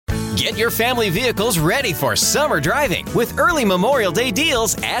Get your family vehicles ready for summer driving with early Memorial Day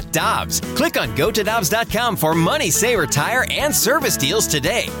deals at Dobbs. Click on GoToDobbs.com for money saver tire and service deals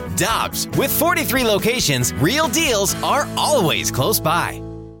today. Dobbs, with 43 locations, real deals are always close by.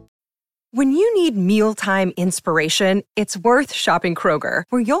 When you need mealtime inspiration, it's worth shopping Kroger,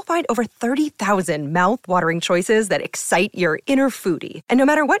 where you'll find over 30,000 mouth-watering choices that excite your inner foodie. And no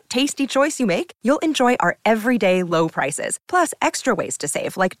matter what tasty choice you make, you'll enjoy our everyday low prices, plus extra ways to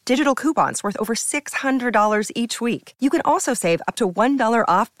save, like digital coupons worth over $600 each week. You can also save up to $1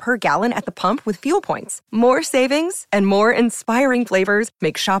 off per gallon at the pump with fuel points. More savings and more inspiring flavors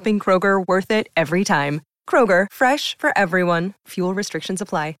make shopping Kroger worth it every time. Kroger, fresh for everyone. Fuel restrictions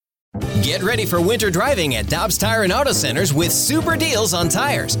apply. Get ready for winter driving at Dobbs Tire and Auto Centers with super deals on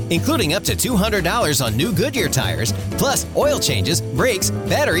tires, including up to $200 on new Goodyear tires, plus oil changes, brakes,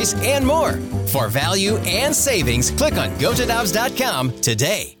 batteries, and more. For value and savings, click on GoToDobbs.com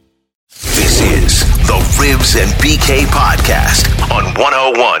today. This is the Ribs and BK Podcast on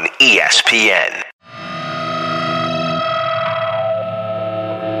 101 ESPN.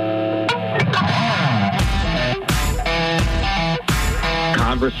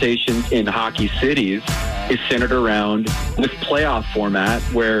 Conversation in hockey cities is centered around this playoff format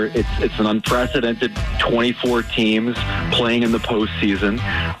where it's an unprecedented 24 teams playing in the postseason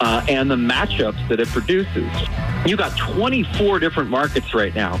and the matchups that it produces. You got 24 different markets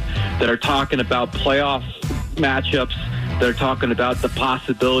right now that are talking about playoff matchups. They're talking about the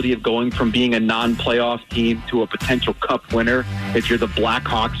possibility of going from being a non-playoff team to a potential cup winner if you're the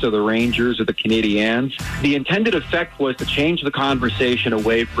Blackhawks or the Rangers or the Canadiens. The intended effect was to change the conversation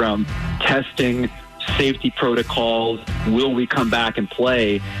away from testing, safety protocols, will we come back and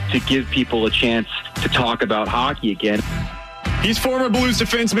play, to give people a chance to talk about hockey again. He's former Blues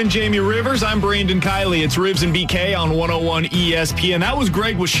defenseman Jamie Rivers. I'm Brandon Kiley. It's Ribs and BK on 101 ESPN. That was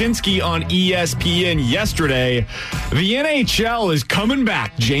Greg Wyshynski on ESPN yesterday. The NHL is coming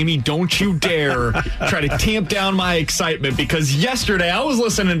back. Jamie, don't you dare try to tamp down my excitement, because yesterday I was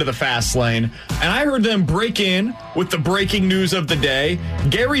listening to the Fast Lane and I heard them break in with the breaking news of the day.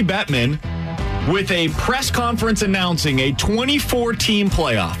 Gary Bettman with a press conference announcing a 24-team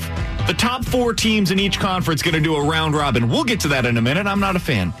playoff. The top 4 teams in each conference going to do a round robin. We'll get to that in a minute. I'm not a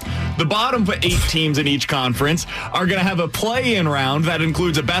fan. The bottom 8 teams in each conference are going to have a play-in round that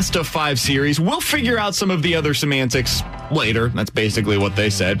includes a best-of-5 series. We'll figure out some of the other semantics later. That's basically what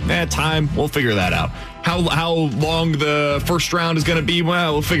they said. Time, we'll figure that out. How long the first round is going to be,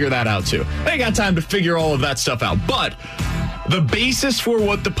 well, we'll figure that out too. They got time to figure all of that stuff out. But the basis for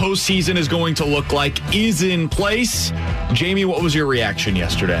what the postseason is going to look like is in place. Jamie, what was your reaction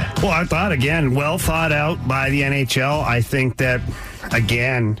yesterday? Well, I thought, again, well thought out by the NHL. I think that,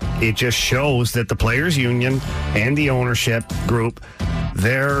 again, it just shows that the Players Union and the ownership group,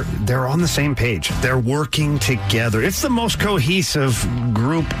 they're on the same page. They're working together. It's the most cohesive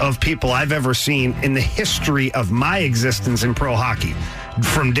group of people I've ever seen in the history of my existence in pro hockey.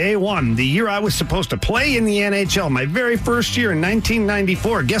 From day one, the year I was supposed to play in the NHL, my very first year in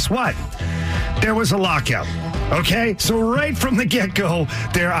 1994, guess what? There was a lockout. Okay, so right from the get-go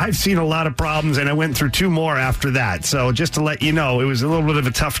there, I've seen a lot of problems, and I went through 2 more after that. So just to let you know, it was a little bit of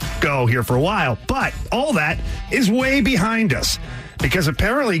a tough go here for a while. But all that is way behind us, because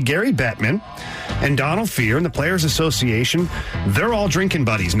apparently Gary Bettman and Donald Fehr and the Players Association, they're all drinking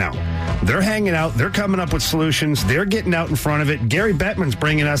buddies now. They're hanging out. They're coming up with solutions. They're getting out in front of it. Gary Bettman's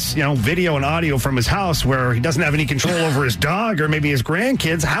bringing us, video and audio from his house where he doesn't have any control over his dog or maybe his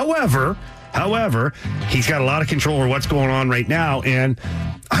grandkids. However, he's got a lot of control over what's going on right now, and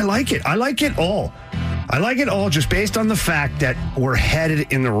I like it. I like it all. I like it all just based on the fact that we're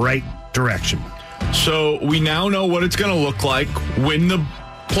headed in the right direction. So we now know what it's going to look like when the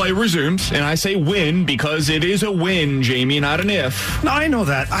play resumes, and I say win because it is a win, Jamie, not an if. No, I know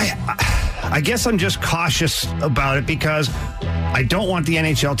that. I guess I'm just cautious about it because I don't want the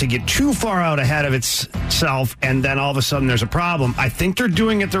NHL to get too far out ahead of itself and then all of a sudden there's a problem. I think they're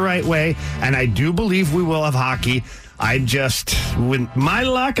doing it the right way, and I do believe we will have hockey. With my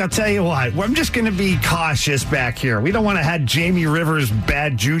luck, I'll tell you what, I'm just going to be cautious back here. We don't want to have Jamie Rivers'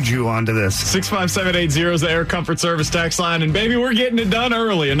 bad juju onto this. 65780 is the Air Comfort Service text line. And baby, we're getting it done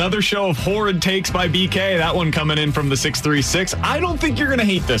early. Another show of horrid takes by BK. That one coming in from the 636. I don't think you're going to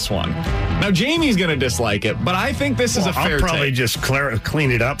hate this one. Now, Jamie's going to dislike it, but I think this is a fair take. I'll probably just clean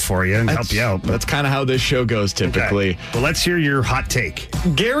it up for you and help you out. That's kind of how this show goes typically. Okay. Well, let's hear your hot take.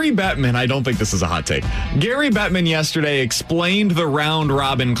 Gary Bettman, I don't think this is a hot take. Gary Bettman yesterday yesterday explained the round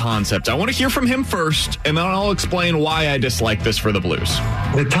robin concept. I want to hear from him first, and then I'll explain why I dislike this for the Blues.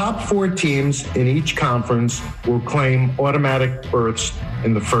 The top 4 teams in each conference will claim automatic berths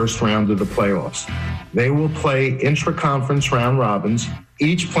in the first round of the playoffs. They will play intra-conference round robins,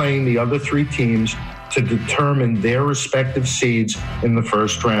 each playing the other 3 teams to determine their respective seeds in the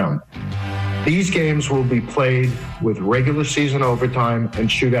first round. These games will be played with regular season overtime and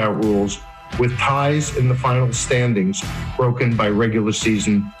shootout rules, with ties in the final standings broken by regular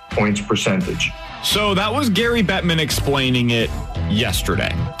season points percentage. So that was Gary Bettman explaining it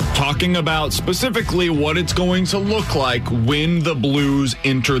yesterday, talking about specifically what it's going to look like when the Blues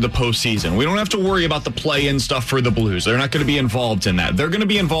enter the postseason. We don't have to worry about the play-in stuff for the Blues. They're not going to be involved in that. They're going to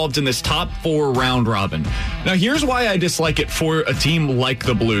be involved in this top 4 round robin. Now, here's why I dislike it for a team like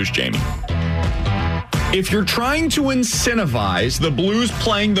the Blues, Jamie. If you're trying to incentivize the Blues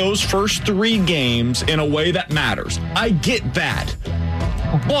playing those first 3 games in a way that matters, I get that.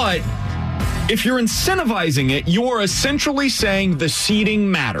 But if you're incentivizing it, you're essentially saying the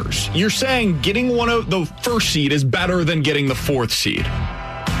seeding matters. You're saying getting one of the first seed is better than getting the 4th seed.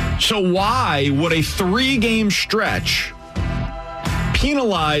 So why would a 3-game stretch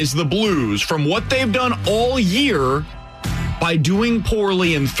penalize the Blues from what they've done all year by doing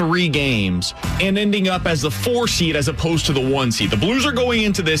poorly in 3 games and ending up as the 4 seed as opposed to the 1 seed? The Blues are going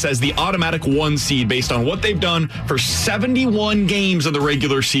into this as the automatic 1 seed based on what they've done for 71 games of the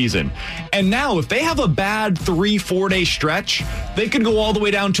regular season. And now if they have a bad 3-4 day stretch, they could go all the way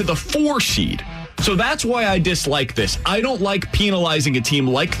down to the 4 seed. So that's why I dislike this. I don't like penalizing a team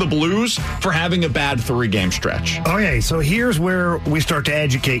like the Blues for having a bad 3-game stretch. Okay, so here's where we start to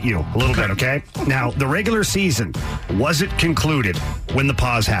educate you a little bit, okay? Now, the regular season, was it concluded when the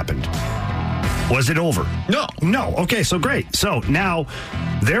pause happened? Was it over? No. No. Okay, so great. So now,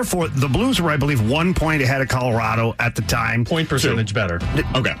 therefore, the Blues were, I believe, 1 point ahead of Colorado at the time. Point percentage better.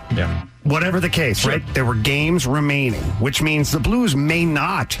 Okay. Yeah. Whatever the case, right? There were games remaining, which means the Blues may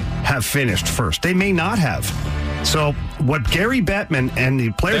not have finished first. They may not have. So what Gary Bettman and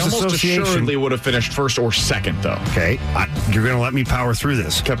the Players Association... They almost assuredly would have finished first or second, though. Okay, you're going to let me power through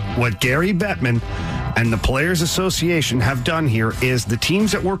this. Okay. What Gary Bettman and the Players Association have done here is the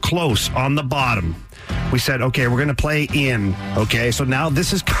teams that were close on the bottom, we said, okay, we're going to play in. Okay, so now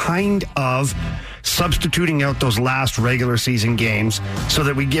this is kind of substituting out those last regular season games so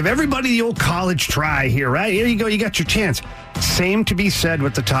that we give everybody the old college try here, right? Here you go, you got your chance. Same to be said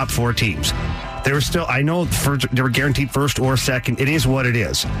with the top 4 teams. They were still, I know they were guaranteed first or second. It is what it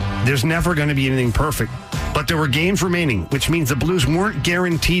is. There's never going to be anything perfect. But there were games remaining, which means the Blues weren't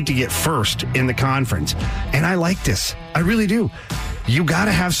guaranteed to get first in the conference. And I like this. I really do. You got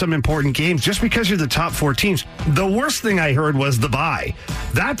to have some important games just because you're the top 4 teams. The worst thing I heard was the bye.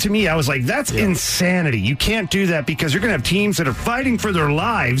 That to me, I was like, that's insanity. You can't do that because you're going to have teams that are fighting for their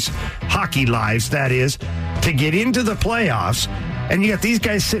lives, hockey lives, that is, to get into the playoffs. And you got these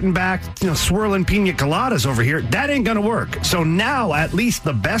guys sitting back, swirling pina coladas over here. That ain't going to work. So now at least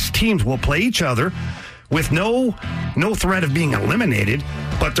the best teams will play each other with no threat of being eliminated,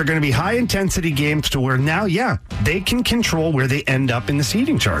 but they're going to be high-intensity games to where now, they can control where they end up in the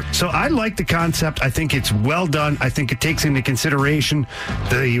seeding chart. So I like the concept. I think it's well done. I think it takes into consideration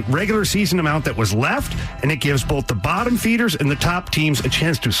the regular season amount that was left, and it gives both the bottom feeders and the top teams a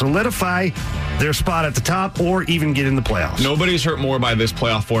chance to solidify their spot at the top or even get in the playoffs. Nobody's hurt more by this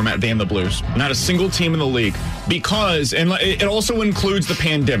playoff format than the Blues. Not a single team in the league. Because, and it also includes the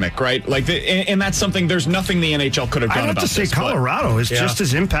pandemic, right? And that's something, there's nothing the NHL could have done about this. I have to say Colorado is just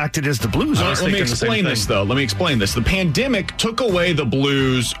as impacted as the Blues are. Let me explain this, though. Let me explain this. The pandemic took away the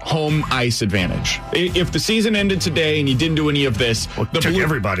Blues' home ice advantage. If the season ended today and you didn't do any of this... took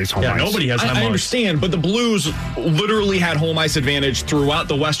everybody's home ice. Nobody has home ice. I understand, but the Blues literally had home ice advantage throughout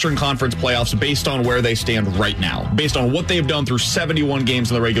the Western Conference playoffs based on where they stand right now. Based on what they've done through 71 games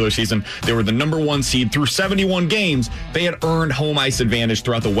in the regular season, they were the number 1 seed. Through 71 games, they had earned home ice advantage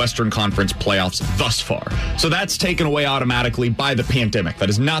throughout the Western Conference playoffs thus far. So that's taken away automatically by the pandemic. That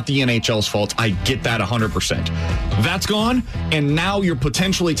is not the NHL's fault. I get that 100%. That's gone, and now you're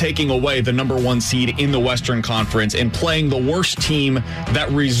potentially taking away the number 1 seed in the Western Conference and playing the worst team that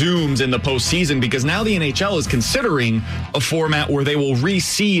resumes in the postseason, because now the NHL is considering a format where they will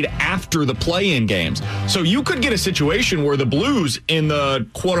reseed after the play-in games. So you could get a situation where the Blues in the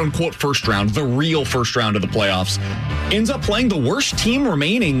quote-unquote first round, the real first round of the playoffs, ends up playing the worst team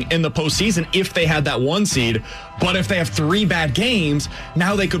remaining in the postseason if they had that 1 seed. But if they have 3 bad games,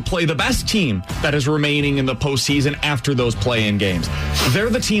 now they could play the best team that is remaining in the postseason after those play-in games. They're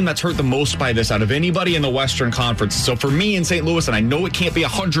the team that's hurt the most by this out of anybody in the Western Conference. So for me in St. Louis, and I know it can't be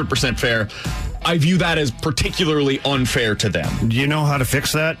 100% fair, I view that as particularly unfair to them. Do you know how to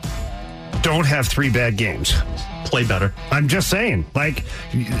fix that? Don't have 3 bad games. Play better. I'm just saying,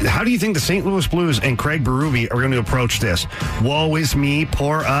 how do you think the St. Louis Blues and Craig Berube are going to approach this? Woe is me,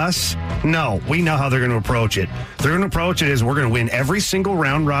 poor us? No, we know how they're going to approach it. They're going to approach it as we're going to win every single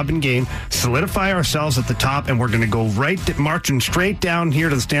round-robin game, solidify ourselves at the top, and we're going to go marching straight down here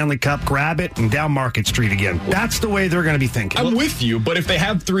to the Stanley Cup, grab it, and down Market Street again. That's the way they're going to be thinking. I'm with you, but if they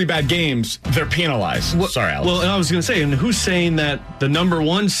have 3 bad games, they're penalized. Sorry, Alex. Well, I was going to say, and who's saying that the number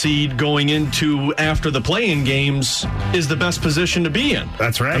 1 seed going into after the play-in games is the best position to be in?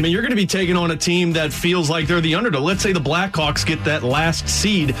 That's right. I mean, you're going to be taking on a team that feels like they're the underdog. Let's say the Blackhawks get that last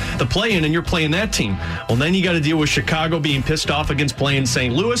seed, the play-in, and you're playing that team. Well, then you got to deal with Chicago being pissed off against playing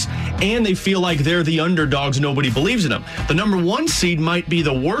St. Louis, and they feel like they're the underdogs. Nobody believes in them. The number 1 seed might be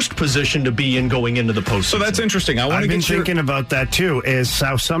the worst position to be in going into the postseason. So that's interesting. I've been thinking about that, too, is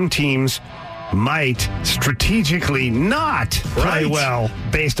how some teams might strategically not play well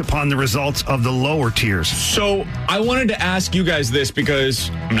based upon the results of the lower tiers. So I wanted to ask you guys this because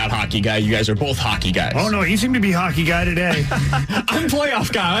I'm not a hockey guy. You guys are both hockey guys. Oh, no, you seem to be hockey guy today. I'm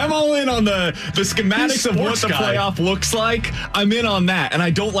playoff guy. I'm all in on the schematics of what the playoff looks like. I'm in on that, and I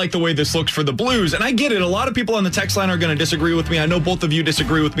don't like the way this looks for the Blues. And I get it. A lot of people on the text line are going to disagree with me. I know both of you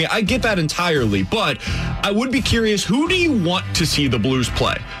disagree with me. I get that entirely, but I would be curious, who do you want to see the Blues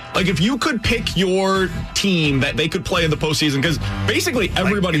play? Like, if you could pick your team that they could play in the postseason, because basically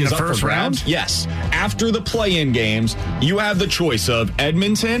everybody is up for grabs. Yes. After the play-in games, you have the choice of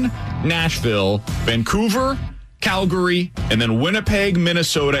Edmonton, Nashville, Vancouver, Calgary, and then Winnipeg,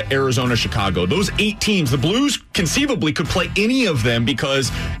 Minnesota, Arizona, Chicago. Those 8 teams, the Blues conceivably could play any of them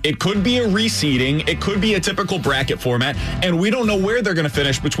because it could be a reseeding, it could be a typical bracket format, and we don't know where they're going to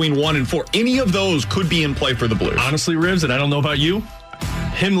finish between 1 and 4. Any of those could be in play for the Blues. Honestly, Rivs, and I don't know about you,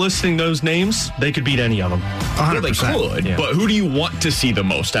 him listing those names, they could beat any of them. 100%. Well, they could, but who do you want to see the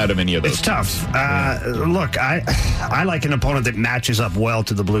most out of any of those? It's tough. Look, I like an opponent that matches up well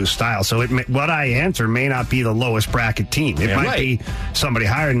to the Blues style. So what I answer may not be the lowest bracket team. It might be somebody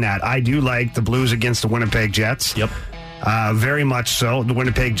higher than that. I do like the Blues against the Winnipeg Jets. Yep. Very much so. The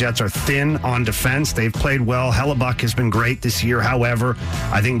Winnipeg Jets are thin on defense. They've played well. Hellebuck has been great this year. However,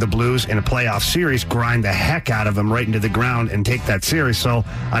 I think the Blues in a playoff series grind the heck out of them right into the ground and take that series. So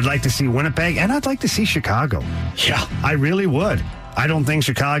I'd like to see Winnipeg, and I'd like to see Chicago. Yeah. I really would. I don't think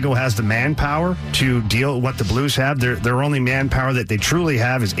Chicago has the manpower to deal with what the Blues have. Their only manpower that they truly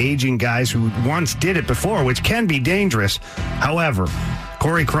have is aging guys who once did it before, which can be dangerous. However,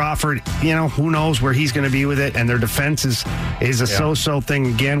 Corey Crawford, who knows where he's going to be with it, and their defense is a so-so thing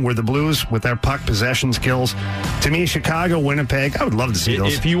again, where the Blues, with their puck possession skills, to me, Chicago, Winnipeg, I would love to see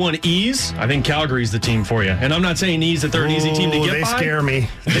those. If you want ease, I think Calgary's the team for you. And I'm not saying ease that they're an easy team to get they by. Scare me.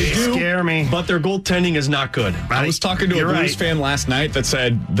 They scare me. But their goaltending is not good. I was talking to a Blues fan last night that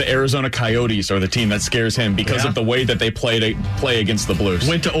said the Arizona Coyotes are the team that scares him because of the way that they play against the Blues.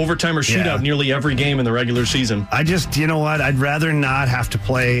 Went to overtime or shootout nearly every game in the regular season. I just, you know what? I'd rather not have to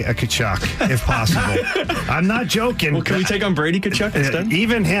play a Tkachuk if possible. I'm not joking. Well, can we take on Brady Tkachuk instead?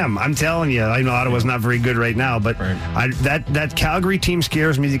 Even him. I'm telling you. I know Ottawa's not very good right now, but that Calgary team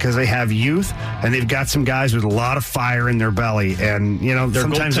scares me because they have youth and they've got some guys with a lot of fire in their belly, and their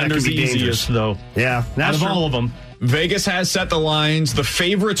sometimes that can be dangerous. Easiest, though. Yeah, out of all of them. Vegas has set the lines. The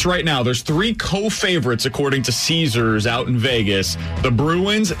favorites right now, there's 3 co-favorites according to Caesars out in Vegas. The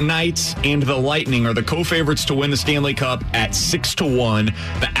Bruins, Knights, and the Lightning are the co-favorites to win the Stanley Cup at 6-1.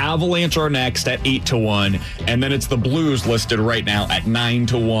 The Avalanche are next at 8-1. And then it's the Blues listed right now at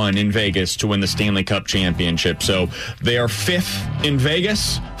 9-1 in Vegas to win the Stanley Cup championship. So they are 5th in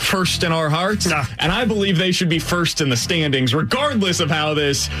Vegas, 1st in our hearts. And I believe they should be 1st in the standings, regardless of how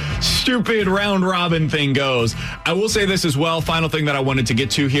this stupid round-robin thing goes. I will say this as well, final thing that I wanted to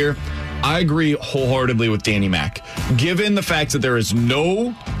get to here. I agree wholeheartedly with Danny Mac. Given the fact that there is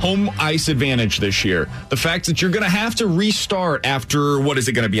no home ice advantage this year, the fact that you're going to have to restart after, what is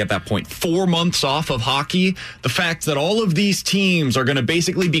it going to be at that point, 4 months off of hockey, the fact that all of these teams are going to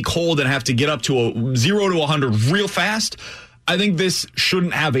basically be cold and have to get up to a 0 to 100 real fast, I think this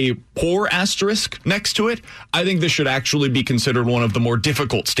shouldn't have a poor asterisk next to it. I think this should actually be considered one of the more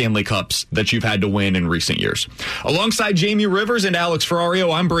difficult Stanley Cups that you've had to win in recent years. Alongside Jamie Rivers and Alex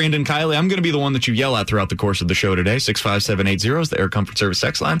Ferrario, I'm Brandon Kiley. I'm going to be the one that you yell at throughout the course of the show today. 65780 is the Air Comfort Service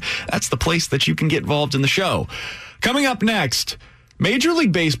text line. That's the place that you can get involved in the show. Coming up next, Major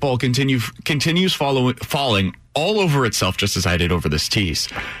League Baseball continues falling all over itself, just as I did over this tease.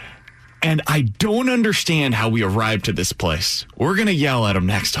 And I don't understand how we arrived to this place. We're going to yell at them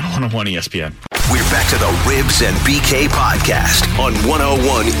next on 101 ESPN. We're back to the Ribs and BK podcast on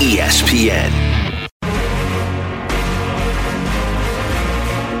 101 ESPN.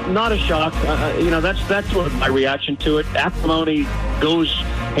 not a shock. That's sort of my reaction to it. Acrimony goes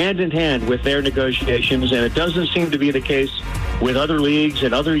hand in hand with their negotiations, and it doesn't seem to be the case with other leagues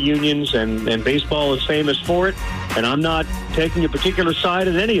and other unions, and baseball is famous for it. And I'm not taking a particular side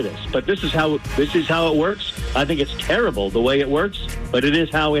in any of this, but this is how it works. I think it's terrible the way it works, but it is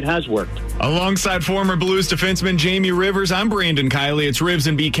how it has worked. Alongside former Blues defenseman Jamie Rivers, I'm Brandon Kiley. It's Ribs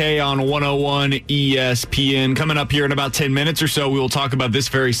and BK on 101 ESPN. Coming up here in about 10 minutes or so, we will talk about this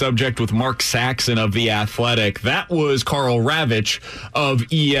very subject with Mark Saxon of The Athletic. That was Carl Ravitch of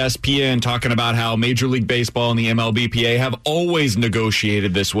ESPN talking about how Major League Baseball and the MLBPA have always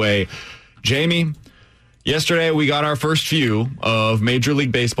negotiated this way. Jamie, yesterday, we got our first view of Major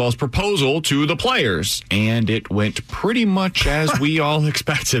League Baseball's proposal to the players, and it went pretty much as we all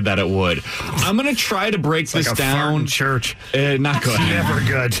expected that it would. I'm going to try to break this like a down. Fart in church. Not good. Never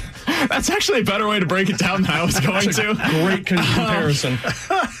good. That's actually a better way to break it down than I was going to. Great comparison.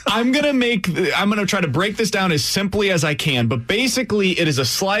 I'm going to try to break this down as simply as I can, but basically it is a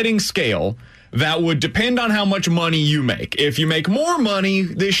sliding scale that would depend on how much money you make. If you make more money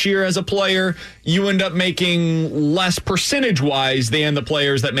this year as a player, you end up making less percentage-wise than the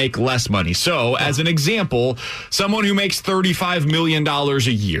players that make less money. So, as an example, someone who makes $35 million a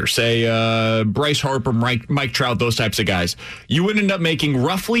year, say Bryce Harper, Mike Trout, those types of guys, you would end up making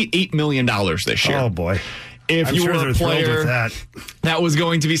roughly $8 million this year. Oh, boy. If you were a player that was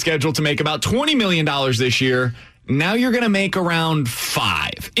going to be scheduled to make about $20 million this year, now you're going to make around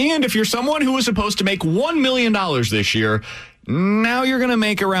 $5 million. And if you're someone who was supposed to make $1 million this year, now you're going to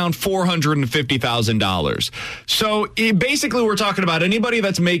make around $450,000. So basically we're talking about anybody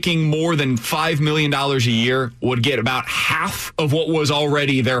that's making more than $5 million a year would get about half of what was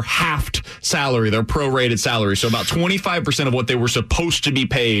already their halved salary, their prorated salary. So about 25% of what they were supposed to be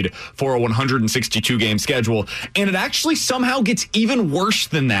paid for a 162-game schedule. And it actually somehow gets even worse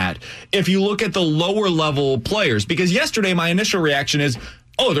than that if you look at the lower level players. Because yesterday my initial reaction is,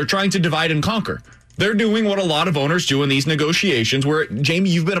 oh, they're trying to divide and conquer. They're doing what a lot of owners do in these negotiations where, Jamie,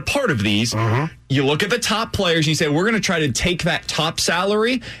 you've been a part of these. You look at the top players and you say, we're going to try to take that top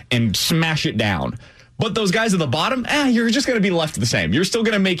salary and smash it down. But those guys at the bottom, you're just going to be left the same. You're still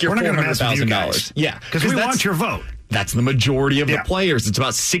going to make your $400,000. Yeah. Because we want your vote. That's the majority of the players. It's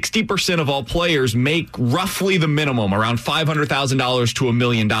about 60% of all players make roughly the minimum, around $500,000 to $1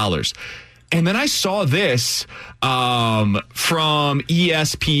 million. And then I saw this from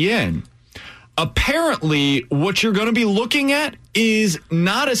ESPN. Apparently, what you're going to be looking at is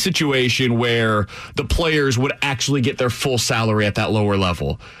not a situation where the players would actually get their full salary at that lower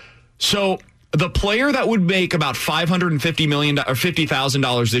level. So the player that would make about $550 million or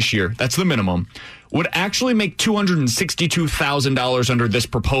 $50,000 this year, that's the minimum, would actually make $262,000 under this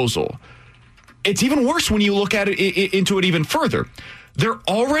proposal. It's even worse when you look at it into it even further. They're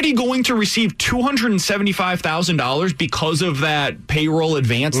already going to receive $275,000 because of that payroll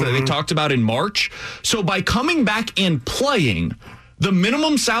advance that they talked about in March. So by coming back and playing, the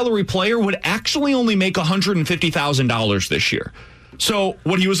minimum salary player would actually only make $150,000 this year. So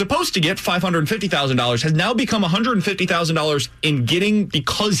what he was supposed to get, $550,000, has now become $150,000 in getting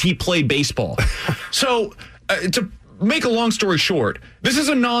because he played baseball. So to make a long story short, this is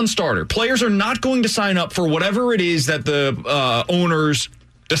a non-starter. Players are not going to sign up for whatever it is that the owners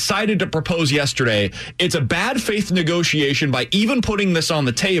decided to propose yesterday. It's a bad faith negotiation by even putting this on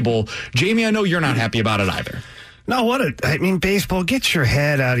the table. Jamie, I know you're not happy about it either. No, baseball, get your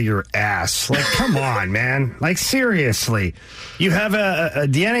head out of your ass. Like, come on, man. Like, seriously. You have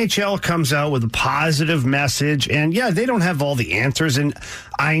the NHL comes out with a positive message, and they don't have all the answers, and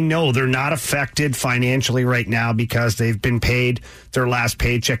I know they're not affected financially right now because they've been paid their last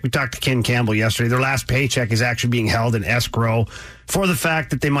paycheck. We talked to Ken Campbell yesterday. Their last paycheck is actually being held in escrow for the fact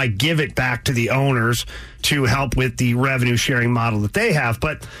that they might give it back to the owners to help with the revenue sharing model that they have,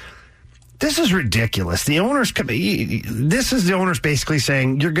 but this is ridiculous. The owners, this is the owners basically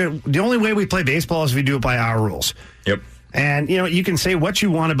saying, "You're good. The only way we play baseball is if we do it by our rules." Yep. And you can say what you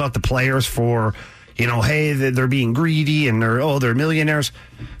want about the players for, hey, they're being greedy and they're millionaires.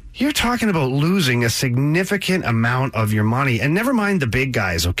 You're talking about losing a significant amount of your money, and never mind the big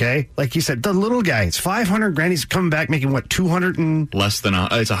guys. Okay, like you said, the little guys, $500,000. He's coming back making what, less than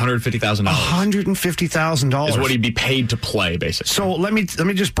it's $150,000. $150,000 is what he'd be paid to play, basically. So let me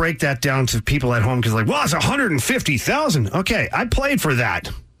just break that down to people at home because it's $150,000. Okay, I played for that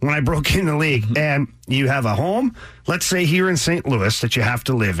when I broke in the league, and you have a home, let's say here in St. Louis, that you have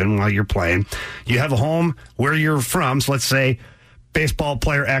to live in while you're playing. You have a home where you're from, so let's say baseball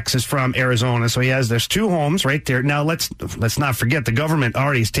player X is from Arizona, so there's two homes right there. Now let's not forget the government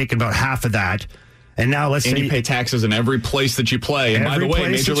already has taken about half of that And now let's say you pay taxes in every place that you play. And by the way,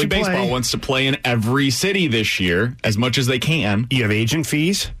 Major League Baseball wants to play in every city this year as much as they can. You have agent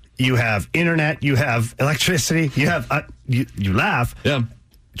fees, you have internet, you have electricity, you have you laugh. Yeah.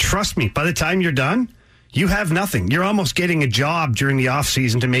 Trust me, by the time you're done, you have nothing. You're almost getting a job during the off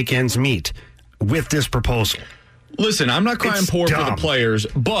season to make ends meet with this proposal. Listen, I'm not crying poor for the players,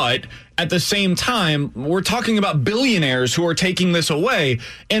 but at the same time, we're talking about billionaires who are taking this away,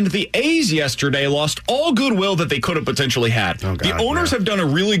 and the A's yesterday lost all goodwill that they could have potentially had. The owners have done a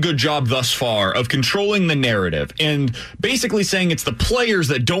really good job thus far of controlling the narrative and basically saying it's the players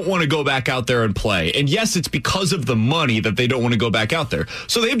that don't want to go back out there and play. And yes, it's because of the money that they don't want to go back out there.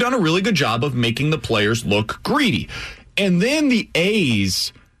 So they've done a really good job of making the players look greedy. And then the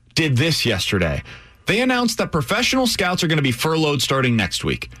A's did this yesterday. They announced that professional scouts are going to be furloughed starting next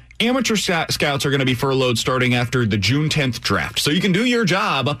week. Amateur scouts are going to be furloughed starting after the June 10th draft. So you can do your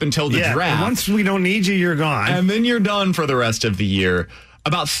job up until the draft. Once we don't need you, you're gone. And then you're done for the rest of the year.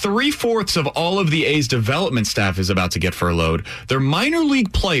 About 3/4 of all of the A's development staff is about to get furloughed. Their minor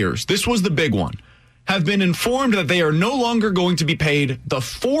league players, this was the big one, have been informed that they are no longer going to be paid the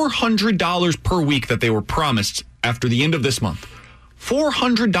 $400 per week that they were promised after the end of this month.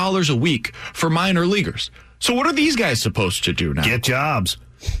 $400 a week for minor leaguers. So what are these guys supposed to do now? Get jobs.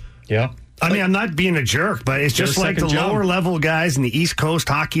 Yeah. I mean, I'm not being a jerk, but it's just like the lower level guys in the East Coast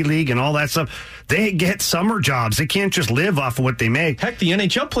Hockey League and all that stuff. They get summer jobs. They can't just live off of what they make. Heck, the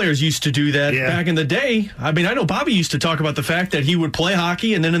NHL players used to do that back in the day. I mean, I know Bobby used to talk about the fact that he would play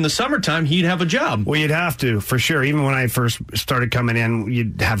hockey, and then in the summertime, he'd have a job. Well, you'd have to, for sure. Even when I first started coming in,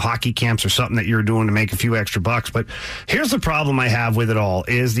 you'd have hockey camps or something that you were doing to make a few extra bucks. But here's the problem I have with it all,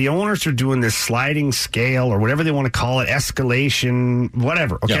 is the owners are doing this sliding scale or whatever they want to call it, escalation,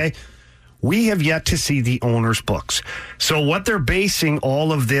 whatever, okay? Yep. We have yet to see the owner's books. So what they're basing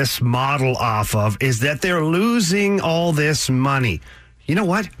all of this model off of is that they're losing all this money. You know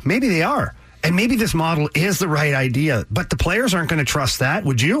what? Maybe they are. And maybe this model is the right idea. But the players aren't going to trust that.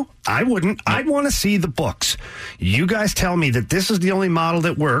 Would you? I wouldn't. I'd want to see the books. You guys tell me that this is the only model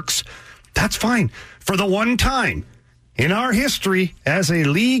that works. That's fine. For the one time in our history as a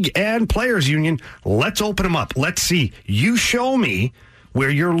league and players union, let's open them up. Let's see. You show me where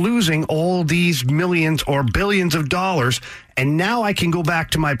you're losing all these millions or billions of dollars, and now I can go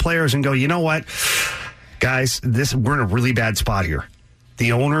back to my players and go, you know what, guys, we're in a really bad spot here.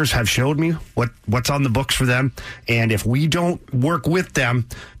 The owners have showed me what's on the books for them, and if we don't work with them,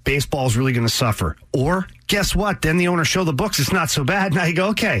 baseball's really going to suffer. Or, guess what? Then the owners show the books, it's not so bad. Now you go,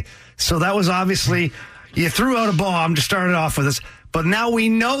 okay, so that was obviously, you threw out a bomb to start it off with us, but now we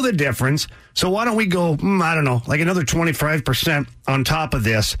know the difference. So why don't we go, I don't know, like another 25% on top of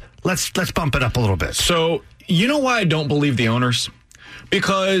this? Let's bump it up a little bit. So you know why I don't believe the owners?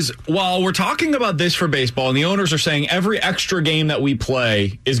 Because while we're talking about this for baseball and the owners are saying every extra game that we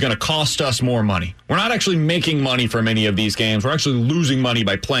play is going to cost us more money, we're not actually making money from any of these games. We're actually losing money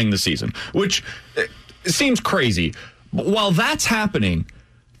by playing the season, which seems crazy. But while that's happening,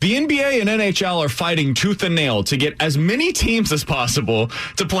 the NBA and NHL are fighting tooth and nail to get as many teams as possible,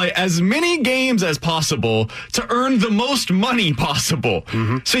 to play as many games as possible, to earn the most money possible.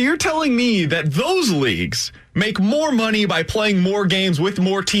 Mm-hmm. So you're telling me that those leagues make more money by playing more games with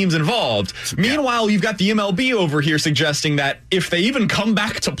more teams involved. Yeah. Meanwhile, you've got the MLB over here suggesting that if they even come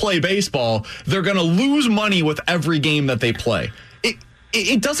back to play baseball, they're going to lose money with every game that they play.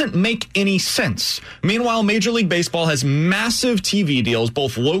 It doesn't make any sense. Meanwhile, Major League Baseball has massive TV deals,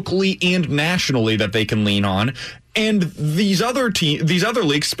 both locally and nationally, that they can lean on. And these other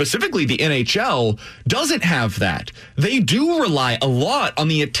leagues, specifically the NHL, doesn't have that. They do rely a lot on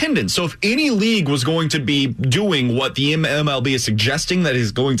the attendance. So if any league was going to be doing what the MLB is suggesting that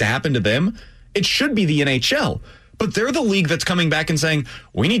is going to happen to them, it should be the NHL. But they're the league that's coming back and saying,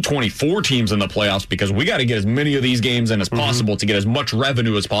 we need 24 teams in the playoffs because we got to get as many of these games in as possible to get as much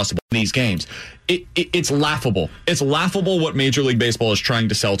revenue as possible in these games. It's laughable. It's laughable what Major League Baseball is trying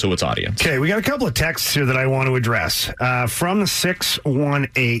to sell to its audience. Okay, we got a couple of texts here that I want to address. From the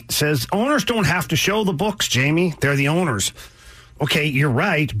 618 says, owners don't have to show the books, Jamie. They're the owners. Okay, you're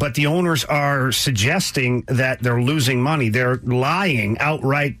right, but the owners are suggesting that they're losing money. They're lying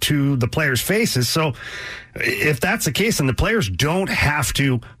outright to the players' faces. So if that's the case, then the players don't have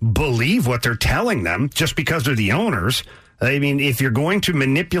to believe what they're telling them just because they're the owners. I mean, if you're going to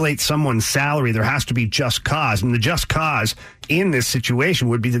manipulate someone's salary, there has to be just cause. And the just cause in this situation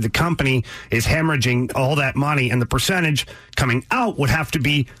would be that the company is hemorrhaging all that money, and the percentage coming out would have to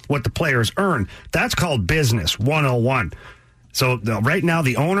be what the players earn. That's called business 101. So right now,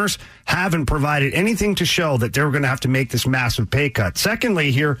 the owners haven't provided anything to show that they're going to have to make this massive pay cut.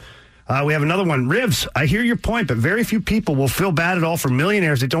 Secondly, here, We have another one. Rivs, I hear your point, but very few people will feel bad at all for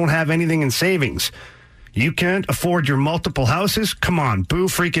millionaires that don't have anything in savings. You can't afford your multiple houses? Come on, boo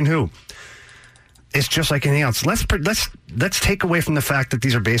freaking who? It's just like anything else. Let's take away from the fact that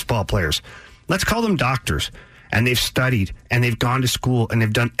these are baseball players. Let's call them doctors. And they've studied, and they've gone to school, and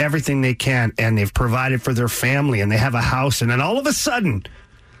they've done everything they can, and they've provided for their family, and they have a house, and then all of a sudden,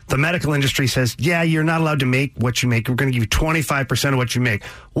 the medical industry says, yeah, you're not allowed to make what you make. We're going to give you 25% of what you make.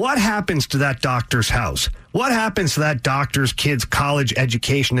 What happens to that doctor's house? What happens to that doctor's kid's college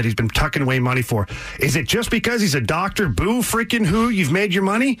education that he's been tucking away money for? Is it just because he's a doctor, boo freaking who, you've made your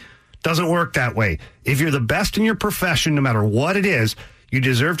money? Doesn't work that way. If you're the best in your profession, no matter what it is, you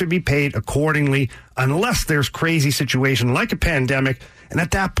deserve to be paid accordingly unless there's crazy situation like a pandemic. And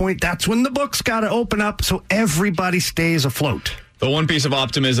at that point, that's when the books got to open up so everybody stays afloat. The one piece of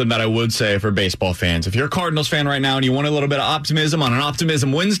optimism that I would say for baseball fans, if you're a Cardinals fan right now and you want a little bit of optimism on an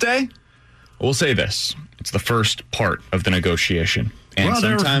Optimism Wednesday, we'll say this. It's the first part of the negotiation. And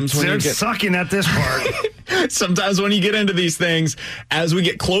sometimes when they're you get sucking at this part. Sometimes when you get into these things, as we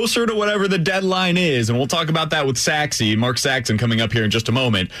get closer to whatever the deadline is, and we'll talk about that with Mark Saxon coming up here in just a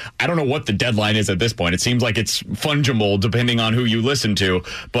moment. I don't know what the deadline is at this point. It seems like it's fungible depending on who you listen to.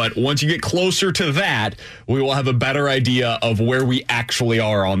 But once you get closer to that, we will have a better idea of where we actually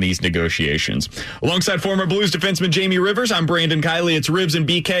are on these negotiations. Alongside former Blues defenseman Jamie Rivers, I'm Brandon Kiley. It's Ribs and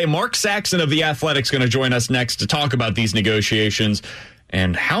BK. Mark Saxon of The Athletic's going to join us next to talk about these negotiations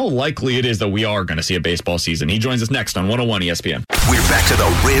and how likely it is that we are going to see a baseball season. He joins us next on 101 ESPN. We're back to the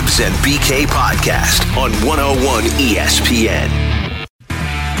Ribs and BK podcast on 101 ESPN.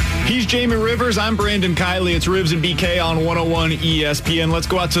 He's Jamie Rivers. I'm Brandon Kiley. It's Ribs and BK on 101 ESPN. Let's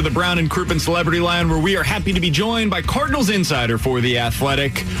go out to the Brown and Crouppen Celebrity Line, where we are happy to be joined by Cardinals insider for The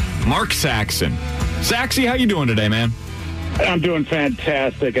Athletic, Mark Saxon. Saxy, how you doing today, man? I'm doing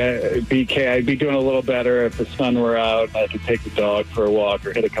fantastic, BK. I'd be doing a little better if the sun were out and I could take the dog for a walk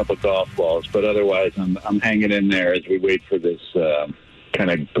or hit a couple golf balls. But otherwise, I'm hanging in there as we wait for this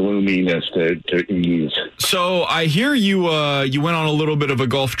kind of gloominess to ease. So I hear you went on a little bit of a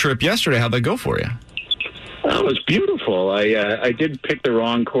golf trip yesterday. How'd that go for you? It was beautiful. I did pick the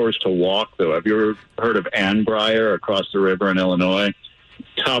wrong course to walk, though. Have you ever heard of Annbriar across the river in Illinois?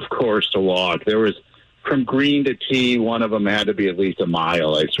 Tough course to walk. There was... From green to tee, one of them had to be at least a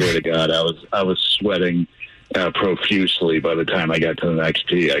mile. I swear to God, I was sweating profusely by the time I got to the next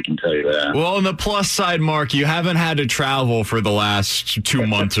tee. I can tell you that. Well, on the plus side, Mark, you haven't had to travel for the last 2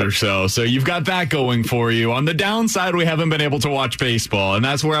 months or so you've got that going for you. On the downside, we haven't been able to watch baseball, and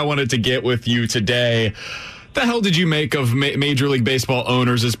that's where I wanted to get with you today. The hell did you make of Major League Baseball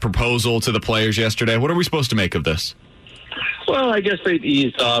owners' proposal to the players yesterday? What are we supposed to make of this? Well, I guess they've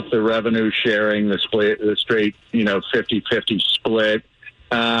eased off the revenue sharing, the straight, 50-50 split.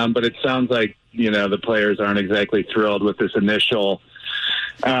 But it sounds like, the players aren't exactly thrilled with this initial,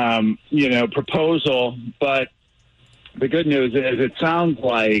 proposal. But the good news is it sounds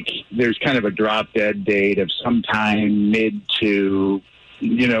like there's kind of a drop-dead date of sometime early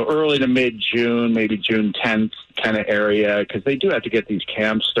to mid-June, maybe June 10th kind of area, because they do have to get these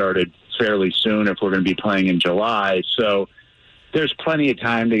camps started fairly soon if we're going to be playing in July. So there's plenty of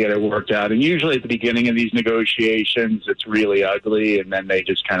time to get it worked out. And usually at the beginning of these negotiations, it's really ugly, and then they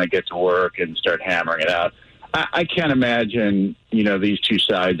just kind of get to work and start hammering it out. I can't imagine, these two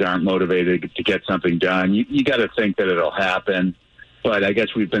sides aren't motivated to get something done. You got to think that it'll happen. But I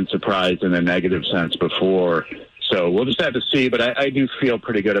guess we've been surprised in a negative sense before. So we'll just have to see. But I do feel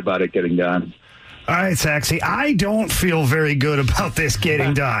pretty good about it getting done. All right, Saxy, I don't feel very good about this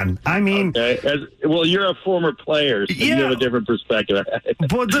getting done. I mean... Okay. Well, you're a former player, so you have a different perspective.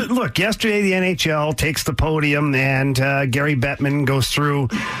 But look, yesterday the NHL takes the podium, and Gary Bettman goes through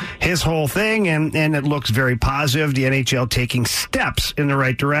his whole thing, and it looks very positive. The NHL taking steps in the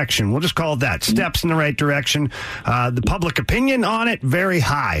right direction. We'll just call it that, steps in the right direction. The public opinion on it, very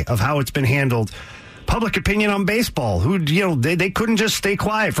high of how it's been handled. Public opinion on baseball, they couldn't just stay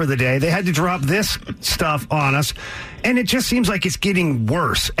quiet for the day. They had to drop this stuff on us. And it just seems like it's getting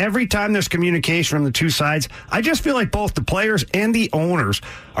worse. Every time there's communication from the two sides, I just feel like both the players and the owners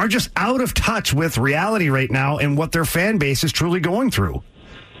are just out of touch with reality right now and what their fan base is truly going through.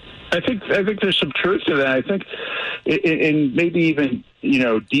 I think there's some truth to that. I think, and maybe even,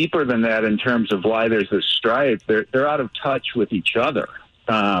 deeper than that in terms of why there's this strife, they're out of touch with each other.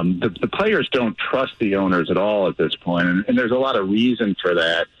 The players don't trust the owners at all at this point, and there's a lot of reason for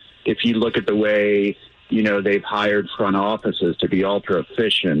that. If you look at the way, they've hired front offices to be ultra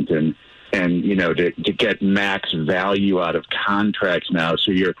efficient and to get max value out of contracts now.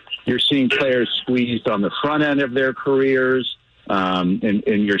 So you're seeing players squeezed on the front end of their careers, And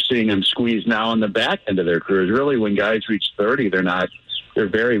you're seeing them squeeze now on the back end of their careers. Really, when guys reach 30, they're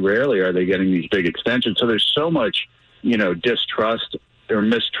very rarely are they getting these big extensions. So there's so much, distrust or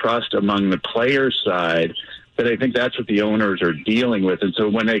mistrust among the player side that I think that's what the owners are dealing with. And so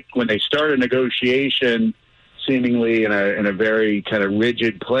when they start a negotiation seemingly in a very kind of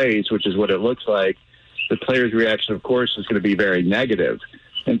rigid place, which is what it looks like, the players' reaction, of course, is going to be very negative.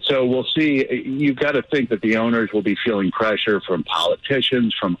 And so we'll see. You've got to think that the owners will be feeling pressure from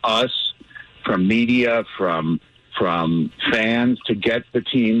politicians, from us, from media, from fans to get the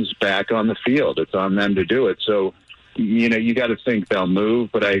teams back on the field. It's on them to do it. So, you got to think they'll move.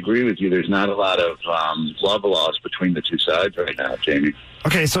 But I agree with you. There's not a lot of love lost between the two sides right now, Jamie.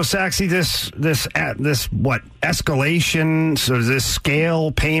 Okay, so Saxy, this escalation? So this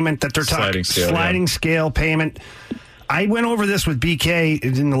scale payment that they're talking, sliding scale payment. I went over this with BK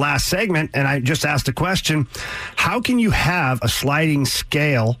in the last segment, and I just asked a question. How can you have a sliding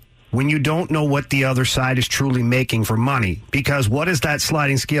scale when you don't know what the other side is truly making for money? Because what is that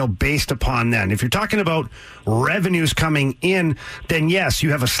sliding scale based upon then? If you're talking about revenues coming in, then yes,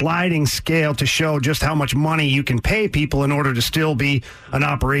 you have a sliding scale to show just how much money you can pay people in order to still be an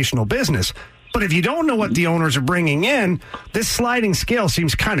operational business. But if you don't know what the owners are bringing in, this sliding scale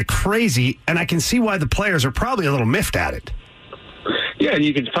seems kind of crazy, and I can see why the players are probably a little miffed at it. Yeah, and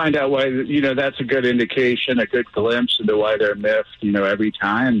you can find out why, that's a good indication, a good glimpse into why they're miffed, every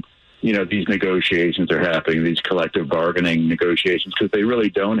time, these negotiations are happening, these collective bargaining negotiations, because they really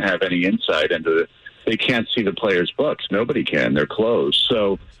don't have any insight into it. They can't see the players' books. Nobody can. They're closed.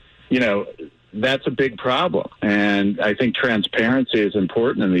 So, that's a big problem. And I think transparency is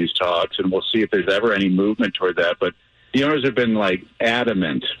important in these talks, and we'll see if there's ever any movement toward that. But the owners have been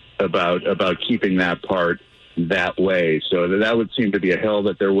adamant about keeping that part that way. So that would seem to be a hill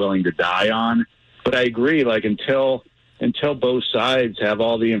that they're willing to die on. But I agree, until both sides have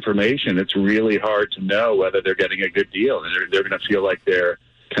all the information, it's really hard to know whether they're getting a good deal. And they're going to feel like they're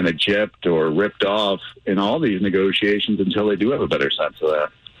kind of gypped or ripped off in all these negotiations until they do have a better sense of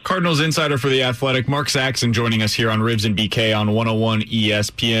that. Cardinals insider for The Athletic, Mark Saxon, joining us here on Ribs and BK on 101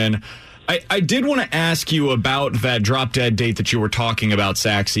 ESPN. I did want to ask you about that drop-dead date that you were talking about,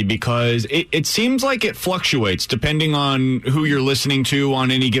 Saxy, because it seems like it fluctuates depending on who you're listening to on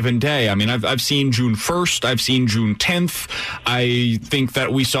any given day. I mean, I've seen June 1st. I've seen June 10th. I think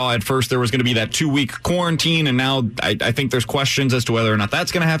that we saw at first there was going to be that 2-week quarantine, and now I think there's questions as to whether or not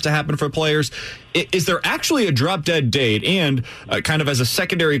that's going to have to happen for players. Is there actually a drop-dead date? And kind of as a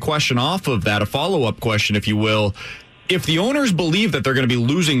secondary question off of that, a follow-up question, if you will, if the owners believe that they're going to be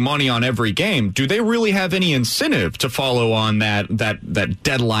losing money on every game, do they really have any incentive to follow on that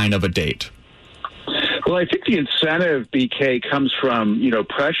deadline of a date? Well, I think the incentive, BK, comes from,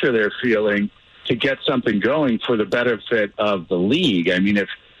 pressure they're feeling to get something going for the benefit of the league. I mean, if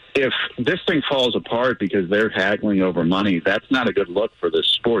this thing falls apart because they're haggling over money, that's not a good look for this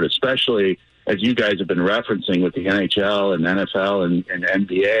sport, especially as you guys have been referencing with the NHL and NFL and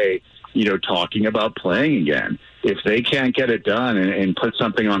NBA, talking about playing again. If they can't get it done and put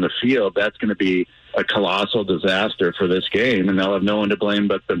something on the field, that's going to be a colossal disaster for this game, and they'll have no one to blame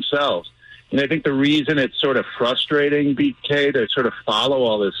but themselves. And I think the reason it's sort of frustrating, BK, to sort of follow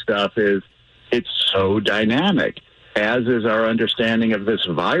all this stuff is it's so dynamic, as is our understanding of this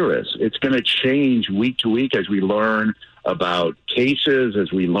virus. It's going to change week to week as we learn about cases,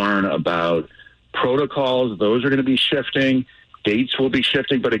 as we learn about protocols. Those are going to be shifting. Dates will be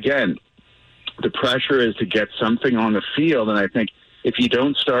shifting. But again, the pressure is to get something on the field. And I think if you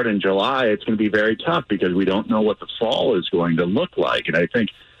don't start in July, it's going to be very tough because we don't know what the fall is going to look like. And I think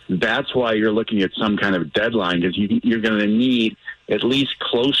that's why you're looking at some kind of deadline, because you're going to need at least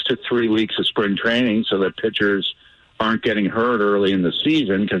close to 3 weeks of spring training so that pitchers aren't getting hurt early in the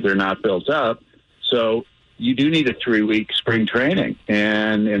season because they're not built up. So you do need a 3-week spring training.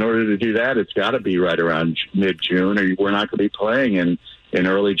 And in order to do that, it's got to be right around mid-June, or we're not going to be playing in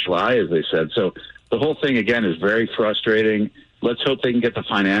early July, as they said. So the whole thing, again, is very frustrating. Let's hope they can get the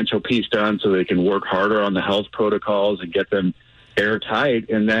financial piece done so they can work harder on the health protocols and get them airtight.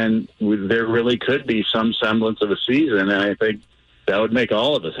 And then there really could be some semblance of a season. And I think that would make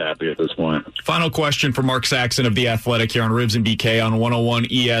all of us happy at this point. Final question for Mark Saxon of The Athletic here on Ribs and BK on 101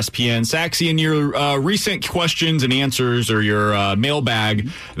 ESPN. Saxy, in your recent questions and answers, or your mailbag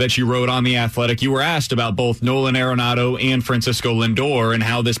that you wrote on The Athletic, you were asked about both Nolan Arenado and Francisco Lindor and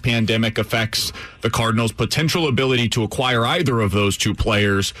how this pandemic affects the Cardinals' potential ability to acquire either of those two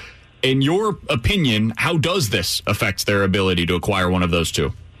players. In your opinion, how does this affect their ability to acquire one of those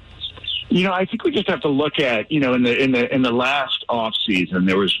two? I think we just have to look at, in the last off season,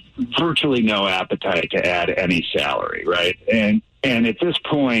 there was virtually no appetite to add any salary, right? And at this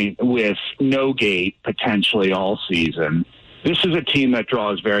point, with no gate potentially all season, this is a team that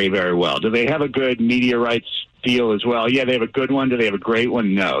draws very, very well. Do they have a good media rights deal as well? Yeah, they have a good one. Do they have a great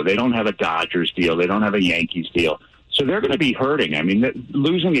one? No, they don't have a Dodgers deal. They don't have a Yankees deal. So they're going to be hurting. I mean,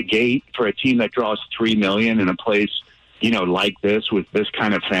 losing a gate for a team that draws $3 million in a place, like this with this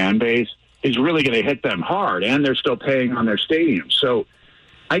kind of fan base is really going to hit them hard. And they're still paying on their stadium. So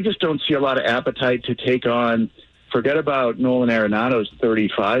I just don't see a lot of appetite to take on. Forget about Nolan Arenado's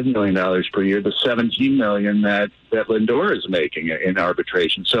 $35 million per year, the $17 million that Lindor is making in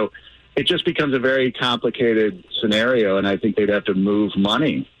arbitration. So it just becomes a very complicated scenario, and I think they'd have to move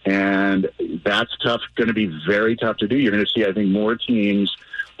money. And that's going to be very tough to do. You're going to see, I think, more teams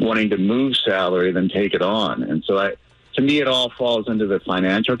wanting to move salary than take it on. And so to me, it all falls into the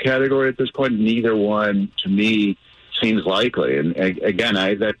financial category at this point. Neither one, to me, seems likely. And again,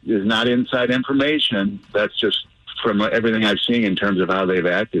 that is not inside information. That's just from everything I've seen in terms of how they've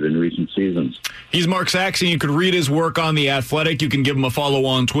acted in recent seasons. He's Mark Saxon. You could read his work on The Athletic. You can give him a follow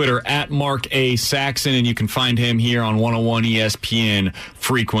on Twitter at Mark A. Saxon, and you can find him here on 101 ESPN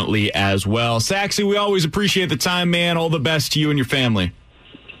frequently as well. Saxon, we always appreciate the time, man. All the best to you and your family.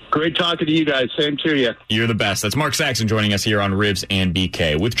 Great talking to you guys. Same to you. You're the best. That's Mark Saxon joining us here on Ribs and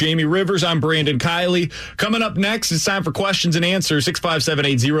BK. With Jamie Rivers, I'm Brandon Kiley. Coming up next, it's time for questions and answers.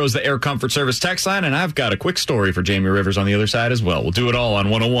 65780 is the Air Comfort Service text line, and I've got a quick story for Jamie Rivers on the other side as well. We'll do it all on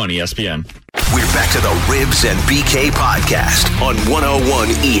 101 ESPN. We're back to the Ribs and BK podcast on 101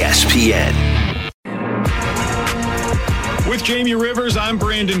 ESPN. With Jamie Rivers, I'm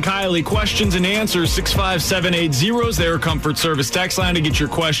Brandon Kiley. Questions and answers, 65780 is their Comfort Service text line to get your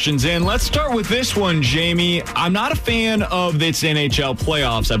questions in. Let's start with this one, Jamie. I'm not a fan of this NHL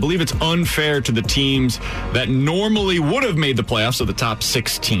playoffs. I believe it's unfair to the teams that normally would have made the playoffs, so the top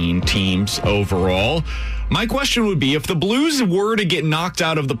 16 teams overall. My question would be, if the Blues were to get knocked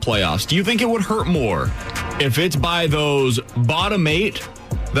out of the playoffs, do you think it would hurt more if it's by those bottom 8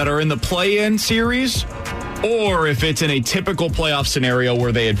 that are in the play-in series, or if it's in a typical playoff scenario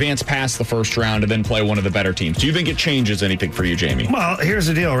where they advance past the first round and then play one of the better teams? Do you think it changes anything for you, Jamie? Well, here's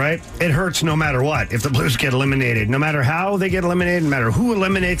the deal, right? It hurts no matter what if the Blues get eliminated. No matter how they get eliminated, no matter who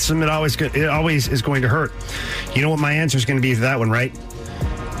eliminates them, it always is going to hurt. You know what my answer is going to be to that one, right?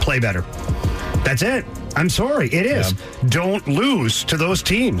 Play better. That's it. I'm sorry. It is. Yeah. Don't lose to those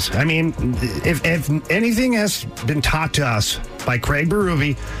teams. I mean, if anything has been taught to us by Craig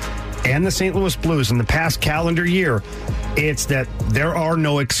Berube and the St. Louis Blues in the past calendar year, it's that there are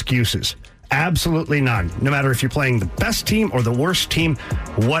no excuses. Absolutely none. No matter if you're playing the best team or the worst team,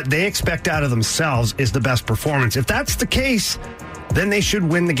 what they expect out of themselves is the best performance. If that's the case, then they should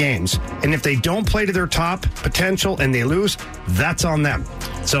win the games. And if they don't play to their top potential and they lose, that's on them.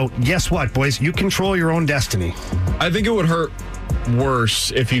 So guess what, boys? You control your own destiny. I think it would hurt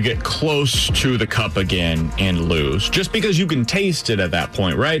worse if you get close to the cup again and lose, just because you can taste it at that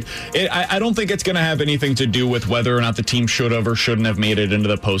point, right? I don't think it's going to have anything to do with whether or not the team should have or shouldn't have made it into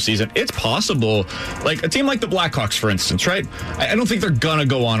the postseason. It's possible, like a team like the Blackhawks, for instance, right? I don't think they're going to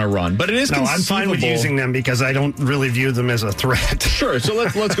go on a run, but it is conceivable. I'm fine with using them because I don't really view them as a threat. Sure, so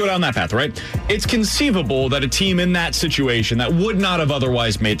let's go down that path, right? It's conceivable that a team in that situation that would not have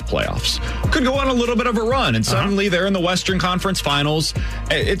otherwise made the playoffs could go on a little bit of a run, and suddenly they're in the Western Conference Finals.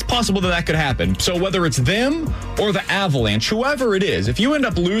 It's possible that could happen. So whether it's them or the Avalanche, whoever it is, if you end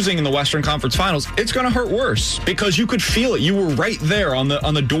up losing in the Western Conference Finals, it's going to hurt worse because you could feel it. You were right there on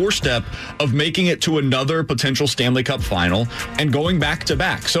the doorstep of making it to another potential Stanley Cup final and going back to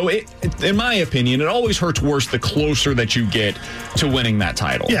back. So in my opinion, it always hurts worse the closer that you get to winning that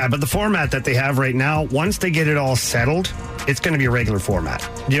title. Yeah, but the format that they have right now, once they get it all settled, it's going to be a regular format.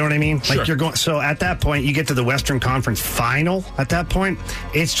 You know what I mean? Sure. Like you're going. So at that point, you get to the Western Conference Final. At that point,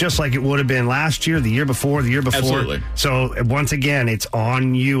 it's just like it would have been last year, the year before, the year before. Absolutely. So once again, it's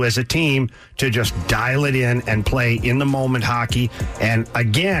on you as a team to just dial it in and play in the moment hockey. And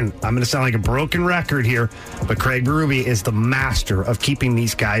again, I'm going to sound like a broken record here, but Craig Berube is the master of keeping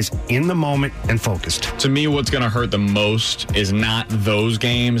these guys in the moment and focused. To me, what's going to hurt the most is not those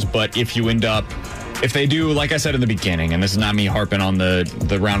games, but if you end up. If they do, like I said in the beginning, and this is not me harping on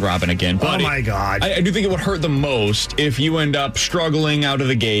the round robin again, but oh my God. I do think it would hurt the most if you end up struggling out of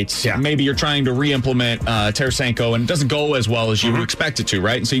the gates. Yeah. Maybe you're trying to re-implement Tarasenko, and it doesn't go as well as you would expect it to,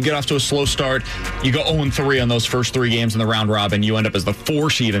 right? And so you get off to a slow start. You go 0-3 on those first 3 games in the round robin. You end up as the 4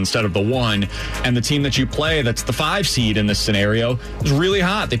 seed instead of the 1. And the team that you play, that's the 5 seed in this scenario, is really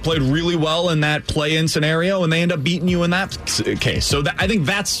hot. They played really well in that play-in scenario, and they end up beating you in that case. So I think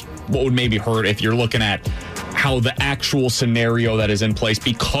that's what would maybe hurt if you're looking at how the actual scenario that is in place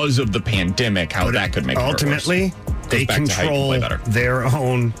because of the pandemic, how that could make it ultimately they control their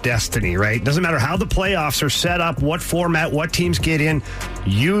own destiny, right? Doesn't matter how the playoffs are set up, what format, what teams get in.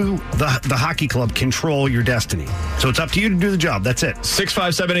 You, the hockey club, control your destiny. So it's up to you to do the job. That's it.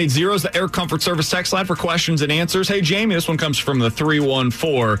 65780 is the Air Comfort Service text line for questions and answers. Hey, Jamie, this one comes from the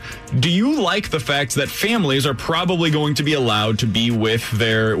 314. Do you like the fact that families are probably going to be allowed to be with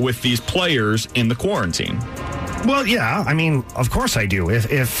these players in the quarantine? Well, yeah. I mean, of course I do.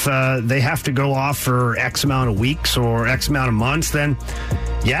 If they have to go off for X amount of weeks or X amount of months, then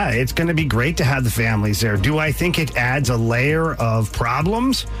yeah, it's going to be great to have the families there. Do I think it adds a layer of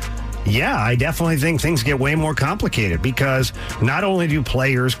problems? Yeah, I definitely think things get way more complicated because not only do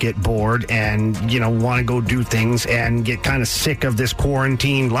players get bored and, want to go do things and get kind of sick of this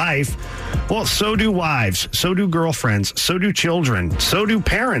quarantine life, well, so do wives, so do girlfriends, so do children, so do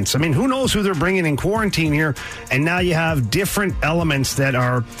parents. I mean, who knows who they're bringing in quarantine here? And now you have different elements that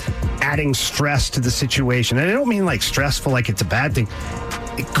are adding stress to the situation. And I don't mean like stressful, like it's a bad thing.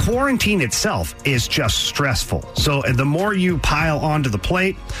 Quarantine itself is just stressful. So the more you pile onto the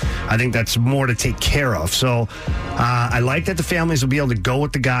plate, I think that's more to take care of. So I like that the families will be able to go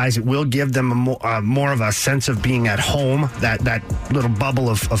with the guys. It will give them more of a sense of being at home, that little bubble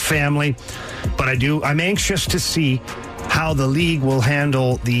of family. But I'm anxious to see how the league will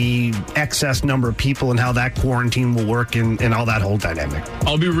handle the excess number of people and how that quarantine will work and all that whole dynamic.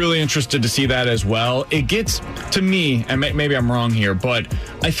 I'll be really interested to see that as well. It gets, to me, and maybe I'm wrong here, but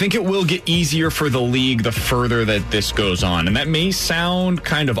I think it will get easier for the league the further that this goes on. And that may sound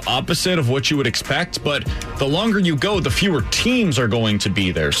kind of opposite of what you would expect, but the longer you go, the fewer teams are going to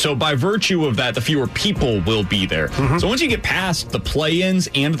be there. So by virtue of that, the fewer people will be there. Mm-hmm. So once you get past the play-ins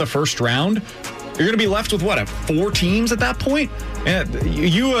and the first round, you're going to be left with, 4 teams at that point? And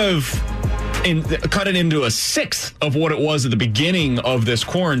you have cut it into a sixth of what it was at the beginning of this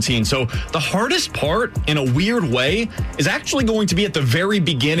quarantine. So the hardest part, in a weird way, is actually going to be at the very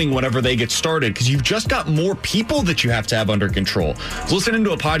beginning whenever they get started, because you've just got more people that you have to have under control. I was listening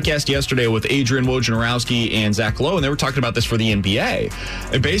to a podcast yesterday with Adrian Wojnarowski and Zach Lowe, and they were talking about this for the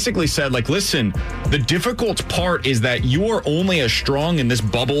NBA. They basically said, listen, the difficult part is that you are only as strong in this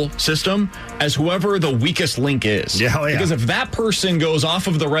bubble system as whoever the weakest link is. Yeah. Because if that person goes off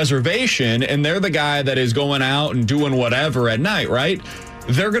of the reservation and they're the guy that is going out and doing whatever at night, right?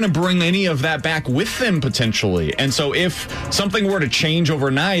 They're going to bring any of that back with them potentially. And so if something were to change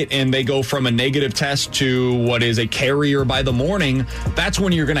overnight and they go from a negative test to what is a carrier by the morning, that's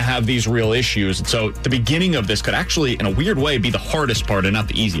when you're going to have these real issues. And so the beginning of this could actually, in a weird way, be the hardest part and not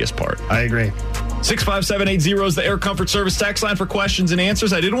the easiest part. I agree. 65780 is the Air Comfort Service text line for questions and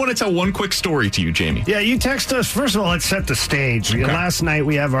answers. I did want to tell one quick story to you, Jamie. Yeah, you text us. First of all, let's set the stage. Okay. Last night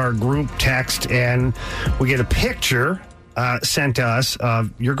we have our group text and we get a picture sent to us of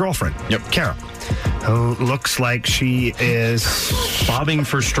your girlfriend, Kara, who looks like she is bobbing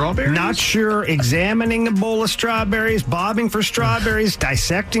for strawberries. Not sure, examining a bowl of strawberries, bobbing for strawberries,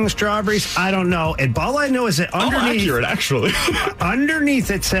 dissecting strawberries. I don't know. And all I know is that underneath, accurate, actually.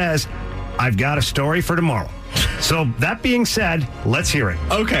 Underneath it says, "I've got a story for tomorrow." So that being said, let's hear it.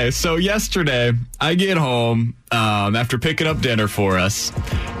 Okay, so yesterday I get home after picking up dinner for us,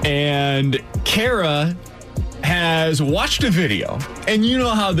 and Kara has watched a video, and you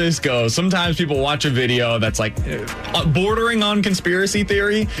know how this goes. Sometimes people watch a video that's bordering on conspiracy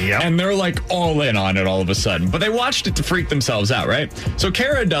theory, and they're all in on it all of a sudden. But they watched it to freak themselves out, right? So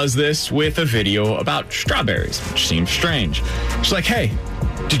Kara does this with a video about strawberries, which seems strange. She's like, "Hey,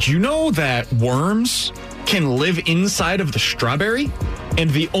 did you know that worms can live inside of the strawberry? And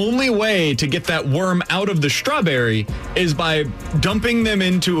the only way to get that worm out of the strawberry is by dumping them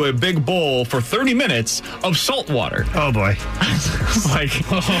into a big bowl for 30 minutes of salt water." Oh, boy.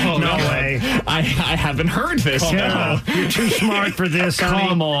 No way. I haven't heard this. No. You're too smart for this, honey.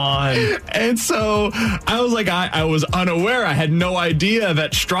 Come on. And so I was I was unaware. I had no idea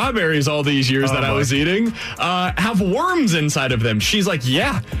that strawberries all these years I was eating have worms inside of them. She's like,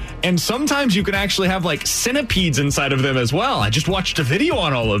 "Yeah. And sometimes you can actually have centipedes inside of them as well. I just watched a video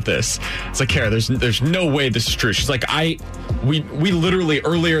on all of this." It's like, "Kara, there's no way this is true." She's like, we literally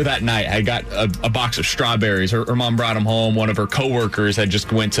earlier that night, I got a box of strawberries. Her mom brought them home. One of her coworkers had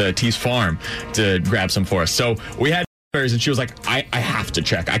just went to T's farm to grab some for us. So we had strawberries, and she was like, I have to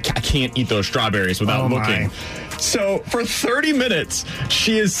check. I can't eat those strawberries without looking. So for 30 minutes,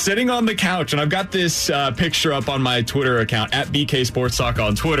 she is sitting on the couch, and I've got this picture up on my Twitter account, at BK Sports Talk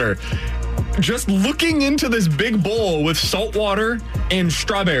on Twitter, just looking into this big bowl with salt water and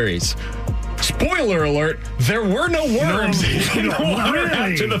strawberries Spoiler alert, there were no worms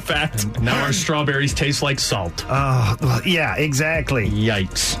after the fact. Now our strawberries taste like salt. Yeah, exactly.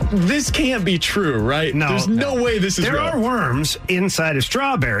 Yikes. This can't be true, right? No. There's no way this is There real. are worms inside of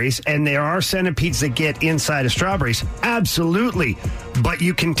strawberries, and there are centipedes that get inside of strawberries. Absolutely. But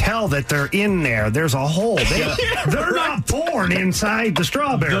you can tell that they're in there. There's a hole. They're not born inside the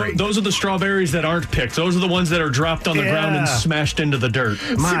strawberry. Those are the strawberries that aren't picked. Those are the ones that are dropped on the ground and smashed into the dirt.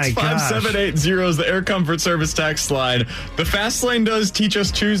 My gosh. 65780 is the Air Comfort Service text line. The Fast Lane does teach us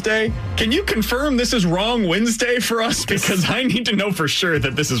Tuesday. Can you confirm this is wrong Wednesday for us? Because I need to know for sure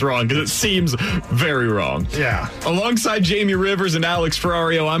that this is wrong, because it seems very wrong. Yeah. Alongside Jamie Rivers and Alex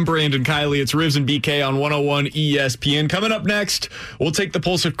Ferrario, I'm Brandon Kiley. It's Rivs and BK on 101 ESPN. Coming up next, we'll take the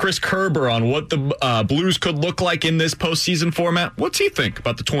pulse of Chris Kerber on what the Blues could look like in this postseason format. What's he think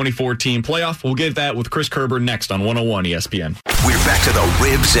about the 24-team playoff? We'll get that with Chris Kerber next on 101 ESPN. We're back to the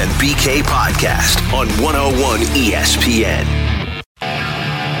Ribs and BK podcast on 101 ESPN.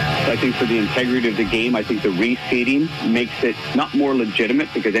 I think for the integrity of the game, I think the reseeding makes it not more legitimate,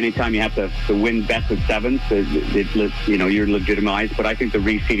 because anytime you have to win best of sevens, you're legitimized. But I think the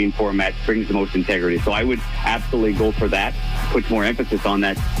reseeding format brings the most integrity. So I would absolutely go for that. Puts more emphasis on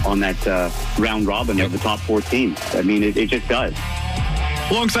that round robin of the top 4 teams. I mean, it just does.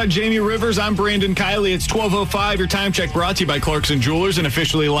 Alongside Jamie Rivers, I'm Brandon Kiley. It's 12:05. Your time check brought to you by Clarkson Jewelers, an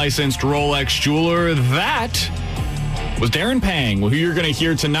officially licensed Rolex jeweler. That was Darren Pang, who you're going to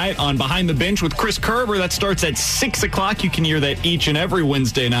hear tonight on Behind the Bench with Chris Kerber. That starts at 6 o'clock. You can hear that each and every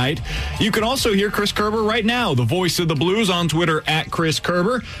Wednesday night. You can also hear Chris Kerber right now, the voice of the Blues, on Twitter at Chris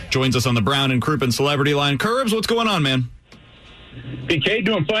Kerber. Joins us on the Brown and Crouppen Celebrity Line. Kerbs, what's going on, man? BK,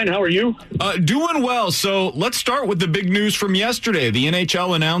 doing fine. How are you? Doing well. So let's start with the big news from yesterday. The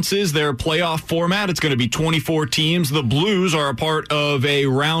NHL announces their playoff format. It's going to be 24 teams. The Blues are a part of a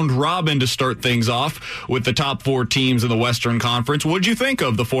round robin to start things off with the top 4 teams in the Western Conference. What did you think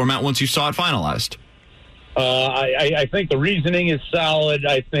of the format once you saw it finalized? I think the reasoning is solid.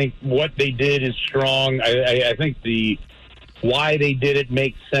 I think what they did is strong. I think why they did it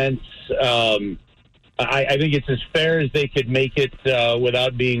makes sense. I think it's as fair as they could make it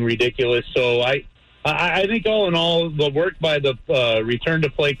without being ridiculous. So I think all in all, the work by the Return to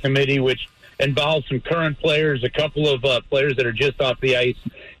Play Committee, which involves some current players, a couple of players that are just off the ice,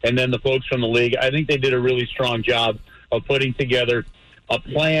 and then the folks from the league, I think they did a really strong job of putting together a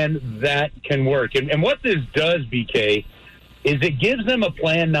plan that can work. And what this does, BK, is it gives them a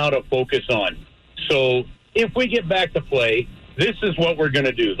plan now to focus on. So if we get back to play, this is what we're going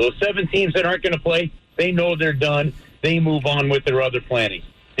to do. Those 7 teams that aren't going to play, they know they're done. They move on with their other planning.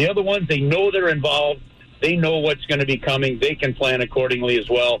 The other ones, they know they're involved. They know what's going to be coming. They can plan accordingly as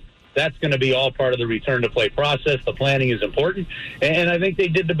well. That's going to be all part of the return to play process. The planning is important, and I think they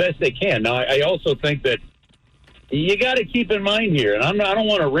did the best they can. Now, I also think that you got to keep in mind here, and I don't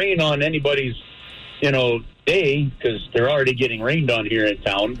want to rain on anybody's, day, because they're already getting rained on here in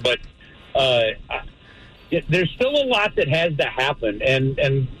town. But there's still a lot that has to happen,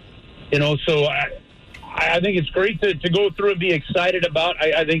 and so I think it's great to go through and be excited about.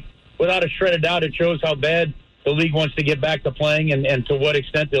 I think without a shred of doubt, it shows how bad the league wants to get back to playing and to what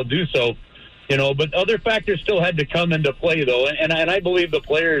extent they'll do so. But other factors still had to come into play, though. And I believe the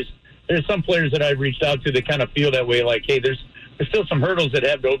players, there's some players that I've reached out to that kind of feel that way, like, hey, there's still some hurdles that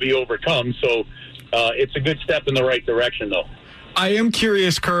have to be overcome. So it's a good step in the right direction, though. I am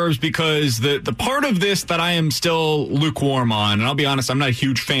curious, Curbs, because the part of this that I am still lukewarm on, and I'll be honest, I'm not a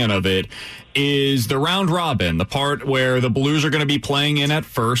huge fan of it, is the round robin, the part where the Blues are going to be playing in at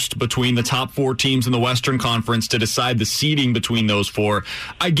first between the top 4 teams in the Western Conference to decide the seeding between those 4.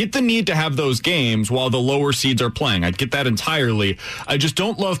 I get the need to have those games while the lower seeds are playing. I get that entirely. I just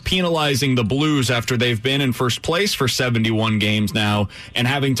don't love penalizing the Blues after they've been in first place for 71 games now and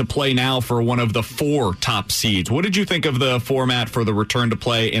having to play now for one of the 4 top seeds. What did you think of the format for the return to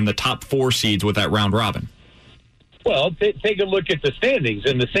play in the top 4 seeds with that round robin? Well, take a look at the standings.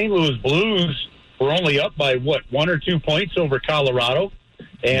 And the St. Louis Blues were only up by, 1 or 2 points over Colorado.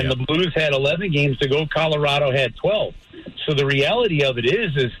 And the Blues had 11 games to go. Colorado had 12. So the reality of it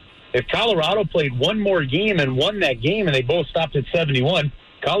is if Colorado played one more game and won that game and they both stopped at 71,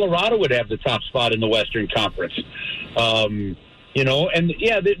 Colorado would have the top spot in the Western Conference. There's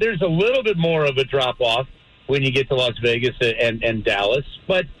a little bit more of a drop-off when you get to Las Vegas and Dallas.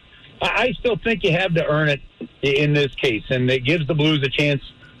 But I still think you have to earn it in this case, and it gives the Blues a chance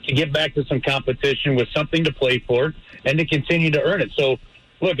to get back to some competition with something to play for and to continue to earn it. So,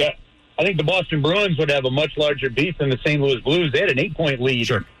 look, I think the Boston Bruins would have a much larger beef than the St. Louis Blues. They had an 8-point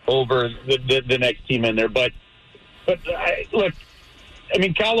lead over the next team in there. But look, I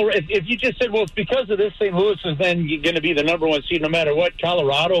mean, Colorado, if you just said, well, it's because of this, St. Louis is then going to be the number one seed no matter what,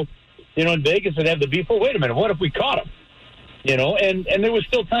 Colorado, and Vegas would have the beef. Well, wait a minute, what if we caught them? And there was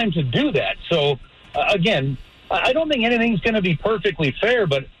still time to do that. So, again, I don't think anything's going to be perfectly fair,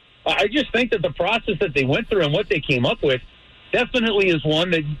 but I just think that the process that they went through and what they came up with definitely is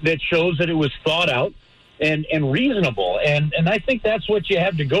one that shows that it was thought out and reasonable. And I think that's what you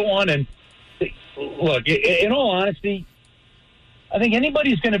have to go on. And look, in all honesty, I think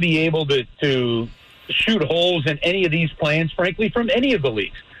anybody's going to be able to shoot holes in any of these plans, frankly, from any of the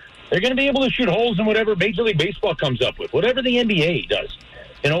leagues. They're going to be able to shoot holes in whatever Major League Baseball comes up with, whatever the NBA does.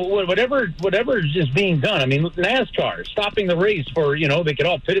 Whatever is being done. I mean, NASCAR, stopping the race for, they could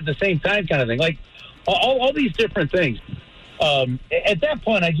all pit at the same time kind of thing. Like, all these different things. At that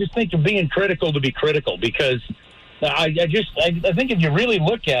point, I just think you're being critical to be critical because I think if you really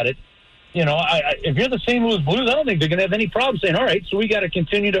look at it, if you're the St. Louis Blues, I don't think they're going to have any problem saying, all right, so we got to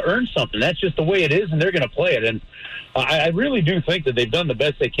continue to earn something. That's just the way it is, and they're going to play it. And I really do think that they've done the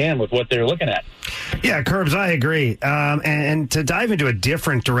best they can with what they're looking at. Yeah, Curbs, I agree. And to dive into a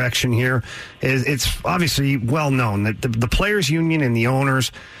different direction here, it's obviously well known that the players' union and the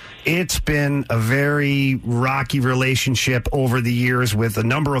owners, it's been a very rocky relationship over the years with a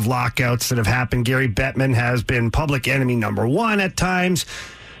number of lockouts that have happened. Gary Bettman has been public enemy number one at times.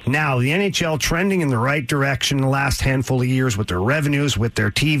 Now, the NHL trending in the right direction the last handful of years with their revenues, with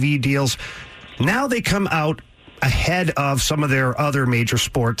their TV deals. Now they come out ahead of some of their other major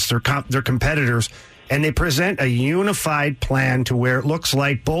sports, their competitors, and they present a unified plan to where it looks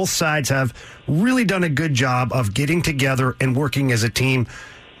like both sides have really done a good job of getting together and working as a team.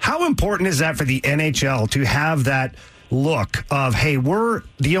 How important is that for the NHL to have that look of, hey, we're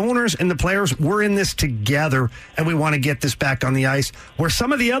the owners and the players, we're in this together and we want to get this back on the ice, where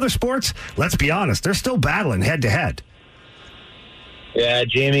some of the other sports, let's be honest, they're still battling head to head? Yeah,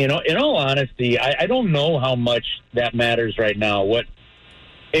 Jamie, in all honesty, I don't know how much that matters right now. What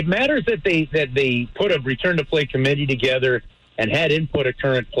it matters that they put a return to play committee together and had input of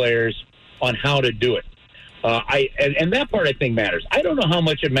current players on how to do it. And that part I think matters. I don't know how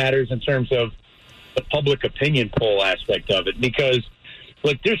much it matters in terms of the public opinion poll aspect of it, because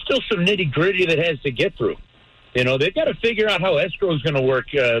look, there's still some nitty gritty that has to get through. They've got to figure out how escrow is going to work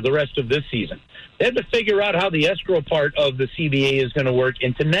the rest of this season. They have to figure out how the escrow part of the CBA is going to work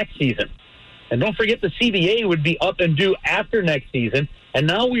into next season. And don't forget, the CBA would be up and due after next season. And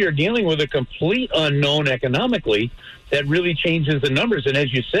now we are dealing with a complete unknown economically that really changes the numbers. And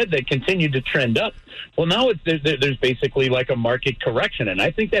as you said, that continued to trend up. Well, now there's basically like a market correction. And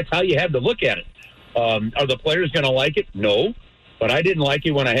I think that's how you have to look at it. Are the players going to like it? No. But I didn't like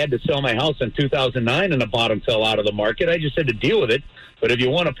it when I had to sell my house in 2009 and the bottom fell out of the market. I just had to deal with it. But if you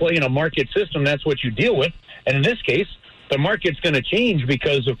want to play in a market system, that's what you deal with. And in this case, the market's going to change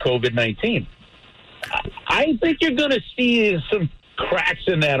because of COVID-19. I think you're going to see some cracks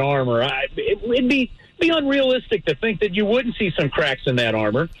in that armor. It'd be unrealistic to think that you wouldn't see some cracks in that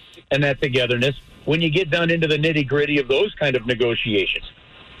armor and that togetherness when you get down into the nitty-gritty of those kind of negotiations.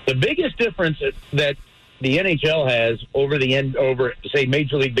 The biggest difference that the NHL has over say,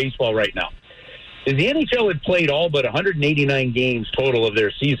 Major League Baseball right now is the NHL had played all but 189 games total of their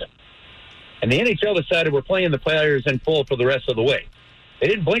season. And the NHL decided we're playing the players in full for the rest of the way. They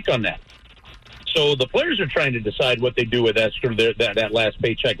didn't blink on that. So the players are trying to decide what they do with escrow, that last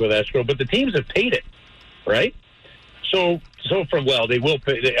paycheck with escrow, but the teams have paid it, right? So they will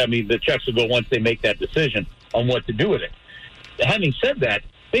pay. I mean, the checks will go once they make that decision on what to do with it. Having said that,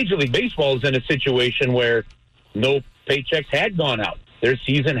 Major League Baseball is in a situation where no paychecks had gone out. Their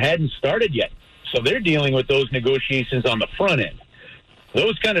season hadn't started yet. So they're dealing with those negotiations on the front end.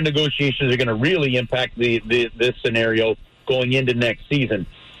 Those kind of negotiations are going to really impact this scenario going into next season.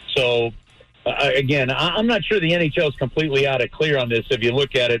 So, again, I'm not sure the NHL is completely out of clear on this if you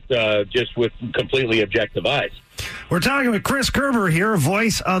look at it just with completely objective eyes. We're talking with Chris Kerber here,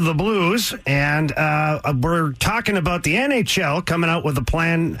 voice of the Blues, and we're talking about the NHL coming out with a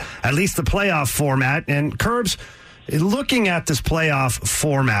plan, at least the playoff format. And Kerbs, looking at this playoff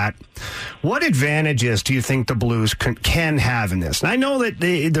format, what advantages do you think the Blues can have in this? And I know that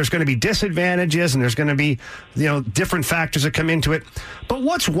there's going to be disadvantages and there's going to be different factors that come into it. But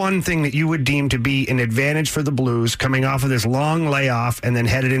what's one thing that you would deem to be an advantage for the Blues coming off of this long layoff and then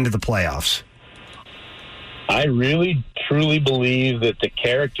headed into the playoffs? I really, truly believe that the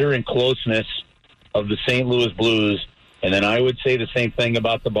character and closeness of the St. Louis Blues, and then I would say the same thing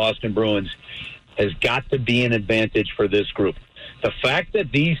about the Boston Bruins, has got to be an advantage for this group. The fact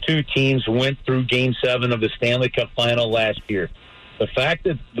that these two teams went through Game 7 of the Stanley Cup Final last year, the fact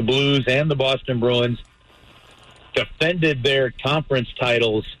that the Blues and the Boston Bruins defended their conference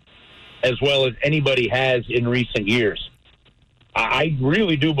titles as well as anybody has in recent years. I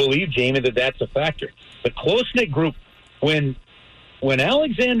really do believe, Jamie, that that's a factor. The close-knit group, when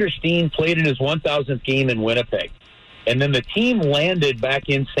Alexander Steen played in his 1,000th game in Winnipeg, and then the team landed back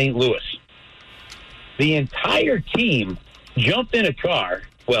in St. Louis, the entire team jumped in a car,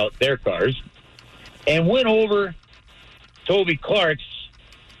 well, their cars, and went over Toby Clark's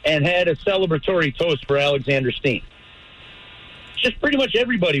and had a celebratory toast for Alexander Steen. Just pretty much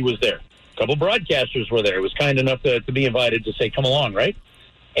everybody was there. A couple broadcasters were there. It was kind enough to be invited to say, come along, right?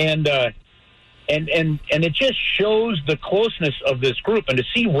 And it just shows the closeness of this group. And to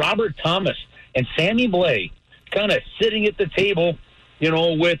see Robert Thomas and Sammy Blais kind of sitting at the table, you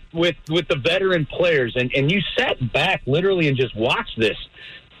know, with the veteran players, and you sat back literally and just watched this,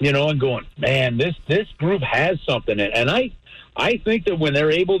 you know, and going, man, this group has something. And I think that when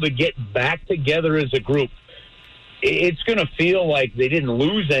they're able to get back together as a group, it's going to feel like they didn't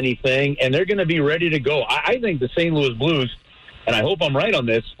lose anything, and they're going to be ready to go. I think the St. Louis Blues, and I hope I'm right on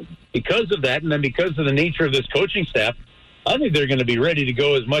this, because of that, and then because of the nature of this coaching staff, I think they're going to be ready to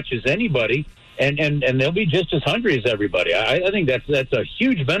go as much as anybody, and they'll be just as hungry as everybody. I think that's a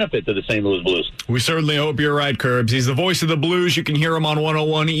huge benefit to the St. Louis Blues. We certainly hope you're right, Curbs. He's the voice of the Blues. You can hear him on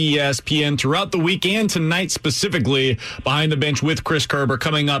 101 ESPN throughout the week and tonight specifically. Behind the Bench with Chris Kerber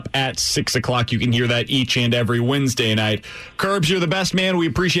coming up at 6 o'clock. You can hear that each and every Wednesday night. Curbs, you're the best man. We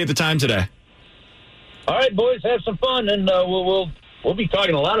appreciate the time today. All right, boys, have some fun, and we'll be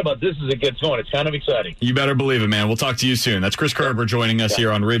talking a lot about this as it gets going. It's kind of exciting. You better believe it, man. We'll talk to you soon. That's Chris Kerber joining us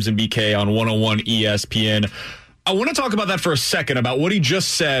here on Ribs and BK on 101 ESPN. I want to talk about that for a second, about what he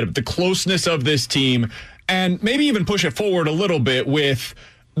just said, the closeness of this team, and maybe even push it forward a little bit with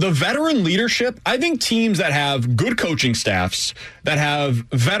the veteran leadership. I think teams that have good coaching staffs, that have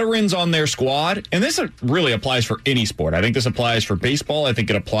veterans on their squad, and this really applies for any sport. I think this applies for baseball. I think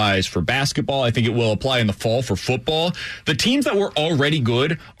it applies for basketball. I think it will apply in the fall for football. The teams that were already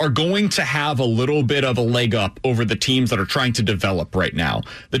good are going to have a little bit of a leg up over the teams that are trying to develop right now.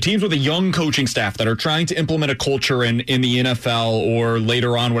 The teams with a young coaching staff that are trying to implement a culture in the NFL or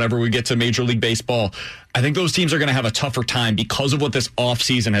later on, whenever we get to Major League Baseball, I think those teams are going to have a tougher time because of what this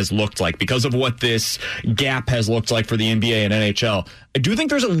offseason has looked like, because of what this gap has looked like for the NBA and NHL. I do think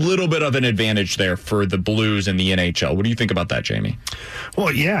there's a little bit of an advantage there for the Blues and the NHL. What do you think about that, Jamie?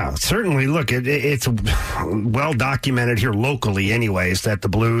 Well, yeah, certainly. Look, it's well documented here locally anyways that the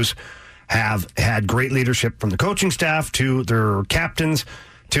Blues have had great leadership from the coaching staff to their captains,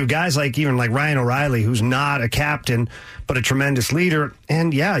 to guys like Ryan O'Reilly, who's not a captain, but a tremendous leader.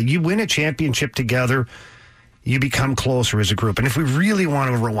 And yeah, you win a championship together, you become closer as a group. And if we really want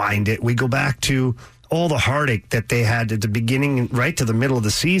to rewind it, we go back to all the heartache that they had at the beginning, right to the middle of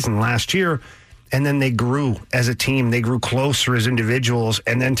the season last year. And then they grew as a team. They grew closer as individuals.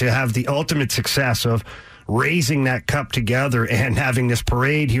 And then to have the ultimate success of raising that cup together and having this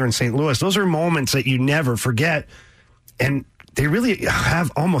parade here in St. Louis, those are moments that you never forget. And they really have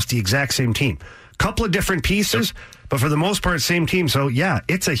almost the exact same team. Couple of different pieces, but for the most part, same team. So, yeah,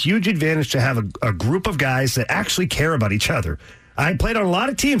 it's a huge advantage to have a group of guys that actually care about each other. I played on a lot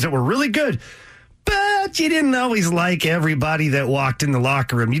of teams that were really good, but you didn't always like everybody that walked in the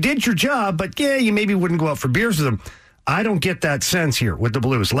locker room. You did your job, but, yeah, you maybe wouldn't go out for beers with them. I don't get that sense here with the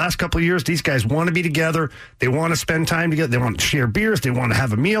Blues. The last couple of years, these guys want to be together. They want to spend time together. They want to share beers. They want to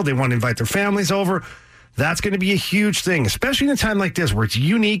have a meal. They want to invite their families over. That's going to be a huge thing, especially in a time like this where it's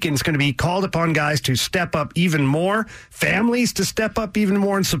unique and it's going to be called upon guys to step up even more, families to step up even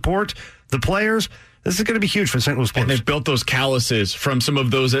more and support the players. This is going to be huge for St. Louis Blues. And they've built those calluses from some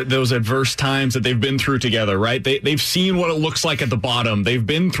of those adverse times that they've been through together, right? They've seen what it looks like at the bottom. They've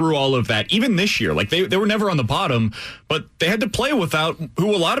been through all of that. Even this year, like they were never on the bottom, but they had to play without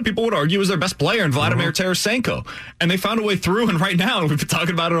who a lot of people would argue is their best player in Vladimir Tarasenko. And they found a way through, and right now, we've been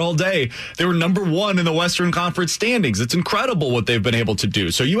talking about it all day, they were number one in the Western Conference standings. It's incredible what they've been able to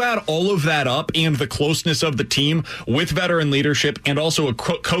do. So you add all of that up and the closeness of the team with veteran leadership and also a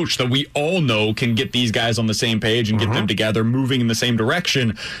coach that we all know can get these guys on the same page and get them together moving in the same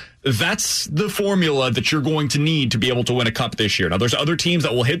direction. That's the formula that you're going to need to be able to win a cup this year. Now, there's other teams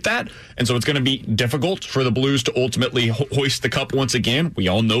that will hit that, and so it's going to be difficult for the Blues to ultimately hoist the cup once again. We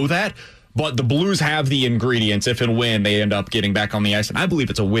all know that, but the Blues have the ingredients if and when they end up getting back on the ice, and I believe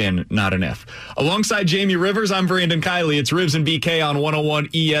it's a win, not an if. Alongside Jamie Rivers, I'm Brandon Kiley. It's Ribs and BK on 101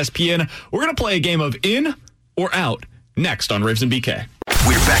 ESPN. We're going to play a game of in or out next on Ribs and BK.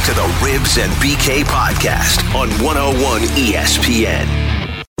 We're back to the Ribs and BK podcast on 101 ESPN.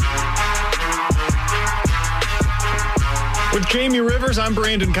 With Jamie Rivers, I'm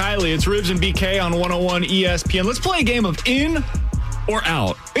Brandon Kiley. It's Ribs and BK on 101 ESPN. Let's play a game of in or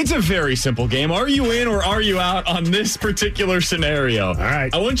out. It's a very simple game. Are you in or are you out on this particular scenario? All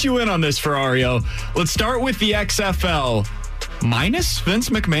right. I want you in on this, Ferrario. Let's start with the XFL. Minus Vince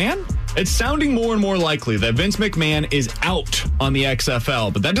McMahon? It's sounding more and more likely that Vince McMahon is out on the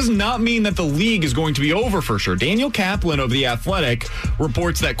XFL, but that does not mean that the league is going to be over for sure. Daniel Kaplan of The Athletic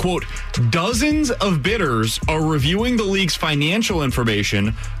reports that, quote, dozens of bidders are reviewing the league's financial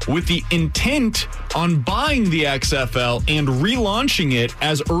information with the intent on buying the XFL and relaunching it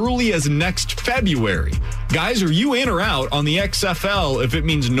as early as next February. Guys, are you in or out on the XFL if it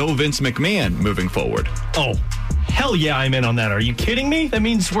means no Vince McMahon moving forward? Oh, hell yeah, I'm in on that. Are you kidding me? That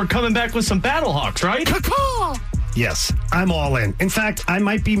means we're coming back with some Battlehawks, right? Yes, I'm all in. In fact, I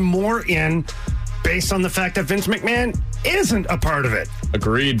might be more in based on the fact that Vince McMahon isn't a part of it.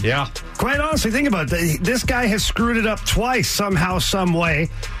 Agreed. Yeah. Quite honestly, think about it. This guy has screwed it up twice somehow, some way.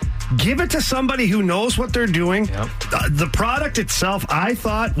 Give it to somebody who knows what they're doing. Yep. The product itself, I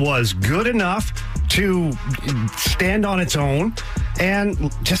thought, was good enough to stand on its own.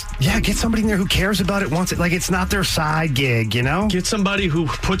 And just, get somebody in there who cares about it, wants it. Like, it's not their side gig, you know? Get somebody who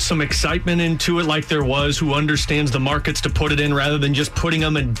puts some excitement into it like there was, who understands the markets to put it in rather than just putting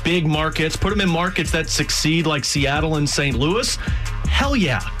them in big markets. Put them in markets that succeed like Seattle and St. Louis. Hell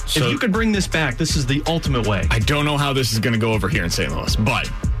yeah. So, if you could bring this back, this is the ultimate way. I don't know how this is going to go over here in St. Louis,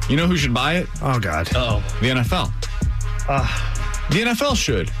 but you know who should buy it? Oh, God. Oh, the NFL. The NFL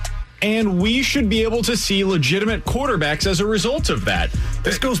should. And we should be able to see legitimate quarterbacks as a result of that.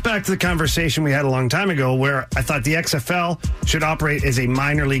 This goes back to the conversation we had a long time ago where I thought the XFL should operate as a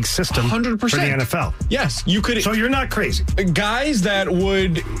minor league system 100%. for the NFL. Yes, you could. So you're not crazy. Guys that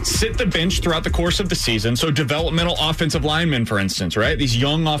would sit the bench throughout the course of the season, so developmental offensive linemen, for instance, right? These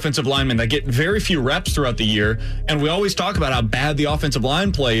young offensive linemen that get very few reps throughout the year, and we always talk about how bad the offensive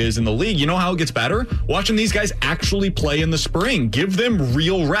line play is in the league. You know how it gets better? Watching these guys actually play in the spring. Give them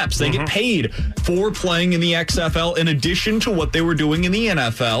real reps. They get paid for playing in the XFL in addition to what they were doing in the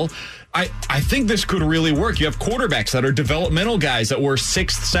NFL. I think this could really work. You have quarterbacks that are developmental guys that were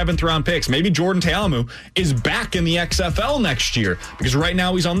 6th, 7th round picks. Maybe Jordan Ta'amu is back in the XFL next year because right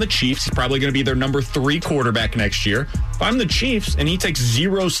now he's on the Chiefs. He's probably going to be their number 3 quarterback next year. If I'm the Chiefs and he takes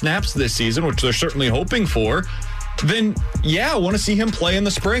 0 snaps this season, which they're certainly hoping for, then, I want to see him play in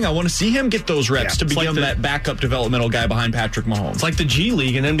the spring. I want to see him get those reps to become that backup developmental guy behind Patrick Mahomes. It's like the G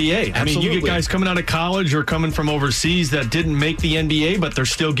League and NBA. I mean, you get guys coming out of college or coming from overseas that didn't make the NBA, but they're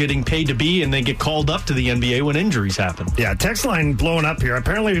still getting paid to be, and they get called up to the NBA when injuries happen. Yeah, text line blowing up here.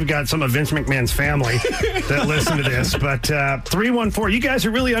 Apparently, we've got some of Vince McMahon's family that listen to this. But 314, you guys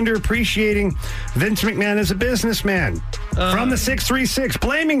are really underappreciating Vince McMahon as a businessman. From the 636,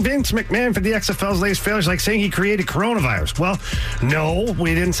 blaming Vince McMahon for the XFL's latest failures, like saying he created coronavirus. Well, no,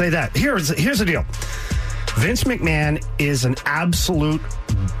 we didn't say that. Here's the deal. Vince McMahon is an absolute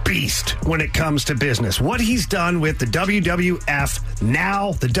beast when it comes to business. What he's done with the WWF,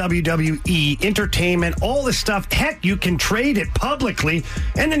 now the WWE, entertainment, all this stuff. Heck, you can trade it publicly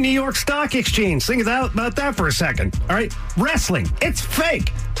in the New York Stock Exchange. Think about that for a second. All right? Wrestling, it's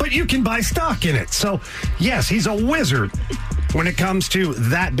fake, but you can buy stock in it. So, yes, he's a wizard when it comes to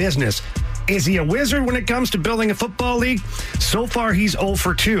that business. Is he a wizard when it comes to building a football league? So far, he's 0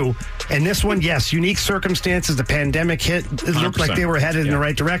 for 2. And this one, yes, unique circumstances. The pandemic hit. It looked like they were headed in the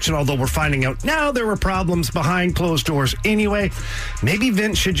right direction, although we're finding out now there were problems behind closed doors. Anyway, maybe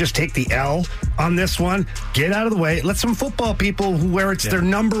Vince should just take the L on this one, get out of the way, let some football people where it's their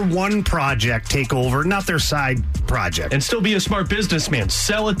number one project take over, not their side project. And still be a smart businessman.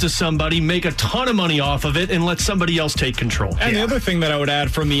 Sell it to somebody, make a ton of money off of it, and let somebody else take control. And the other thing that I would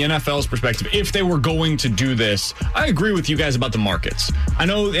add from the NFL's perspective, if they were going to do this, I agree with you guys about the markets. I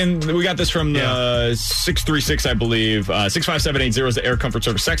know, and we got this from the 636, I believe. 65780 is the Air Comfort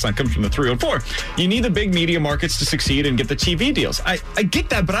Service sex line. Comes from the 304. You need the big media markets to succeed and get the TV deals. I get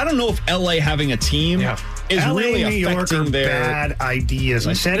that, but I don't know if LA having a team is LA, really New York affecting their bad ideas.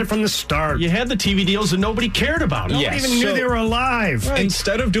 I said it from the start. You had the TV deals and nobody cared about it. Nobody even knew they were alive. Right.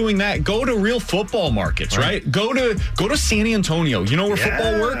 Instead of doing that, go to real football markets, right? Go to San Antonio. You know where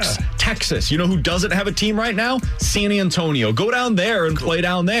football works? Texas. You know who doesn't have a team right now? San Antonio. Go down there and play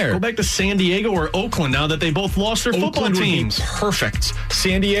down there. Go back to San Diego or Oakland now that they both lost their football teams. Would be perfect.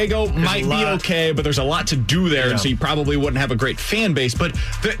 San Diego might be okay, but there's a lot to do there, and so you probably wouldn't have a great fan base. But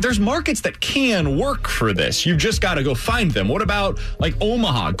there's markets that can work for this. You've just got to go find them. What about like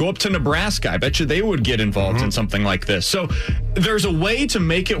Omaha? Go up to Nebraska. I bet you they would get involved in something like this. So there's a way to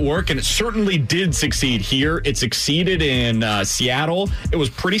make it work, and it certainly did succeed here. It succeeded in Seattle. It was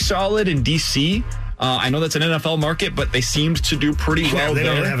pretty solid in D.C., I know that's an NFL market, but they seemed to do pretty well they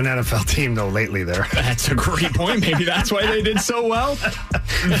there. don't have an NFL team, though, lately there. That's a great point. Maybe that's why they did so well.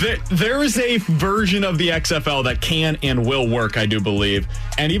 There is a version of the XFL that can and will work, I do believe.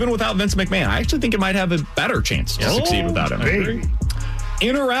 And even without Vince McMahon, I actually think it might have a better chance to succeed without him. Baby.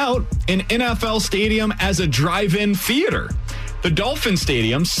 In or out an NFL stadium as a drive-in theater. The Dolphin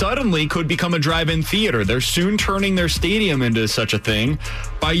Stadium suddenly could become a drive-in theater. They're soon turning their stadium into such a thing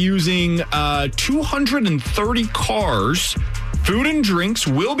by using 230 cars. Food and drinks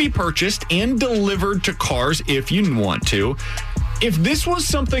will be purchased and delivered to cars if you want to. If this was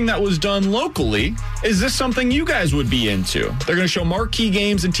something that was done locally, is this something you guys would be into? They're going to show marquee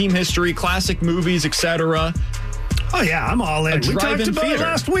games in team history, classic movies, etc. Oh, yeah, I'm all in. We talked about it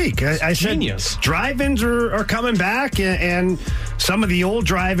last week. I said drive-ins are coming back, and some of the old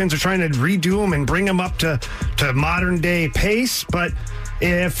drive-ins are trying to redo them and bring them up to modern-day pace. But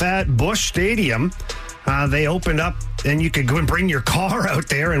if at Busch Stadium they opened up and you could go and bring your car out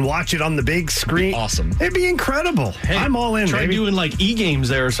there and watch it on the big screen. Awesome. It'd be incredible. Hey, I'm all in, Try baby. doing like e-games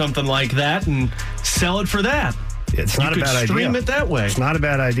there or something like that and sell it for that. It's not a bad idea. Stream it that way. It's not a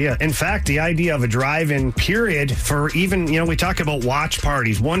bad idea. In fact, the idea of a drive-in period for even, we talk about watch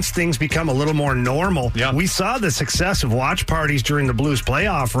parties. Once things become a little more normal, we saw the success of watch parties during the Blues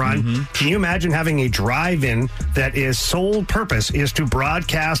playoff run. Mm-hmm. Can you imagine having a drive-in that is sole purpose is to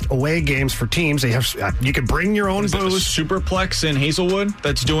broadcast away games for teams? They have you can bring your own booze. Superplex in Hazelwood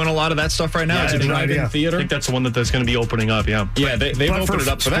that's doing a lot of that stuff right now. It's a drive-in theater. I think that's the one that's going to be opening up, Yeah, they've opened it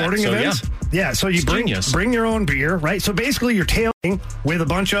up for sporting that. Events? Yeah, so you bring your own beer, right? So basically you're tailing with a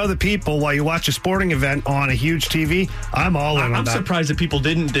bunch of other people while you watch a sporting event on a huge TV. I'm all in on I'm that. surprised that people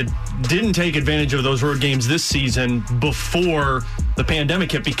didn't take advantage of those road games this season before the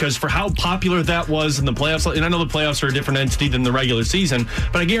pandemic hit, because for how popular that was in the playoffs, and I know the playoffs are a different entity than the regular season,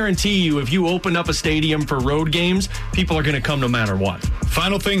 but I guarantee you if you open up a stadium for road games, people are going to come no matter what.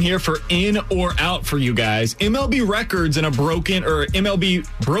 Final thing here for in or out for you guys. MLB records in a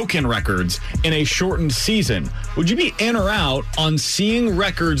MLB broken records in a shortened season. Would you be in or out on seeing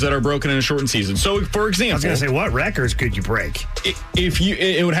records that are broken in a shortened season? So, for example, I was going to say, what records could you break?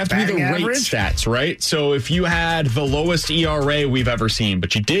 It would have to be the rate stats, right? So if you had the lowest ERA we've ever seen,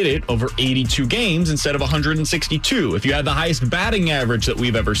 but you did it over 82 games instead of 162. If you had the highest batting average that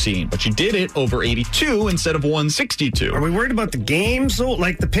we've ever seen, but you did it over 82 instead of 162. Are we worried about the games, though?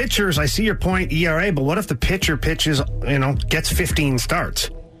 Like the pitchers, I see your point, ERA, but what if the pitcher pitches, gets 15 starts?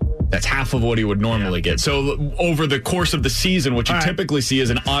 That's half of what he would normally get. So over the course of the season, what you typically see is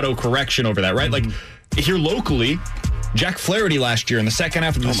an auto correction over that, right? Mm-hmm. Like here locally, Jack Flaherty last year in the second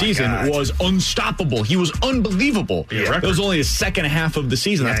half of the season was unstoppable. He was unbelievable. That was only the second half of the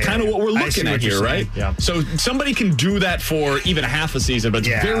season. That's kind of what we're looking at here, right? Yeah. So somebody can do that for even half a season, but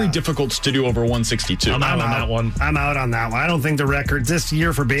it's very difficult to do over 162. I'm out on that one. I'm out on that one. I don't think the records this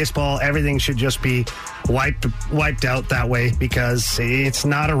year for baseball, everything should just be wiped out that way, because it's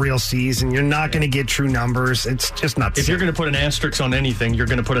not a real season. You're not going to get true numbers. It's just not. If you're going to put an asterisk on anything, you're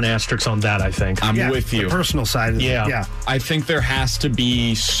going to put an asterisk on that, I think. I'm with you. The personal side of it. Yeah. I think there has to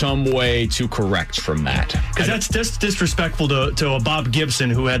be some way to correct from that. Because that's disrespectful to a Bob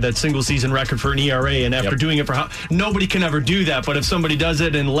Gibson who had that single season record for an ERA, and after doing it for nobody can ever do that. But if somebody does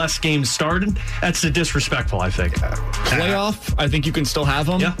it and less games started, that's disrespectful, I think. Playoff, I think you can still have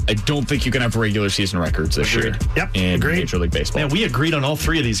them. Yeah. I don't think you can have regular season records this year. Yep. In Agreed. Major League Baseball. Man, we agreed on all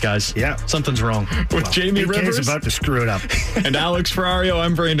three of these guys. Yeah. Something's wrong. With Jamie BK's Rivers about to screw it up. and Alex Ferrario,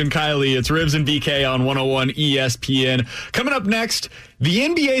 I'm Brandon Kiley. It's Rivs and BK on 101 ESPN. Coming up next, the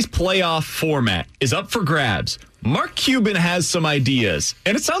NBA's playoff format is up for grabs. Mark Cuban has some ideas,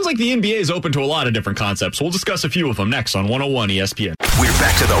 and it sounds like the NBA is open to a lot of different concepts. We'll discuss a few of them next on 101 ESPN. We're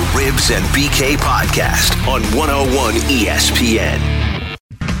back to the Ribs and BK podcast on 101 ESPN.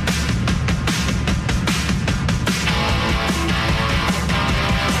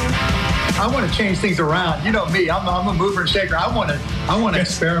 I want to change things around. You know me, I'm a mover and shaker. I want to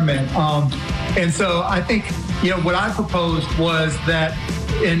experiment. And so I think, what I proposed was that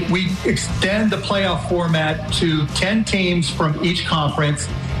we extend the playoff format to 10 teams from each conference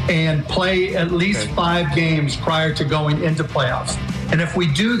and play at least 5 games prior to going into playoffs. And if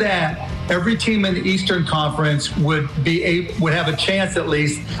we do that, every team in the Eastern Conference would have a chance at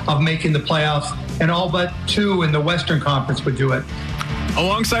least of making the playoffs, and all but 2 in the Western Conference would do it.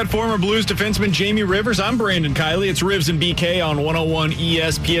 Alongside former Blues defenseman Jamie Rivers, I'm Brandon Kiley. It's Rivs and BK on 101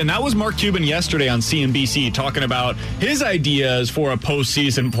 ESPN. That was Mark Cuban yesterday on CNBC talking about his ideas for a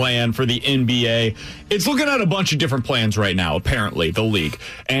postseason plan for the NBA. It's looking at a bunch of different plans right now, apparently, the league.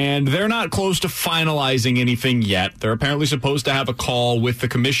 And they're not close to finalizing anything yet. They're apparently supposed to have a call with the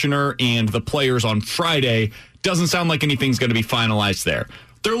commissioner and the players on Friday. Doesn't sound like anything's going to be finalized there.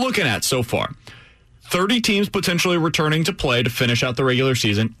 They're looking at so far 30 teams potentially returning to play to finish out the regular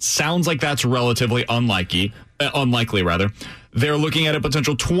season. Sounds like that's relatively unlikely. They're looking at a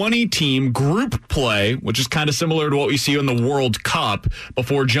potential 20-team group play, which is kind of similar to what we see in the World Cup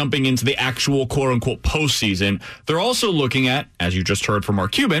before jumping into the actual quote-unquote postseason. They're also looking at, as you just heard from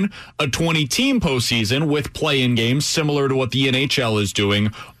Mark Cuban, a 20-team postseason with play-in games similar to what the NHL is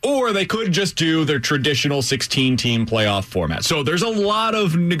doing, or they could just do their traditional 16-team playoff format. So there's a lot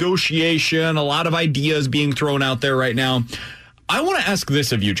of negotiation, a lot of ideas being thrown out there right now. I want to ask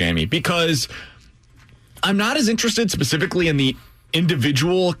this of you, Jamie, because I'm not as interested specifically in the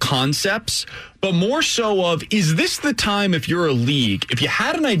individual concepts, but more so of, is this the time, if you're a league, if you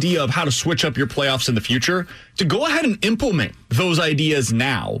had an idea of how to switch up your playoffs in the future, to go ahead and implement those ideas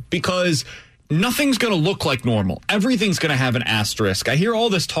now? Because nothing's going to look like normal. Everything's going to have an asterisk. I hear all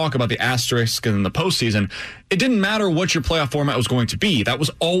this talk about the asterisk in the postseason. It didn't matter what your playoff format was going to be. That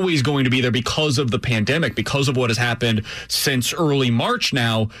was always going to be there because of the pandemic, because of what has happened since early March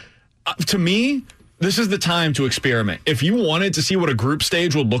now. To me, this is the time to experiment. If you wanted to see what a group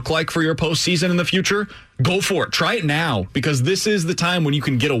stage would look like for your postseason in the future, go for it. Try it now, because this is the time when you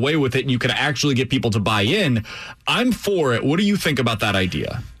can get away with it and you can actually get people to buy in. I'm for it. What do you think about that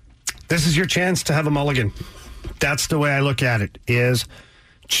idea? This is your chance to have a mulligan. That's the way I look at it, is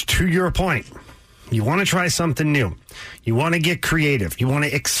to your point. You want to try something new. You want to get creative. You want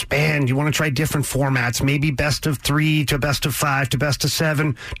to expand. You want to try different formats, maybe best of 3 to best of 5 to best of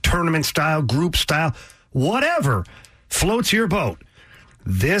 7, tournament style, group style, whatever floats your boat.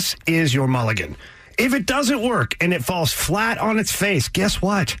 This is your mulligan. If it doesn't work and it falls flat on its face, guess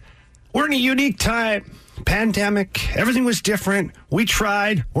what? We're in a unique time. Pandemic. Everything was different. We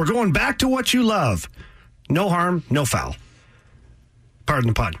tried. We're going back to what you love. No harm, no foul. Pardon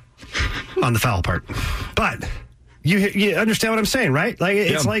the pun on the foul part. But you understand what I'm saying, right? Like,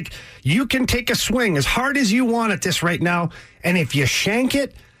 it's like you can take a swing as hard as you want at this right now, and if you shank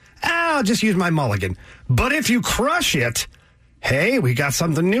it, I'll just use my mulligan. But if you crush it, hey, we got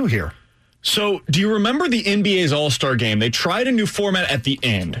something new here. So, do you remember the NBA's All-Star Game? They tried a new format at the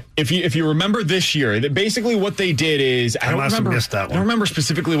end. If you remember this year, that basically what they did is I don't remember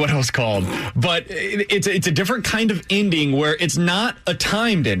specifically what it was called, but it's a different kind of ending where it's not a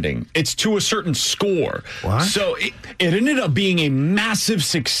timed ending. It's to a certain score. What? So it ended up being a massive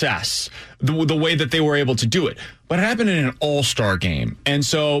success, the way that they were able to do it. But it happened in an all-star game. And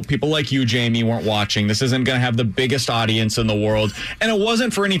so people like you, Jamie, weren't watching. This isn't going to have the biggest audience in the world. And it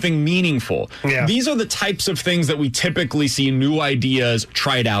wasn't for anything meaningful. Yeah. These are the types of things that we typically see new ideas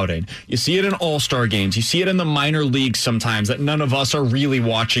tried out in. You see it in all-star games. You see it in the minor leagues sometimes that none of us are really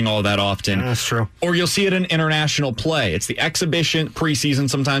watching all that often. Yeah, that's true. Or you'll see it in international play. It's the exhibition, preseason,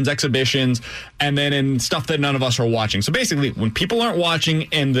 sometimes exhibitions, and then in stuff that none of us are watching. So basically, when people aren't watching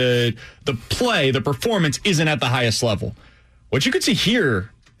and the play, the performance isn't at the highest level. What you could see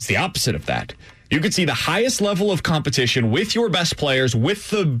here is the opposite of that. You could see the highest level of competition with your best players, with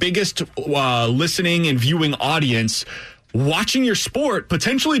the biggest listening and viewing audience, watching your sport,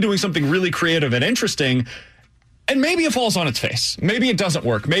 potentially doing something really creative and interesting. And maybe it falls on its face. Maybe it doesn't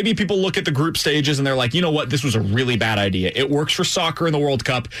work. Maybe people look at the group stages and they're like, you know what? This was a really bad idea. It works for soccer in the World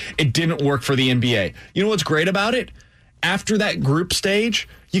Cup. It didn't work for the NBA. You know what's great about it? After that group stage,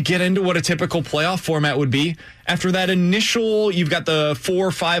 you get into what a typical playoff format would be. After that initial, you've got the 4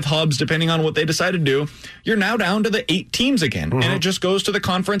 or 5 hubs, depending on what they decide to do. You're now down to the 8 teams again. Mm-hmm. And it just goes to the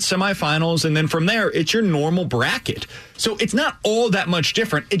conference semifinals. And then from there, it's your normal bracket. So it's not all that much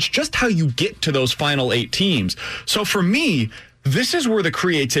different. It's just how you get to those final 8 teams. So for me, this is where the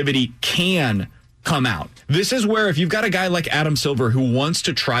creativity can come out. This is where if you've got a guy like Adam Silver who wants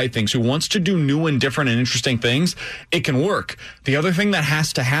to try things, who wants to do new and different and interesting things, it can work. The other thing that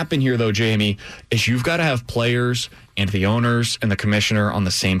has to happen here, though, Jamie, is you've got to have players and the owners and the commissioner on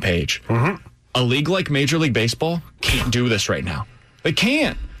the same page. Mm-hmm. A league like Major League Baseball can't do this right now. They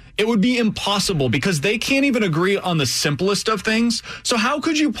can't. It would be impossible because they can't even agree on the simplest of things. So how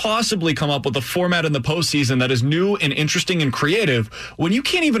could you possibly come up with a format in the postseason that is new and interesting and creative when you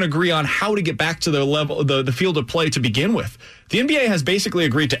can't even agree on how to get back to the level, the field of play to begin with? The NBA has basically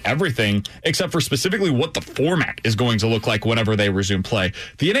agreed to everything except for specifically what the format is going to look like whenever they resume play.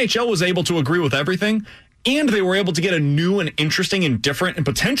 The NHL was able to agree with everything And they were able to get a new and interesting and different and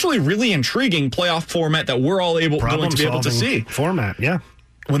potentially really intriguing playoff format that we're all going to be able to see. Format, yeah.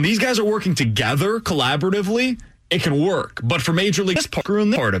 When these guys are working together collaboratively, it can work. But for Major League,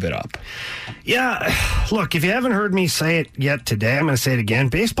 screwing part of it up. Yeah, look, if you haven't heard me say it yet today, I'm going to say it again.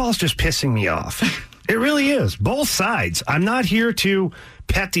 Baseball's just pissing me off. It really is. Both sides. I'm not here to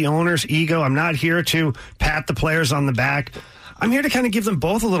pet the owner's ego. I'm not here to pat the players on the back. I'm here to kind of give them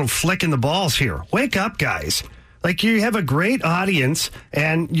both a little flick in the balls here. Wake up, guys. Like, you have a great audience,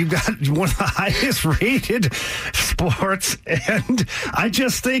 and you got one of the highest rated sports, and I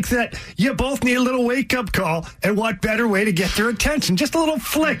just think that you both need a little wake-up call, and what better way to get their attention? Just a little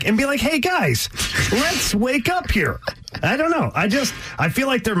flick and be like, hey, guys, let's wake up here. I don't know. I feel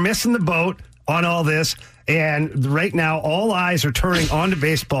like they're missing the boat on all this, and right now all eyes are turning onto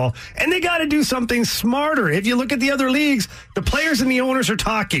baseball, and they got to do something smarter. If you look at the other leagues, the players and the owners are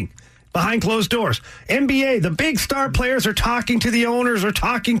talking behind closed doors. NBA, the big star players are talking to the owners or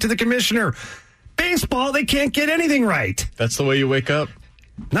talking to the commissioner. Baseball, they can't get anything right. That's the way you wake up?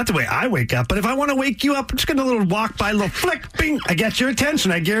 Not the way I wake up, but if I want to wake you up, I'm just going to little walk by, a little flick, bing, I get your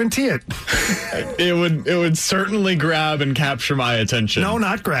attention, I guarantee it. It would certainly grab and capture my attention. No,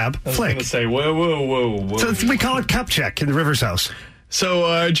 not grab, flick. I was going to say, whoa. So we call it cup check in the Rivers house.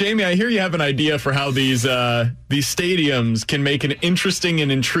 So, Jamie, I hear you have an idea for how these stadiums can make an interesting and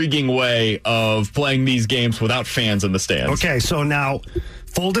intriguing way of playing these games without fans in the stands. Okay, so now,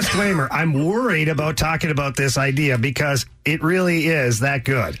 full disclaimer, I'm worried about talking about this idea because it really is that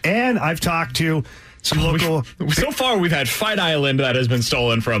good. And I've talked to some local... So far, we've had Fight Island that has been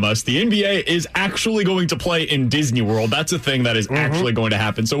stolen from us. The NBA is actually going to play in Disney World. That's a thing that is actually going to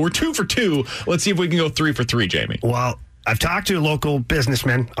happen. So we're 2 for 2. Let's see if we can go 3 for 3, Jamie. Well, I've talked to local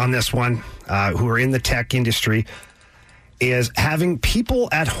businessmen on this one who are in the tech industry, is having people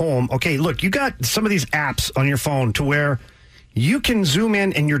at home. Okay, look, you got some of these apps on your phone to where you can zoom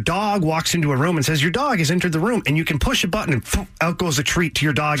in and your dog walks into a room and says your dog has entered the room, and you can push a button and out goes a treat to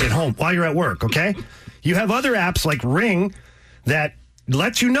your dog at home while you're at work, okay? You have other apps like Ring that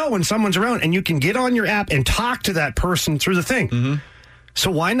lets you know when someone's around, and you can get on your app and talk to that person through the thing. So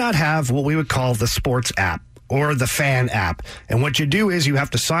why not have what we would call the sports app or the fan app? And what you do is you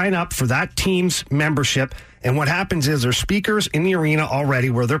have to sign up for that team's membership, and what happens is there's speakers in the arena already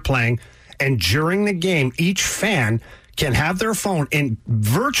where they're playing, and during the game, each fan can have their phone and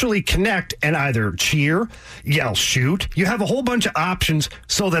virtually connect and either cheer, yell, shoot. You have a whole bunch of options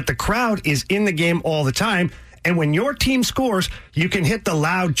so that the crowd is in the game all the time. And when your team scores, you can hit the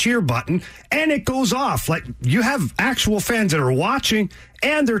loud cheer button and it goes off. Like, you have actual fans that are watching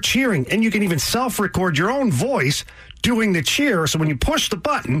and they're cheering, and you can even self-record your own voice doing the cheer. So when you push the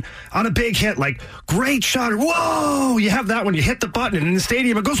button on a big hit, like great shot, or whoa, you have that when you hit the button, and in the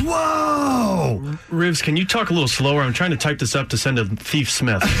stadium it goes, whoa. Rivs, can you talk a little slower? I'm trying to type this up to send to Thief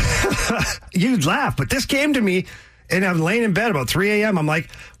Smith. You'd laugh, but this came to me, and I'm laying in bed about 3 a.m. I'm like,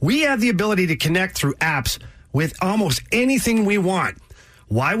 we have the ability to connect through apps with almost anything we want.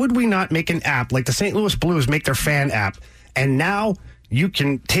 Why would we not make an app like the St. Louis Blues make their fan app? And now you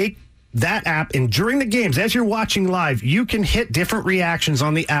can take that app, and during the games, as you're watching live, you can hit different reactions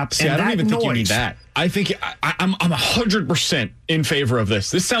on the app. See, and I don't even think you need that. I think I'm 100% in favor of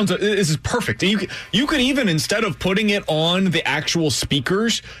this. This is perfect. You could even, instead of putting it on the actual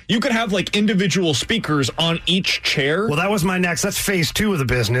speakers, you could have like individual speakers on each chair. Well, that was my next. That's phase 2 of the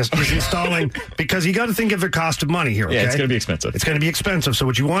business, is installing, because you got to think of the cost of money here. Okay? Yeah, it's going to be expensive. It's going to be expensive. So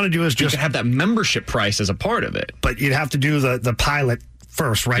what you want to do is just have that membership price as a part of it. But you'd have to do the pilot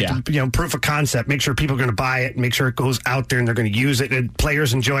first, right? Yeah. Proof of concept, make sure people are going to buy it, make sure it goes out there and they're going to use it and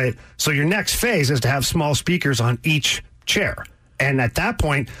players enjoy it. So your next phase is to have small speakers on each chair. And at that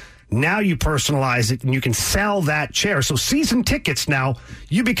point, now you personalize it and you can sell that chair. So season tickets, now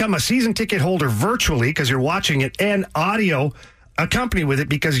you become a season ticket holder virtually because you're watching it, and audio accompany with it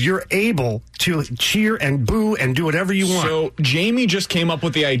because you're able to cheer and boo and do whatever you want. So Jamie just came up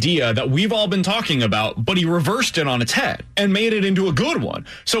with the idea that we've all been talking about, but he reversed it on its head and made it into a good one.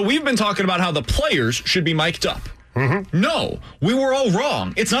 So we've been talking about how the players should be mic'd up. No, we were all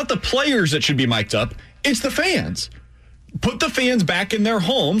wrong. It's not the players that should be mic'd up. It's the fans. Put the fans back in their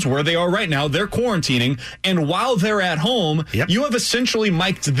homes where they are right now. They're quarantining. And while they're at home, you have essentially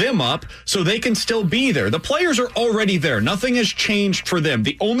mic'd them up so they can still be there. The players are already there. Nothing has changed for them.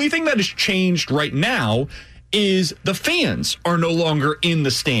 The only thing that has changed right now is the fans are no longer in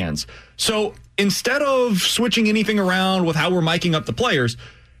the stands. So instead of switching anything around with how we're micing up the players,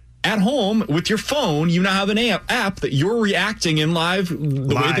 at home with your phone, you now have an app that you're reacting in live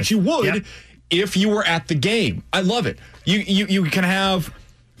the way that you would if you were at the game. I love it. You can have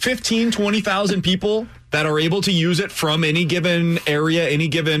 15, 20,000 people that are able to use it from any given area, any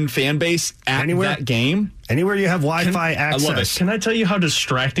given fan base at that game. Anywhere you have Wi-Fi access. I love it. Can I tell you how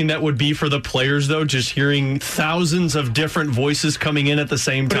distracting that would be for the players, though, just hearing thousands of different voices coming in at the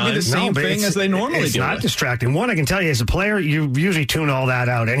same time? It'd be the same thing as they normally do. It's not distracting. One, I can tell you, as a player, you usually tune all that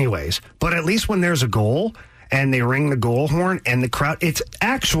out anyways. But at least when there's a goal and they ring the goal horn and the crowd, it's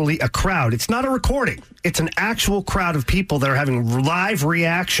actually a crowd. It's not a recording. It's an actual crowd of people that are having live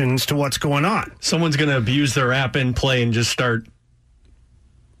reactions to what's going on. Someone's going to abuse their app in play and just start...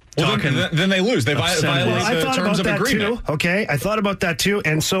 Well, then they lose. They violate the terms of agreement. Too. Okay, I thought about that too.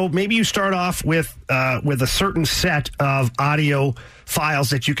 And so maybe you start off with a certain set of audio files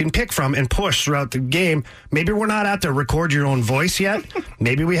that you can pick from and push throughout the game. Maybe we're not out to record your own voice yet.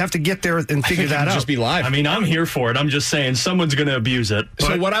 Maybe we have to get there and figure that out. Just be live. I mean, I'm here for it. I'm just saying someone's going to abuse it.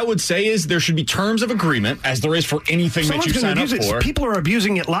 So what I would say is there should be terms of agreent, as there is for anything that you sign up for. People are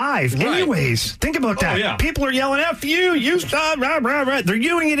abusing it live anyways. Think about that. Yeah. People are yelling, F you stop, rah, rah, rah. They're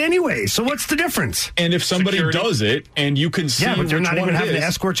doing it anyway. So what's the difference? And if somebody does it and you can see but they're not even having to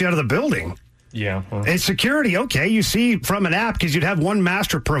escort you out of the building. Yeah. Well. It's security, okay. You see from an app because you'd have one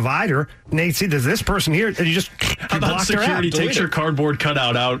master provider and they see there's this person here and you just block their app. Security takes your cardboard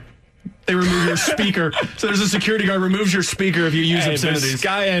cutout out. They remove your speaker. So there's a security guard removes your speaker if you use obscenities. This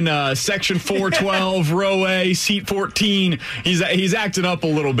guy in section 412, row A, seat 14, he's acting up a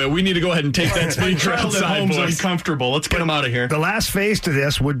little bit. We need to go ahead and take that speaker outside. Home's uncomfortable. Let's get him out of here. The last phase to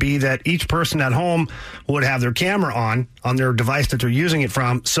this would be that each person at home would have their camera on their device that they're using it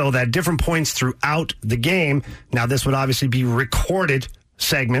from, so that different points throughout the game. Now, this would obviously be recorded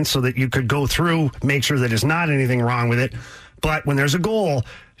segments so that you could go through, make sure that there's not anything wrong with it. But when there's a goal,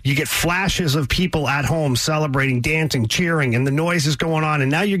 you get flashes of people at home celebrating, dancing, cheering, and the noise is going on.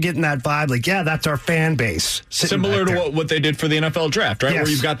 And now you're getting that vibe like, yeah, that's our fan base. Similar to what they did for the NFL draft, right? Yes.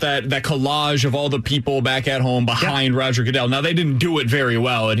 Where you've got that collage of all the people back at home behind Roger Goodell. Now, they didn't do it very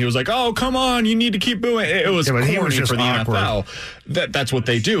well. And he was like, oh, come on, you need to keep doing it. It was corny for the awkward. NFL. That's what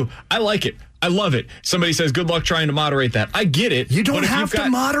they do. I like it. I love it. Somebody says, good luck trying to moderate that. I get it. You don't have to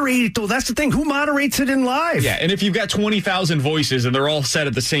moderate it, though. That's the thing. Who moderates it in live? Yeah, and if you've got 20,000 voices and they're all set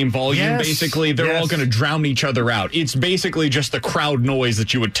at the same volume, basically, they're all going to drown each other out. It's basically just the crowd noise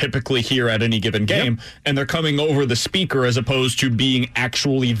that you would typically hear at any given game, and they're coming over the speaker as opposed to being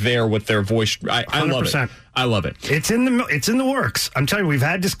actually there with their voice. I love it. I love it. It's in the works. I'm telling you, we've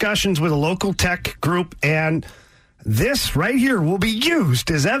had discussions with a local tech group, and this right here will be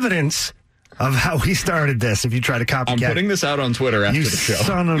used as evidence of how we started this, if you try to copycat. I'm putting this out on Twitter after the show.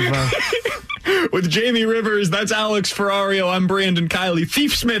 Son of With Jamie Rivers, that's Alex Ferrario. I'm Brandon Kiley.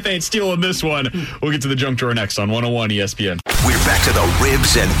 Thief Smith ain't stealing this one. We'll get to the junk drawer next on 101 ESPN. We're back to the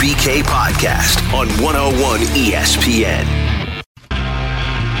Ribs and BK podcast on 101 ESPN.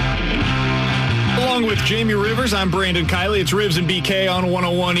 Along with Jamie Rivers, I'm Brandon Kiley. It's Ribs and BK on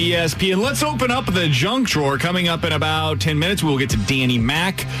 101 ESPN. Let's open up the junk drawer. Coming up in about 10 minutes, we'll get to Danny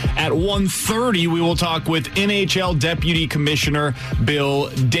Mack. At 1:30, we will talk with NHL Deputy Commissioner Bill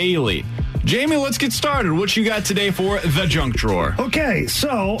Daly. Jamie, let's get started. What you got today for the junk drawer? Okay,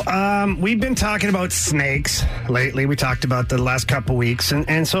 so we've been talking about snakes lately. We talked about the last couple weeks.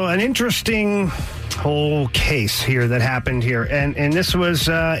 And so an interesting whole case here that happened here. And this was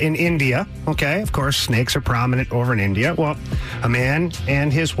in India. Okay, of course, snakes are prominent over in India. Well, a man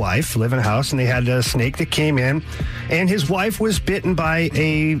and his wife live in a house, and they had a snake that came in. And his wife was bitten by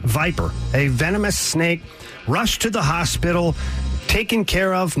a viper, a venomous snake, rushed to the hospital, taken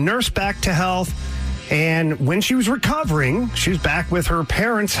care of, nursed back to health. And when she was recovering, she was back with her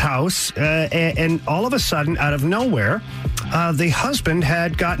parents' house. And all of a sudden, out of nowhere, the husband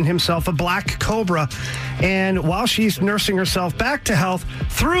had gotten himself a black cobra. And while she's nursing herself back to health,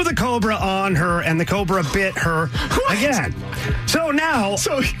 threw the cobra on her, and the cobra bit her again. So now...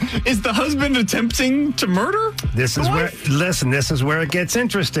 So is the husband attempting to murder? This is where it gets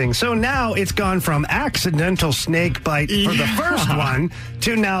interesting. So now it's gone from accidental snake bite for the first one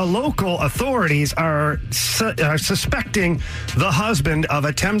to now local authorities are suspecting the husband of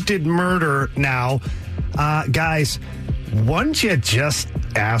attempted murder now. Guys, wouldn't you just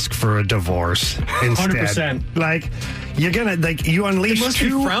ask for a divorce instead? 100%. Like, you're gonna you unleash. It must be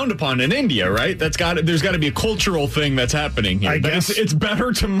frowned upon in India, right? There's got to be a cultural thing that's happening here. I guess it's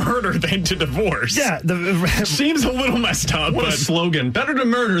better to murder than to divorce. Yeah, seems a little messed up. What a slogan! Better to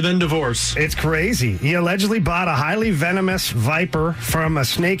murder than divorce. It's crazy. He allegedly bought a highly venomous viper from a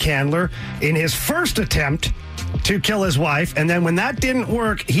snake handler in his first attempt to kill his wife. And then when that didn't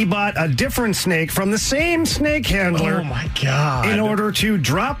work, he bought a different snake from the same snake handler. Oh, my God. In order to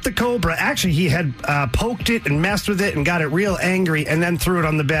drop the cobra. Actually, he had poked it and messed with it and got it real angry and then threw it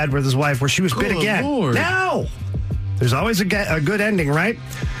on the bed with his wife where she was bit again. Lord. Now, there's always a good ending, right?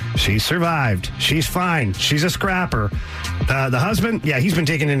 She survived. She's fine. She's a scrapper. The husband, he's been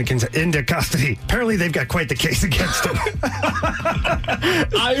taken into custody. Apparently, they've got quite the case against him.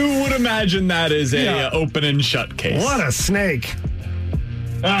 I would imagine that is a open and shut case. What a snake.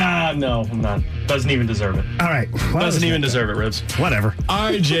 No, I'm not. Doesn't even deserve it. All right. Doesn't even deserve it, Ribs. Whatever. All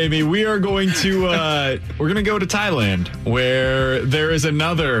right, Jamie, we are going to go to Thailand, where there is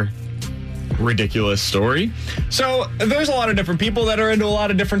another ridiculous story. So there's a lot of different people that are into a lot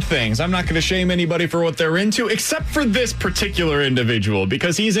of different things. I'm not going to shame anybody for what they're into, except for this particular individual,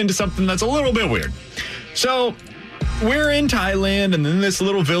 because he's into something that's a little bit weird. So we're in Thailand and in this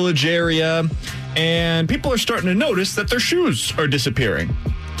little village area, and people are starting to notice that their shoes are disappearing.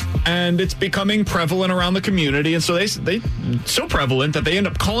 And it's becoming prevalent around the community. And so they so prevalent that they end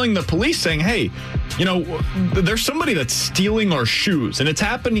up calling the police saying, hey, there's somebody that's stealing our shoes. And it's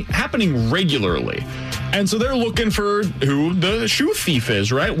happening regularly. And so they're looking for who the shoe thief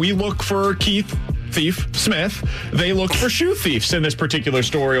is, right? We look for Keith Thief Smith. They look for shoe thieves in this particular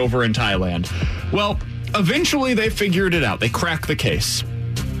story over in Thailand. Well, eventually they figured it out. They cracked the case.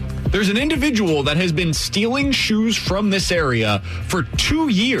 There's an individual that has been stealing shoes from this area for 2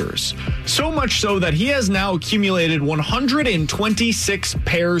 years. So much so that he has now accumulated 126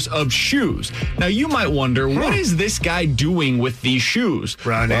 pairs of shoes. Now, you might wonder, what is this guy doing with these shoes?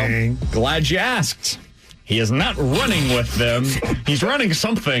 Running. Well, glad you asked. He is not running with them. He's running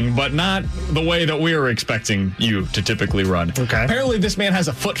something, but not the way that we are expecting you to typically run. Okay. Apparently, this man has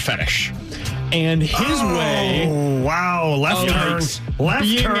a foot fetish. And his way... Oh, wow. Left turn.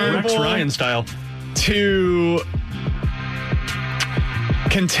 Left turn. Rex Ryan style. To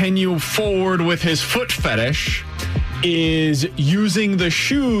continue forward with his foot fetish is using the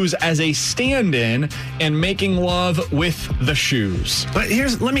shoes as a stand-in and making love with the shoes. But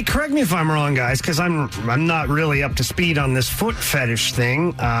correct me if I'm wrong, guys, because I'm not really up to speed on this foot fetish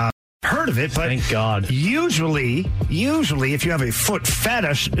thing. Heard of it, but thank God. Usually, if you have a foot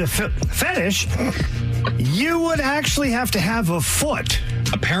fetish, you would actually have to have a foot.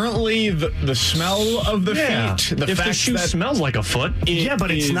 Apparently, the smell of the feet, if the shoe smells like a foot,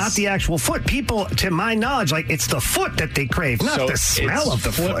 but it's not the actual foot. People, to my knowledge, it's the foot that they crave, not the smell of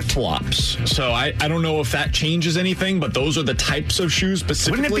the foot. Flip-flops. So I don't know if that changes anything, but those are the types of shoes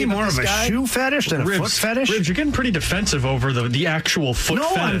specifically. Wouldn't it be more of a shoe fetish than a foot fetish? Ribs, you're getting pretty defensive over the actual foot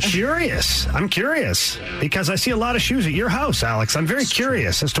fetish. I'm curious because I see a lot of shoes at your house, Alex. I'm very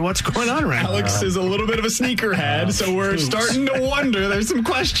curious as to what's going on right now. Alex is a little bit of a sneakerhead, so we're starting to wonder. There's some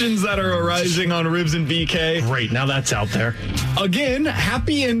questions that are arising on Ribs and BK. Great, now that's out there. Again,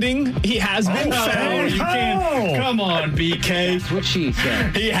 happy ending. He has been found. Come on, BK. That's what she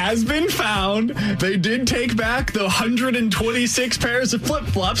said. He has been found. They did take back the 126 pairs of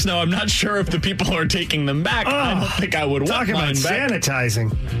flip-flops. Now, I'm not sure if the people are taking them back. I don't think I would want mine back.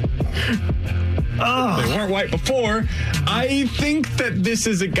 Sanitizing. They weren't white before. I think that this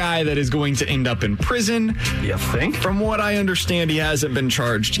is a guy that is going to end up in prison. You think? From what I understand, he hasn't been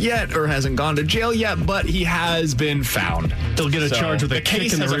charged yet or hasn't gone to jail yet, but he has been found. They'll get a charge with a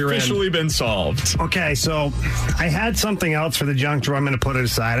kick in the rear end. The case has officially been solved. Okay, so I had something else for the junk drawer. I'm going to put it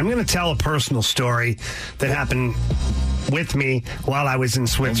aside. I'm going to tell a personal story that happened with me while I was in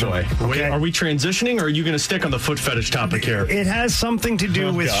Switzerland. Oh boy. Okay? Wait, are we transitioning, or are you going to stick on the foot fetish topic here? It has something to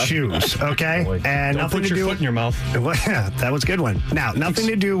do with shoes, okay? And don't put your foot in your mouth. Well, yeah, that was a good one. Now, nothing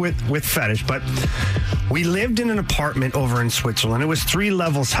to do with fetish, but we lived in an apartment over in Switzerland. It was 3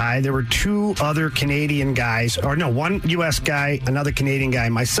 levels high. There were 2 other Canadian guys, or no, 1 U.S. guy, another Canadian guy,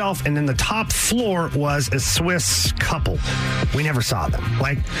 myself, and then the top floor was a Swiss couple. We never saw them.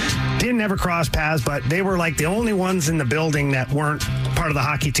 Didn't ever cross paths, but they were the only ones in the building that weren't part of the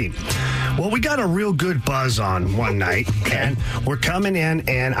hockey team. Well, we got a real good buzz on one night, and we're coming in,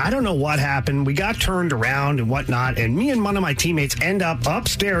 and I don't know what happened. We got turned around and whatnot, and me and one of my teammates end up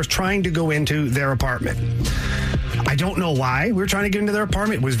upstairs trying to go into their apartment. I don't know why we were trying to get into their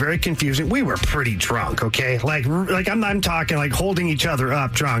apartment. It was very confusing. We were pretty drunk, okay? I'm talking holding each other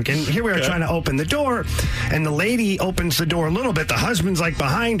up drunk. And here we are trying to open the door, and the lady opens the door a little bit. The husband's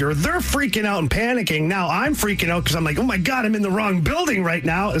behind her. They're freaking out and panicking. Now I'm freaking out because I'm oh my God, I'm in the wrong building right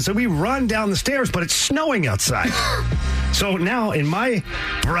now. And so we run down the stairs, but it's snowing outside. So now in my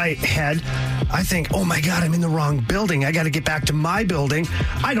bright head, I think, oh my God, I'm in the wrong building. I got to get back to my building.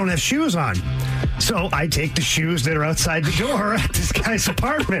 I don't have shoes on. So I take the shoes that are outside the door at this guy's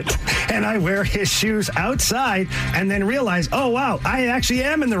apartment, and I wear his shoes outside, and then realize, oh, wow, I actually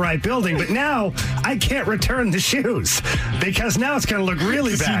am in the right building, but now I can't return the shoes because now it's going to look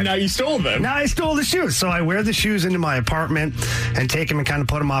really bad. Now you stole them. Now I stole the shoes. So I wear the shoes into my apartment and take them and kind of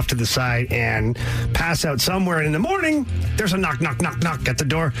put them off to the side and pass out somewhere. And in the morning, there's a knock, knock, knock, knock at the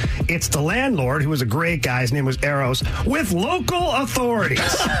door. It's the landlord, who was a great guy. His name was Eros, with local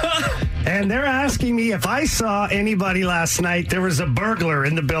authorities. And they're asking me if I saw anybody last night. There was a burglar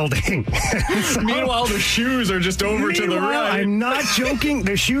in the building. So, meanwhile, the shoes are just over to the right. I'm not joking.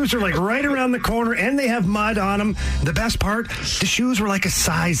 The shoes are like right around the corner, and they have mud on them. The best part, the shoes were like a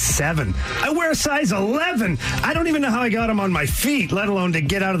size 7. I wear a size 11. I don't even know how I got them on my feet, let alone to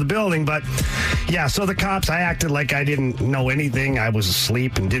get out of the building. But yeah, so the cops, I acted like I didn't know anything. I was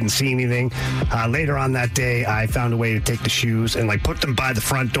asleep and didn't see anything. Later on that day, I found a way to take the shoes and like put them by the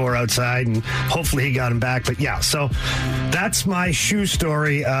front door outside, and hopefully he got them back. But yeah, so that's my shoe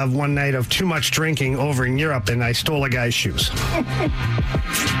story of one night of too much drinking over in Europe, and I stole a guy's shoes.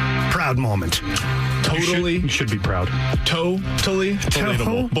 Proud moment. Totally. You should be proud. Totally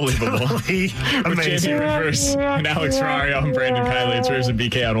believable. Totally With amazing. Jamie Rivers and Alex Ferrario, I'm Brandon Kiley. It's Ribs and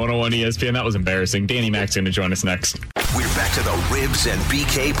BK on 101 ESPN. That was embarrassing. Danny Mac's going to join us next. We're back to the Ribs and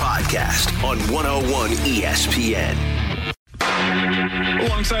BK podcast on 101 ESPN.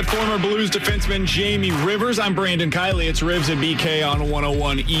 Alongside former Blues defenseman Jamie Rivers, I'm Brandon Kiley. It's Ribs and BK on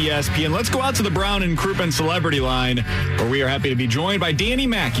 101 ESPN. Let's go out to the Brown and Crouppen Celebrity Line, where we are happy to be joined by Danny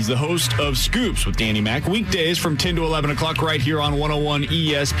Mac. He's the host of Scoops with Danny Mac, weekdays from 10 to 11 o'clock right here on 101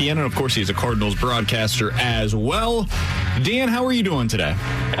 ESPN. And, of course, he's a Cardinals broadcaster as well. Dan, how are you doing today?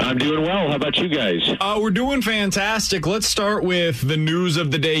 I'm doing well. How about you guys? We're doing fantastic. Let's start with the news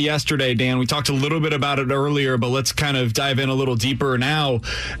of the day yesterday, Dan. We talked a little bit about it earlier, but let's kind of dive in a little deeper now.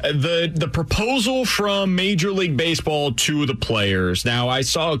 The proposal from Major League Baseball to the players. Now, I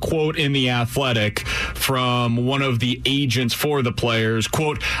saw a quote in The Athletic from one of the agents for the players.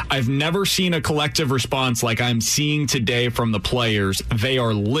 Quote, "I've never seen a collective response like I'm seeing today from the players. They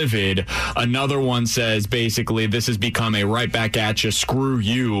are livid." Another one says, basically, this has become a right back at you, screw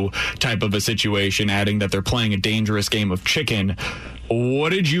you type of a situation, adding that they're playing a dangerous game of chicken. What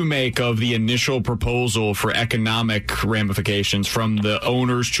did you make of the initial proposal for economic ramifications from the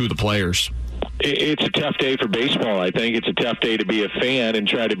owners to the players? It's a tough day for baseball. I think it's a tough day to be a fan and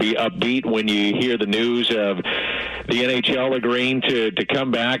try to be upbeat when you hear the news of the NHL agreeing to come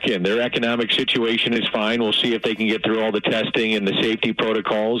back, and their economic situation is fine. We'll see if they can get through all the testing and the safety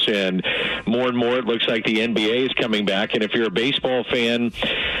protocols, and more it looks like the NBA is coming back. And if you're a baseball fan,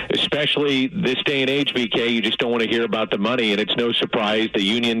 especially this day and age, BK, you just don't want to hear about the money, and it's no surprise the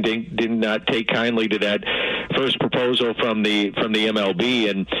union did not take kindly to that first proposal from the MLB.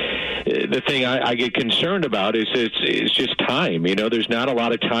 And the thing I get concerned about is it's just time. You know, there's not a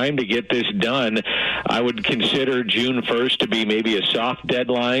lot of time to get this done. I would consider June 1st to be maybe a soft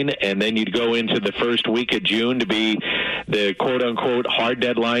deadline, and then you'd go into the first week of June to be the quote-unquote hard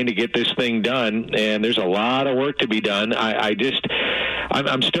deadline to get this thing done. And there's a lot of work to be done.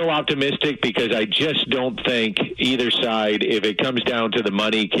 I'm still optimistic because I just don't think either side, if it comes down to the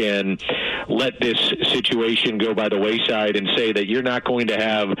money, can let this situation go by the wayside and say that you're not going to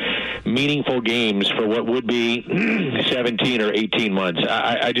have meaningful games for what would be 17 or 18 months.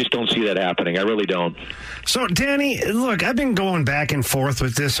 I just don't see that happening. I really don't. So, Danny, look, I've been going back and forth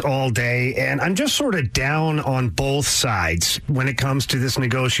with this all day, and I'm just sort of down on both sides when it comes to this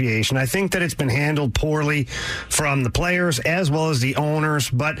negotiation. I think that it's been handled poorly from the players as well as the owners.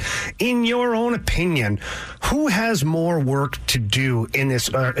 But in your own opinion, who has more work to do in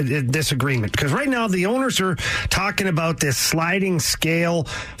this agreement? Because right now the owners are talking about this sliding scale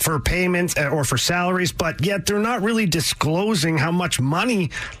for payments or for salaries, but yet they're not really disclosing how much money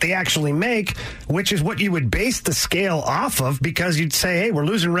they actually make, which is what you would base the scale off of, because you'd say, hey, we're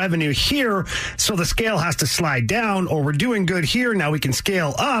losing revenue here, so the scale has to slide down, or we're doing good here, now we can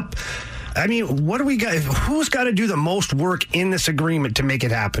scale up. I mean, what do we got? Who's got to do the most work in this agreement to make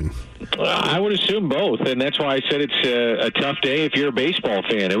it happen? I would assume both, and that's why I said it's a tough day if you're a baseball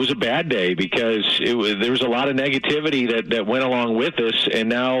fan. It was a bad day because there was a lot of negativity that went along with this, and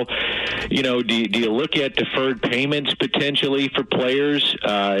now, you know, do you look at deferred payments potentially for players?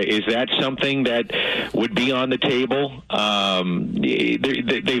 Is that something that would be on the table?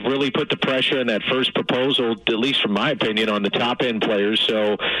 They've really put the pressure in that first proposal, at least from my opinion, on the top-end players.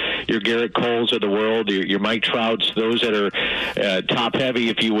 So your Garrett Coles of the world, your Mike Trouts, those that are top-heavy,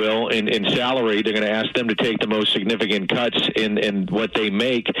 if you will, in salary, they're going to ask them to take the most significant cuts in what they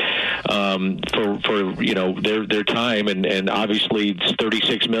make. for their time, and obviously it's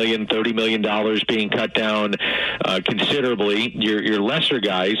 $36 million, $30 million being cut down considerably. Your lesser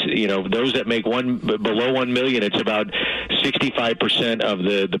guys, those that make below $1 million, it's about 65% of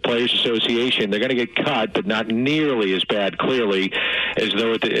the Players Association. They're going to get cut, but not nearly as bad, clearly, as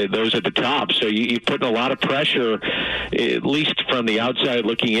those at the top. So you're putting a lot of pressure, at least from the outside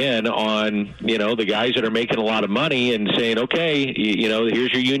looking in, on the guys that are making a lot of money and saying, okay,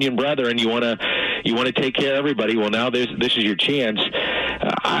 here's your union brother, and you want to take care of everybody. Well, now this is your chance.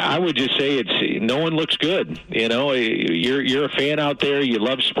 I would just say no one looks good. You're a fan out there. You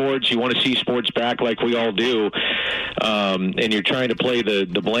love sports. You want to see sports back like we all do. And you're trying to play the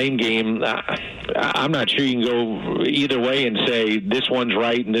blame game. I'm not sure you can go either way and say this one's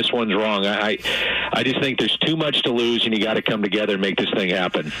right and this one's wrong. I just think there's too much to lose, and you got to come together and make this thing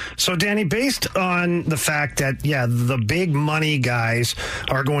happen. So, Danny, based on the fact that, the big money guys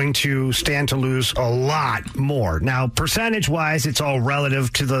are going to stand to lose a lot more. Now, percentage-wise, it's all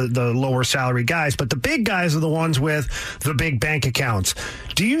relative to the lower salary guys, but the big guys are the ones with the big bank accounts.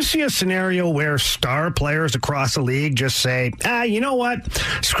 Do you see a scenario where star players across the league just say, you know what?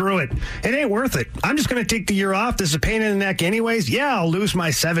 Screw it. It ain't worth it. I'm just going to take the year off. This is a pain in the neck anyways. Yeah, I'll lose my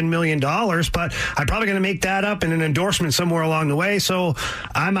 $7 million, but I'm probably going to make that up in an endorsement somewhere along the way, so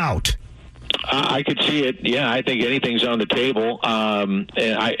I'm out. I could see it. Yeah, I think anything's on the table. And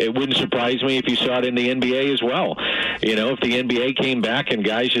it wouldn't surprise me if you saw it in the NBA as well. If the NBA came back and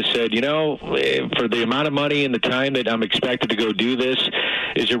guys just said, for the amount of money and the time that I'm expected to go do this,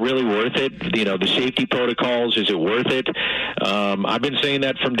 is it really worth it? The safety protocols, is it worth it? I've been saying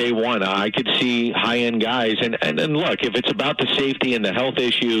that from day one. I could see high-end guys. And look, if it's about the safety and the health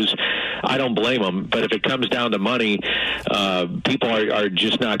issues, I don't blame them. But if it comes down to money, people are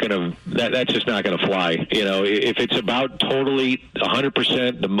just not going to that's just not going to fly. If it's about totally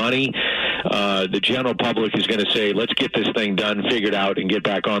 100% the money, the general public is going to say, let's get this thing done, figured out, and get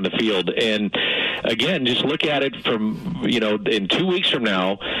back on the field. And again, just look at it from, in 2 weeks from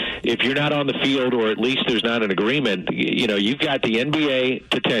now, if you're not on the field, or at least there's not an agreement, you've got the NBA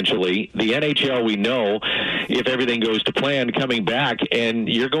potentially, the NHL, we know, if everything goes to plan, coming back, and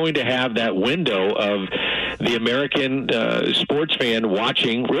you're going to have that window of the American sports fan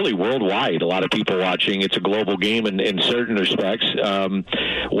watching, really worldwide, a lot of people watching. It's a global game in certain respects,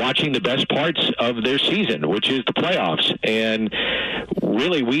 watching the best parts of their season, which is the playoffs. And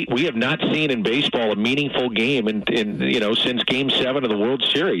really, we have not seen in baseball a meaningful game since Game 7 of the World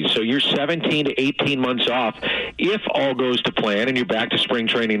Series. So you're 17 to 18 months off if all goes to plan, and you're back to spring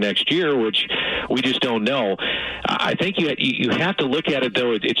training next year, which we just don't know. I think you have to look at it,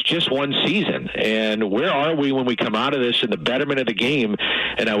 though. It's just one season. And where are we when we come out of this in the betterment of the game?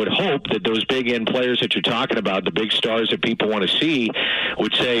 And I would hope that those big-end players that you're talking about, the big stars that people want to see,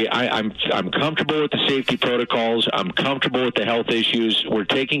 would say, I'm comfortable with the safety protocols. I'm comfortable with the health issues. We're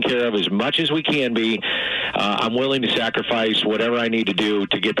taking care of as much as we can be. I'm willing to sacrifice whatever I need to do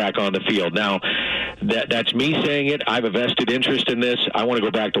to get back on the field. Now, that's me saying it. I have a vested interest in this. I want to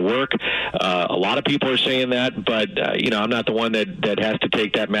go back to work. A lot of people are saying that, but I'm not the one that has to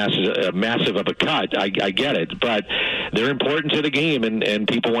take that massive of a cut. I get it, but they're important to the game, and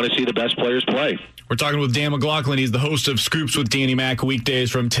people want to see the best players play. We're talking with Dan McLaughlin. He's the host of Scoops with Danny Mac,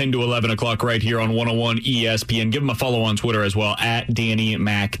 weekdays from 10 to 11 o'clock right here on 101 ESPN. Give him a follow on Twitter as well, at Danny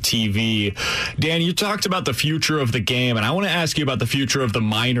Mac TV. Dan, you talked about the future of the game, and I want to ask you about the future of the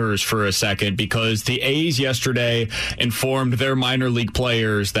minors for a second, because the A's yesterday informed their minor league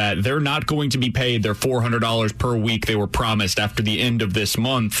players that they're not going to be paid their $400 per week they were promised after the end of this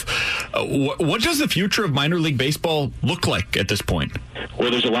month. What does the future of minor league baseball look like at this point? Well,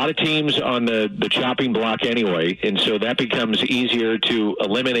 there's a lot of teams on the chopping block anyway, and so that becomes easier to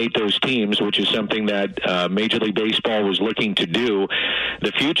eliminate those teams, which is something that Major League Baseball was looking to do.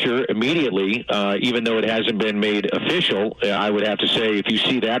 The future, immediately, even though it hasn't been made official, I would have to say, if you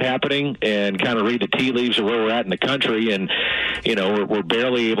see that happening and kind of read the tea leaves of where we're at in the country, and we're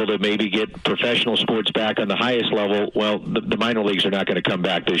barely able to maybe get professional sports back on the highest level, well, the minor leagues are not going to come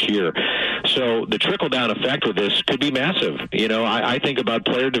back this year. So the trickle-down effect with this could be massive. I think about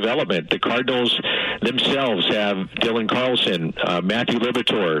player development. The Cardinals themselves have Dylan Carlson, Matthew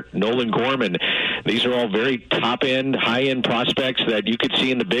Liberatore, Nolan Gorman. These are all very top-end, high-end prospects that you could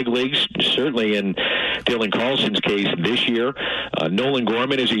see in the big leagues, certainly in Dylan Carlson's case this year. Nolan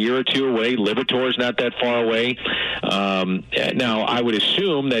Gorman is a year or two away. Liberatore is not that far away. Now, I would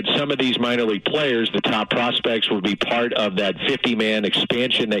assume that some of these minor league players, the top prospects, would be part of that 50-man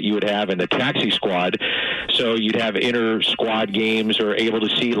expansion that you would have in the taxi squad. So you'd have inter-squad games are able to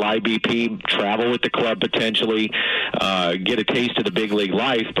see live BP, travel with the club potentially, get a taste of the big league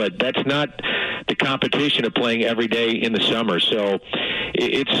life, but that's not the competition of playing every day in the summer. So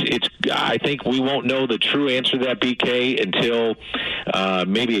it's I think we won't know the true answer to that, BK, until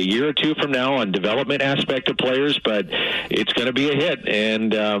maybe a year or two from now on development aspect of players, but it's going to be a hit.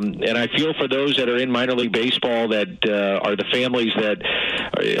 And I feel for those that are in minor league baseball that are the families that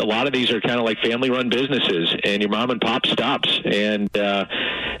a lot of these are kind of like family-run businesses, and your mom and pop stops, and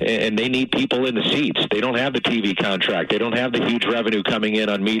they need people in the seats. They don't have the TV contract. They don't have the huge revenue coming in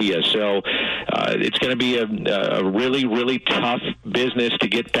on media. So it's going to be a really, really tough business to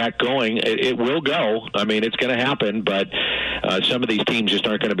get back going. It will go. I mean, it's going to happen, but some of these teams just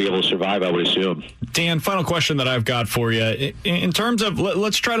aren't going to be able to survive, I would assume. Dan, final question that I've got for you. In terms of,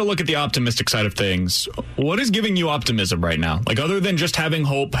 let's try to look at the optimistic side of things. What is giving you optimism right now? Like, other than just having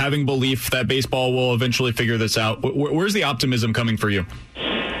hope, having belief that baseball will eventually figure this out, where's the optimism coming for you?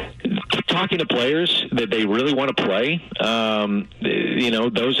 Talking to players that they really want to play,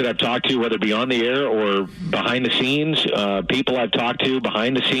 those that I've talked to, whether it be on the air or behind the scenes, people I've talked to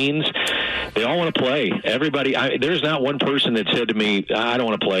behind the scenes, they all want to play. Everybody, there's not one person that said to me, I don't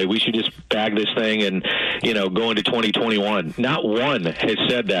want to play. We should just bag this thing and, go into 2021. Not one has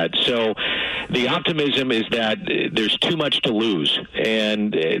said that. So the optimism is that there's too much to lose.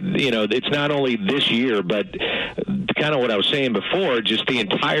 And, it's not only this year, but kind of what I was saying before, just the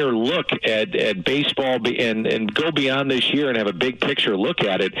entire look at baseball and go beyond this year and have a big picture look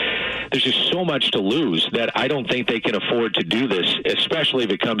at it. There's just so much to lose that I don't think they can afford to do this, especially if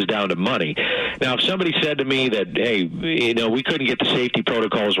it comes down to money. Now, if somebody said to me that, hey, we couldn't get the safety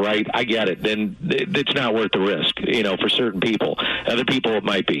protocols right, I get it. Then it's not worth the risk, for certain people. Other people it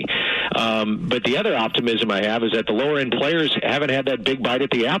might be. But the other optimism I have is that the lower-end players haven't had that big bite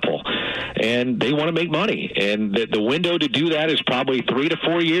at the apple, and they want to make money. And the window to do that is probably 3 to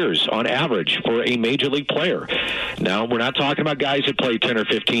 4 years on average for a major league player. Now, we're not talking about guys that play 10 or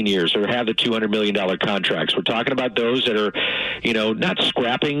 15 years or have the $200 million contracts. We're talking about those that are, not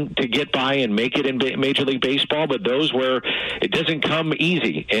scrapping to get by and make it in Major League Baseball, but those where it doesn't come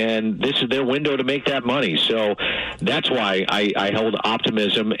easy, and this is their window to make that money. So that's why I held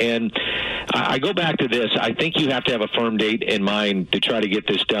optimism. And I go back to this. I think you have to have a firm date in mind to try to get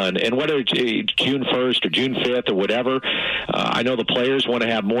this done. And whether it's June 1st or June 5th or whatever, I know the players want to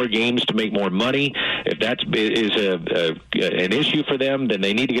have more games to make more money. If that is an issue for them, then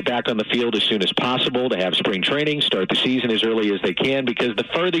they need to get back on the field as soon as possible to have spring training, start the season as early as they can, because the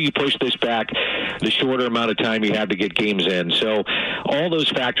further you push this back, the shorter amount of time you have to get games in. So all those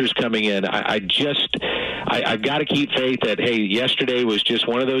factors coming in, I've got to keep faith that, hey, yesterday was just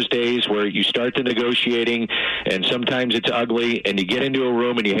one of those days where you start the negotiating and sometimes it's ugly and you get into a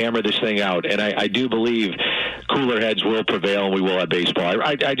room and you hammer this thing out. And I do believe cooler heads will prevail and we will have baseball.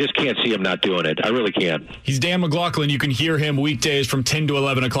 I just can't see him not doing it. I really can't. He's Dan McLaughlin. You can hear him weekdays from 10 to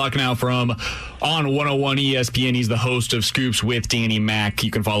 11 o'clock now from on 101 ESPN. He's the host of Scoops with Danny Mac.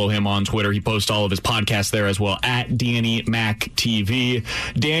 You can follow him on Twitter. He posts all of his podcasts there as well, at Danny Mac TV.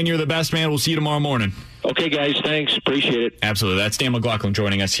 Dan, you're the best, man. We'll see you tomorrow morning. Okay, guys. Thanks. Appreciate it. Absolutely. That's Dan McLaughlin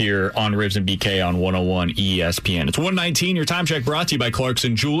joining us here on Ribs and BK on 101 ESPN. It's 1:19. Your time check brought to you by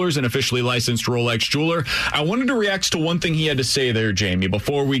Clarkson Jewelers, an officially licensed Rolex jeweler. I wanted to react to one thing he had to say there, Jamie,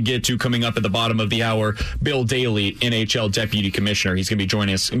 before we get to coming up at the bottom of the hour, Bill Daly, NHL Deputy Commissioner. He's going to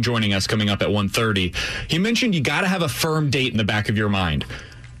be joining us coming up at 1:30. He mentioned you got to have a firm date in the back of your mind.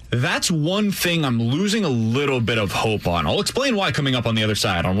 That's one thing I'm losing a little bit of hope on. I'll explain why coming up on the other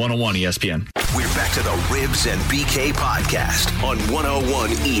side on 101 ESPN. We're back to the Ribs and BK podcast on 101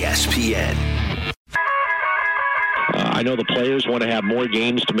 ESPN. I know the players want to have more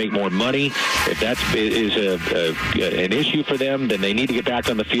games to make more money. If that is an issue for them, then they need to get back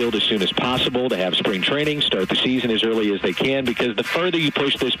on the field as soon as possible to have spring training, start the season as early as they can, because the further you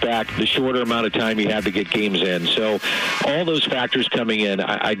push this back, the shorter amount of time you have to get games in. So all those factors coming in,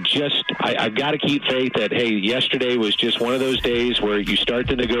 I've got to keep faith that, hey, yesterday was just one of those days where you start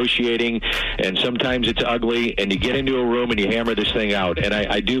the negotiating and sometimes it's ugly and you get into a room and you hammer this thing out. And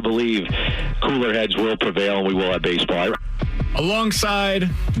I do believe cooler heads will prevail and we will have baseball. Alongside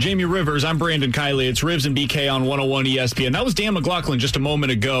Jamie Rivers, I'm Brandon Kiley. It's Ribs and BK on 101 ESPN. That was Dan McLaughlin just a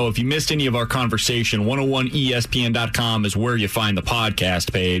moment ago. If you missed any of our conversation, 101ESPN.com is where you find the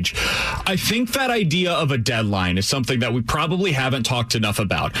podcast page. I think that idea of a deadline is something that we probably haven't talked enough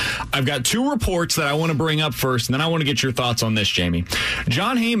about. I've got two reports that I want to bring up first, and then I want to get your thoughts on this, Jamie.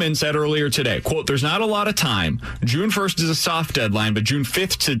 Jon Heyman said earlier today, quote, "There's not a lot of time. June 1st is a soft deadline, but June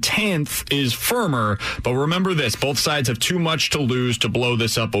 5th to 10th is firmer. But remember this, both sides have too much much to lose to blow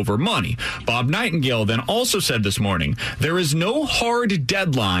this up over money. Bob Nightingale then also said this morning, there is no hard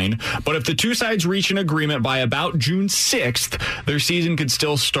deadline, but if the two sides reach an agreement by about June 6th, their season could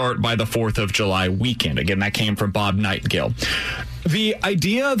still start by the 4th of July weekend. Again, that came from Bob Nightingale. The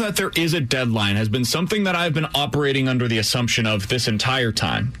idea that there is a deadline has been something that I've been operating under the assumption of this entire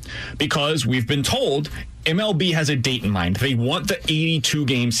time, because we've been told MLB has a date in mind. They want the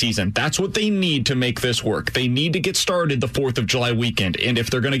 82-game season. That's what they need to make this work. They need to get started the 4th of July weekend. And if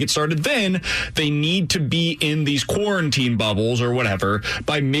they're going to get started then, they need to be in these quarantine bubbles or whatever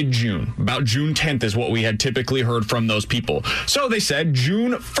by mid-June. About June 10th is what we had typically heard from those people. So they said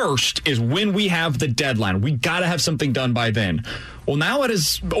June 1st is when we have the deadline. We got to have something done by then. Well, now it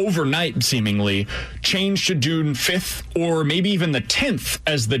is overnight, seemingly, changed to June 5th or maybe even the 10th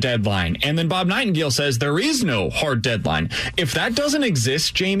as the deadline. And then Bob Nightingale says there is no hard deadline. If that doesn't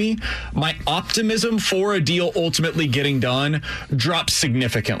exist, Jamie, my optimism for a deal ultimately getting done drops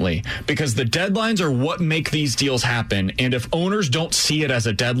significantly, because the deadlines are what make these deals happen. And if owners don't see it as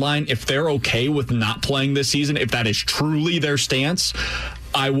a deadline, if they're okay with not playing this season, if that is truly their stance,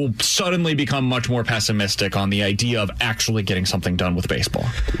 I will suddenly become much more pessimistic on the idea of actually getting something done with baseball.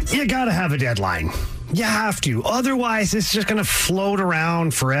 You got to have a deadline. You have to. Otherwise, it's just going to float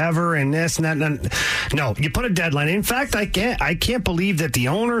around forever and this and that. No, you put a deadline. In fact, I can't believe that the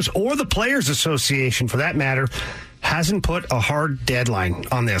owners or the Players Association, for that matter, hasn't put a hard deadline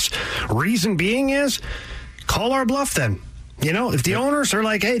on this. Reason being is, call our bluff then. You know, if the owners are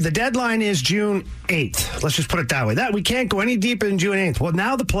like, hey, the deadline is June 8th. Let's just put it that way. That we can't go any deeper than June 8th. Well,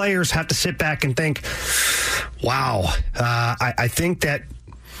 now the players have to sit back and think, wow, I think that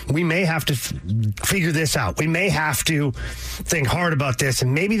we may have to figure this out. We may have to think hard about this,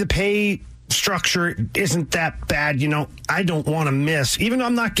 and maybe the pay structure isn't that bad. You know, I don't want to miss, even though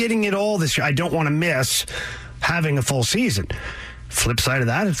I'm not getting it all this year, I don't want to miss having a full season. Flip side of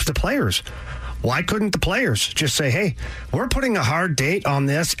that is the players. Why couldn't the players just say, hey, we're putting a hard date on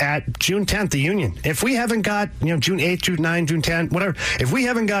this at June 10th, the union. If we haven't got, June 8th, June 9th, June 10th, whatever, if we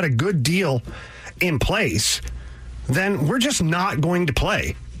haven't got a good deal in place, then we're just not going to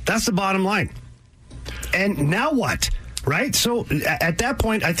play. That's the bottom line. And now what, right? So at that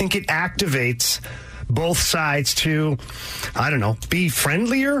point, I think it activates both sides to, I don't know, be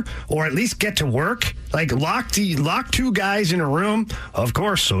friendlier or at least get to work. Like lock two guys in a room, of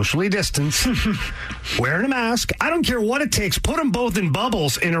course, socially distanced, wearing a mask. I don't care what it takes. Put them both in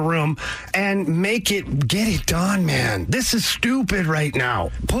bubbles in a room and get it done, man. This is stupid right now.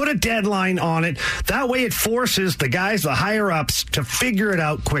 Put a deadline on it. That way it forces the guys, the higher ups, to figure it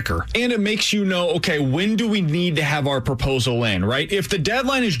out quicker. And it makes you know, okay, when do we need to have our proposal in, right? If the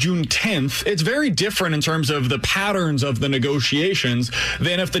deadline is June 10th, it's very different in terms of the patterns of the negotiations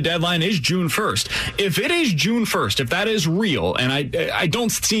than if the deadline is June 1st. If it is June 1st, if that is real, and I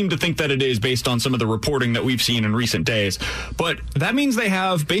don't seem to think that it is based on some of the reporting that we've seen in recent days, but that means they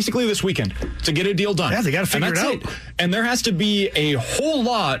have basically this weekend to get a deal done. Yeah, they got to figure it out. And there has to be a whole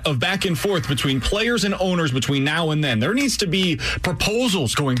lot of back and forth between players and owners between now and then. There needs to be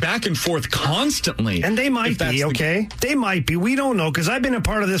proposals going back and forth constantly. And they might be, okay? They might be. We don't know, because I've been a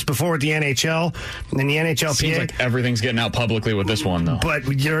part of this before with the NHL and the NHLPA. Seems like everything's getting out publicly with this one, though. But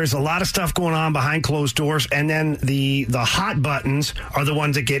there's a lot of stuff going on behind closed doors, and then the hot buttons are the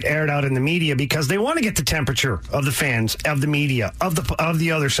ones that get aired out in the media because they want to get the temperature of the fans, of the media, of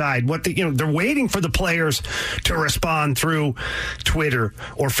the other side. They're waiting for the players to respond through Twitter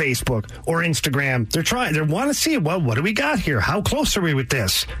or Facebook or Instagram. They want to see, well, what do we got here? How close are we with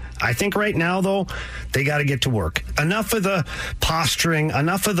this? I think right now, though, they got to get to work. Enough of the posturing,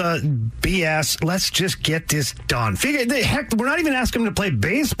 enough of the BS. Let's just get this done. Heck, we're not even asking them to play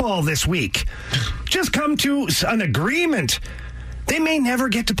baseball this week. Just come to an agreement. They may never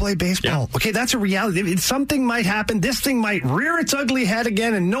get to play baseball. Yeah. Okay, that's a reality. Something might happen. This thing might rear its ugly head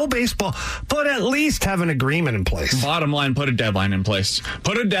again and no baseball, but at least have an agreement in place. Bottom line, put a deadline in place.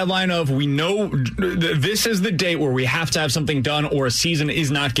 Put a deadline of, we know this is the date where we have to have something done or a season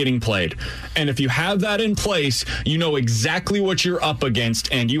is not getting played. And if you have that in place, you know exactly what you're up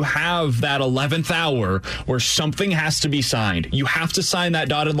against, and you have that 11th hour where something has to be signed. You have to sign that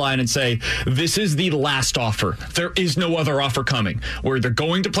dotted line and say, this is the last offer. There is no other offer coming. Where they're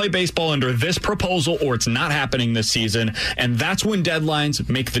going to play baseball under this proposal or it's not happening this season, and that's when deadlines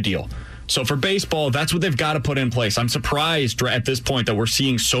make the deal. So for baseball, that's what they've got to put in place. I'm surprised at this point that we're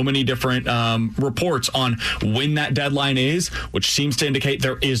seeing so many different reports on when that deadline is, which seems to indicate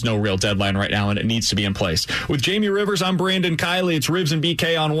there is no real deadline right now, and it needs to be in place. With Jamie Rivers, I'm Brandon Kiley. It's Ribs and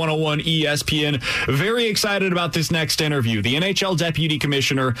BK on 101 ESPN. Very excited about this next interview. The NHL Deputy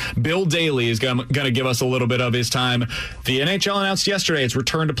Commissioner, Bill Daly, is going to give us a little bit of his time. The NHL announced yesterday its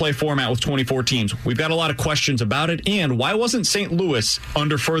return-to-play format with 24 teams. We've got a lot of questions about it, and why wasn't St. Louis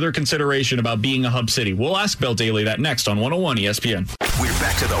under further consideration about being a hub city? We'll ask Bill Daly that next on 101 ESPN. We're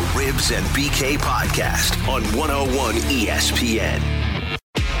back to the Ribs and BK podcast on 101 ESPN.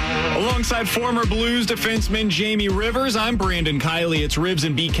 Alongside former Blues defenseman Jamie Rivers, I'm Brandon Kiley. It's Ribs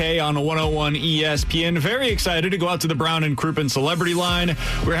and BK on 101 ESPN. Very excited to go out to the Brown and Crouppen Celebrity Line.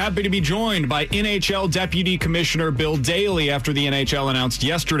 We're happy to be joined by NHL Deputy Commissioner Bill Daly after the NHL announced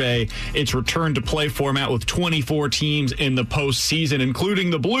yesterday its return-to-play format with 24 teams in the postseason, including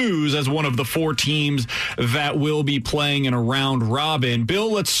the Blues as one of the 4 teams that will be playing in a round-robin.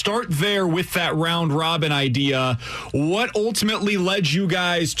 Bill, let's start there with that round-robin idea. What ultimately led you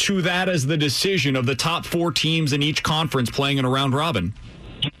guys to that as the decision of the top 4 teams in each conference playing in a round robin?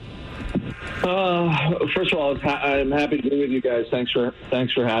 First of all, I'm happy to be with you guys. Thanks for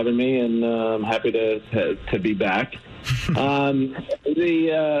having me, and I'm happy to be back. The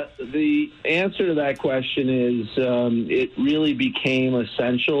answer to that question is it really became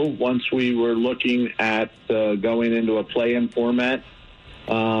essential once we were looking at going into a play-in format.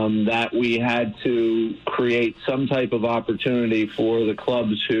 That we had to create some type of opportunity for the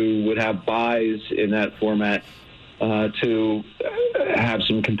clubs who would have buys in that format to have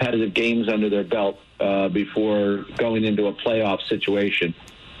some competitive games under their belt before going into a playoff situation.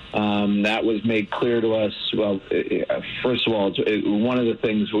 That was made clear to us. Well, first of all, one of the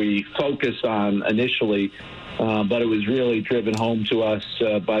things we focused on initially, but it was really driven home to us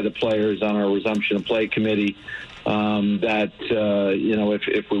by the players on our resumption of play committee. That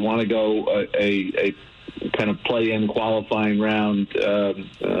if we want to go a kind of play-in qualifying round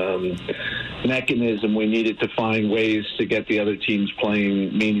mechanism, we needed to find ways to get the other teams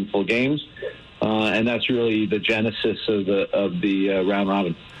playing meaningful games, and that's really the genesis of the round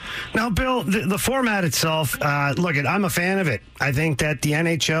robin. Now, Bill, the format itself, I'm a fan of it. I think that the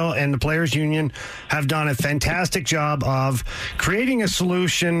NHL and the Players Union have done a fantastic job of creating a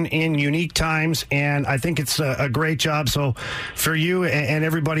solution in unique times, and I think it's a great job. So for you and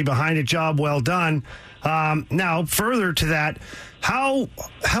everybody behind it, job well done. Now, further to that, how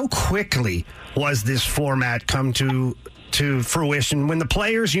quickly was this format come to fruition? When the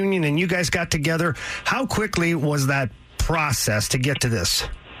Players Union and you guys got together, how quickly was that process to get to this?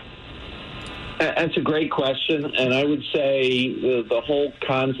 That's a great question, and I would say the whole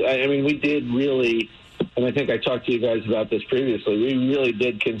concept. I mean, we did really, and I think I talked to you guys about this previously. We really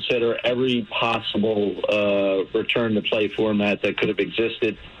did consider every possible return-to-play format that could have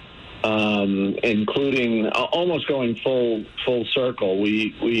existed, including almost going full circle.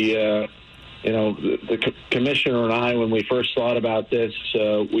 We the commissioner and I, when we first thought about this,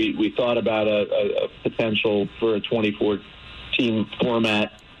 we thought about a potential for a 24-team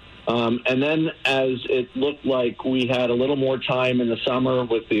format. And then as it looked like we had a little more time in the summer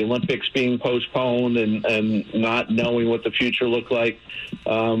with the Olympics being postponed and not knowing what the future looked like,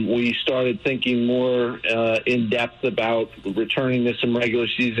 we started thinking more in depth about returning to some regular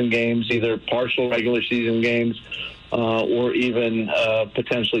season games, either partial regular season games or even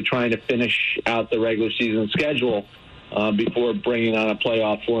potentially trying to finish out the regular season schedule before bringing on a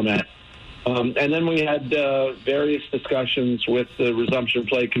playoff format. And then we had various discussions with the resumption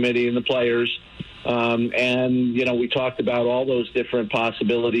play committee and the players. And, we talked about all those different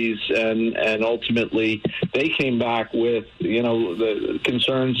possibilities. And ultimately, they came back with, the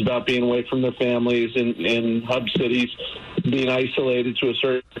concerns about being away from their families in hub cities, being isolated to a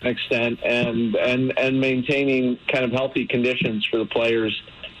certain extent, and maintaining kind of healthy conditions for the players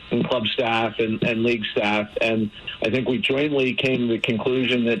and club staff and league staff. And I think we jointly came to the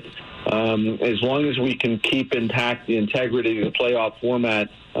conclusion that as long as we can keep intact the integrity of the playoff format,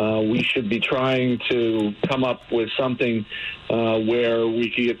 we should be trying to come up with something where we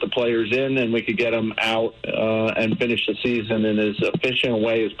could get the players in and we could get them out and finish the season in as efficient a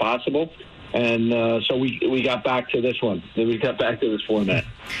way as possible. And so we got back to this one. We got back to this format.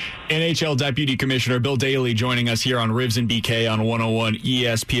 NHL Deputy Commissioner Bill Daly joining us here on Rivs and BK on 101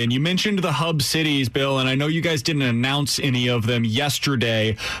 ESPN. You mentioned the hub cities, Bill, and I know you guys didn't announce any of them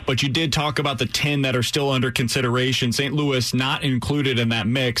yesterday, but you did talk about the 10 that are still under consideration. St. Louis not included in that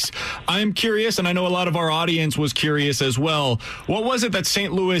mix. I'm curious, and I know a lot of our audience was curious as well. What was it that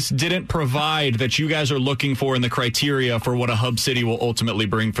St. Louis didn't provide that you guys are looking for in the criteria for what a hub city will ultimately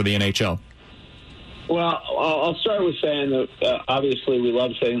bring for the NHL? Well, I'll start with saying that obviously we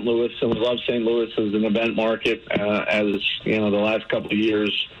love St. Louis, and we love St. Louis as an event market, as the last couple of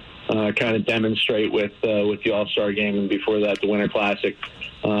years kind of demonstrate with the All-Star Game, and before that the Winter Classic.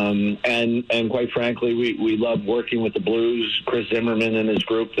 And quite frankly, we love working with the Blues. Chris Zimmerman and his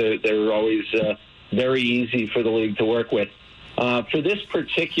group, they're always very easy for the league to work with. For this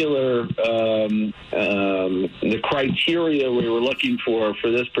particular, the criteria we were looking for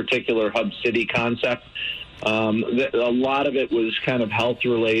this particular hub city concept, a lot of it was kind of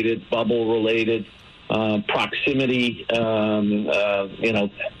health-related, bubble-related, proximity,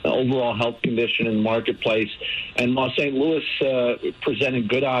 overall health condition in the marketplace. And while St. Louis presented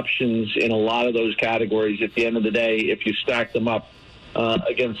good options in a lot of those categories, at the end of the day, if you stack them up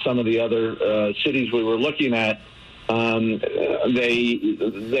against some of the other cities we were looking at,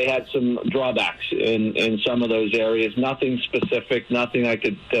 they had some drawbacks in some of those areas. Nothing specific, nothing I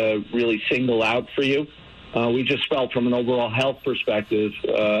could really single out for you. We just felt from an overall health perspective,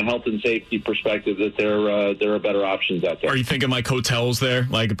 health and safety perspective, that there are better options out there. Are you thinking like hotels there,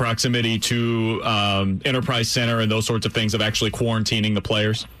 like proximity to Enterprise Center and those sorts of things of actually quarantining the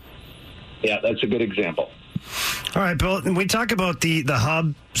players? Yeah, that's a good example. All right, Bill, we talk about the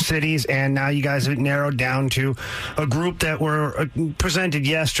hub cities, and now you guys have narrowed down to a group that were presented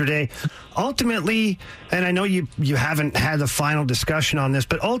yesterday. Ultimately, and I know you haven't had the final discussion on this,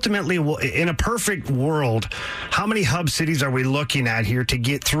 but ultimately, in a perfect world, how many hub cities are we looking at here to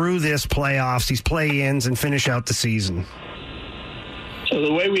get through this playoffs, these play-ins, and finish out the season? So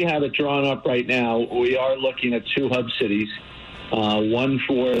the way we have it drawn up right now, we are looking at 2 hub cities. One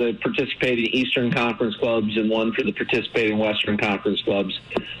for the participating Eastern Conference clubs and one for the participating Western Conference clubs.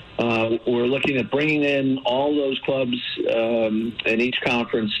 We're looking at bringing in all those clubs in each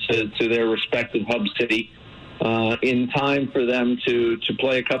conference to their respective hub city in time for them to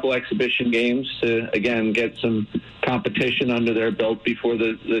play a couple exhibition games to, again, get some competition under their belt before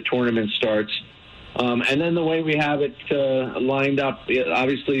the tournament starts. And then the way we have it lined up,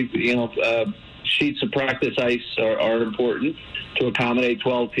 obviously, sheets of practice ice are important to accommodate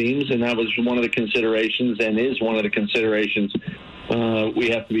 12 teams, and that was one of the considerations and is one of the considerations we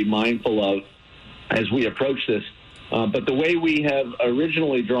have to be mindful of as we approach this. But the way we have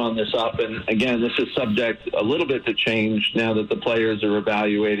originally drawn this up, and again, this is subject a little bit to change now that the players are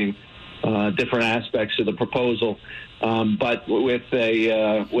evaluating different aspects of the proposal, but with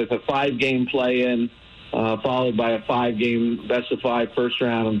a 5-game play-in, followed by a 5-game best-of-5 first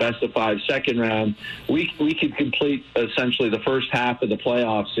round and best-of-5 second round, we could complete essentially the first half of the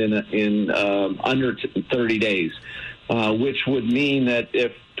playoffs in under 30 days, which would mean that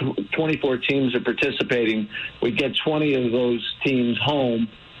if 24 teams are participating, we get 20 of those teams home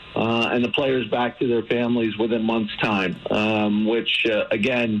and the players back to their families within a month's time, which,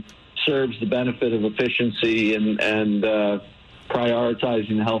 again, serves the benefit of efficiency and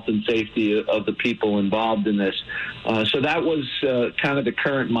prioritizing the health and safety of the people involved in this. So that was kind of the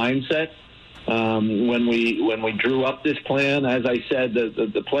current mindset when we drew up this plan. As I said,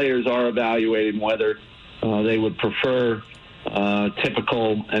 the players are evaluating whether they would prefer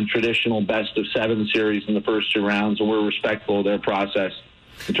typical and traditional best-of-7 series in the first 2 rounds, and we're respectful of their process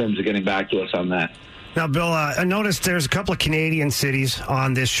in terms of getting back to us on that. Now, Bill, I noticed there's a couple of Canadian cities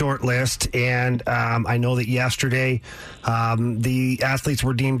on this short list, and I know that yesterday the athletes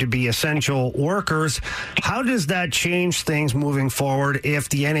were deemed to be essential workers. How does that change things moving forward if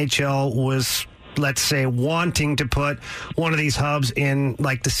the NHL was, let's say, wanting to put one of these hubs in,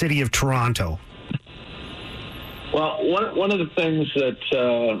 like, the city of Toronto? Well, one of the things that,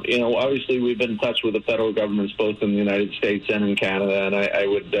 obviously we've been in touch with the federal governments both in the United States and in Canada, and I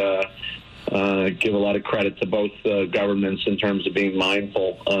would give a lot of credit to both governments in terms of being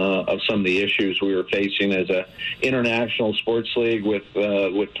mindful of some of the issues we were facing as an international sports league with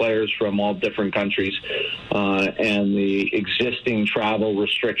players from all different countries and the existing travel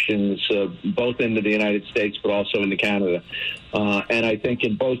restrictions both into the United States but also into Canada. And I think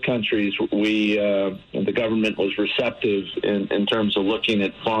in both countries, the government was receptive in terms of looking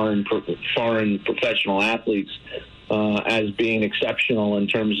at foreign professional athletes as being exceptional in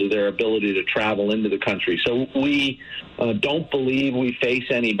terms of their ability to travel into the country. So we don't believe we face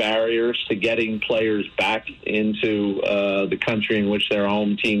any barriers to getting players back into the country in which their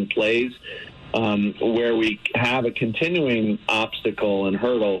home team plays. Where we have a continuing obstacle and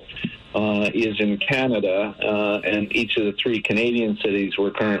hurdle is in Canada and each of the 3 Canadian cities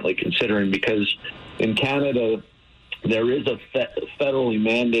we're currently considering, because in Canada there is a federally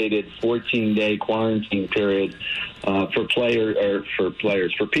mandated 14-day quarantine period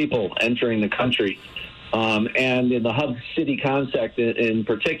for people entering the country. And in the hub city concept in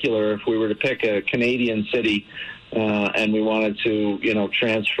particular, if we were to pick a Canadian city and we wanted to,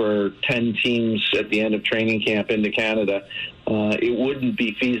 transfer 10 teams at the end of training camp into Canada, it wouldn't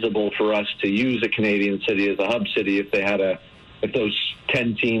be feasible for us to use a Canadian city as a hub city if those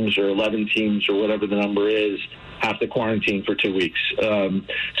 10 teams or 11 teams or whatever the number is have to quarantine for 2 weeks.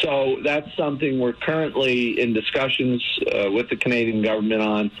 So that's something we're currently in discussions with the Canadian government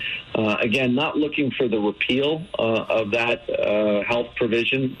on. Again, not looking for the repeal of that health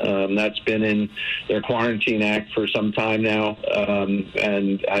provision. That's been in their Quarantine Act for some time now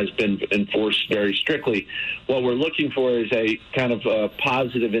and has been enforced very strictly. What we're looking for is a kind of a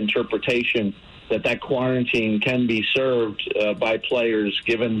positive interpretation that quarantine can be served by players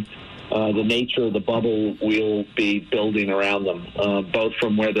given the nature of the bubble we'll be building around them, both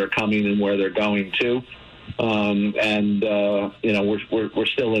from where they're coming and where they're going to. We're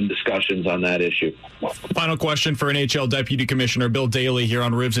still in discussions on that issue. Final question for NHL Deputy Commissioner Bill Daly here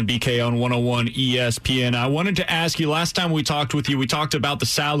on Ribs and BK on 101 ESPN. I wanted to ask you, last time we talked with you, we talked about the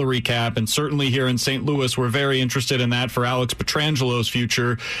salary cap, and certainly here in St. Louis, we're very interested in that for Alex Petrangelo's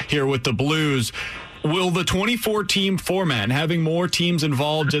future here with the Blues. Will the 24-team format and having more teams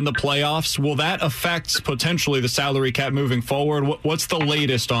involved in the playoffs, will that affect potentially the salary cap moving forward? What's the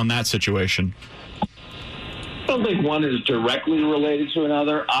latest on that situation? I don't think one is directly related to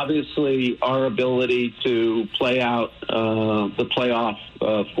another. Obviously, our ability to play out the playoff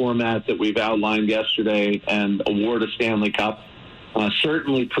format that we've outlined yesterday and award a Stanley Cup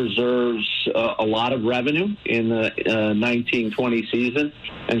certainly preserves a lot of revenue in the 19-20 season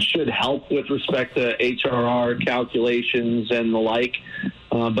and should help with respect to HRR calculations and the like.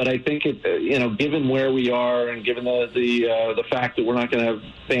 But I think, given where we are and given the fact that we're not going to have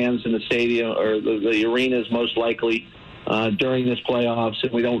fans in the stadium or the arenas most likely during this playoffs,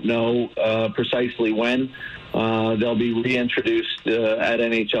 and we don't know precisely when they'll be reintroduced at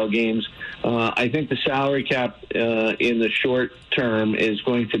NHL games, I think the salary cap in the short term is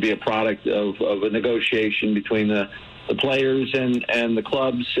going to be a product of a negotiation between the players and the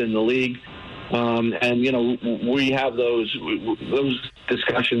clubs and the league. We have those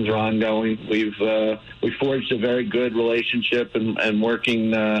discussions are ongoing. We've forged a very good relationship and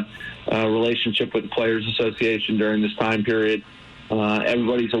working relationship with the Players Association during this time period.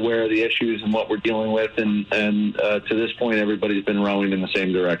 Everybody's aware of the issues and what we're dealing with, and to this point, everybody's been rowing in the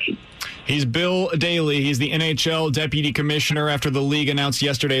same direction. He's Bill Daly. He's the NHL Deputy Commissioner after the league announced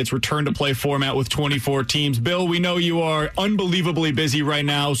yesterday its return-to-play format with 24 teams. Bill, we know you are unbelievably busy right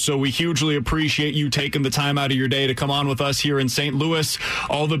now, so we hugely appreciate you taking the time out of your day to come on with us here in St. Louis.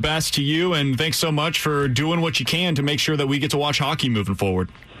 All the best to you, and thanks so much for doing what you can to make sure that we get to watch hockey moving forward.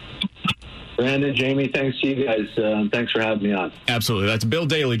 Brandon, Jamie, thanks to you guys. Thanks for having me on. Absolutely. That's Bill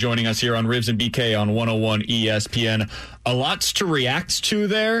Daly joining us here on Ribs and BK on 101 ESPN. A lot to react to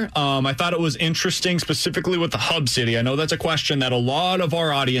there. I thought it was interesting, specifically with the hub city. I know that's a question that a lot of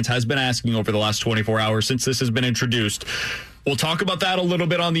our audience has been asking over the last 24 hours since this has been introduced. We'll talk about that a little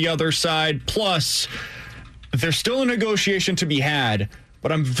bit on the other side. Plus, there's still a negotiation to be had,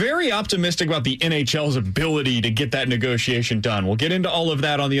 but I'm very optimistic about the NHL's ability to get that negotiation done. We'll get into all of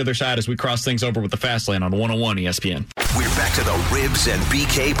that on the other side as we cross things over with the Fastlane on 101 ESPN. We're back to the Ribs and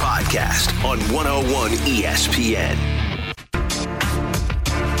BK podcast on 101 ESPN.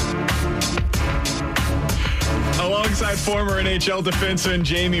 Alongside former NHL defenseman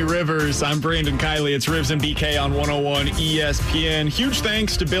Jamie Rivers, I'm Brandon Kiley. It's Ribs and BK on 101 ESPN. Huge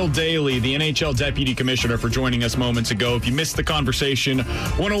thanks to Bill Daly, the NHL Deputy Commissioner, for joining us moments ago. If you missed the conversation,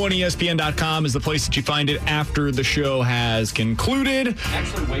 101ESPN.com is the place that you find it after the show has concluded.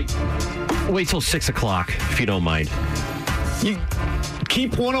 Actually, wait till 6 o'clock, if you don't mind. You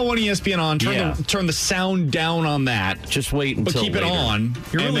keep 101 ESPN on. Turn the sound down on that. Just wait until But keep later. it on.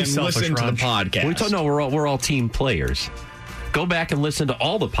 You're really selfish, listen to the Raj. podcast. We're all team players. Go back and listen to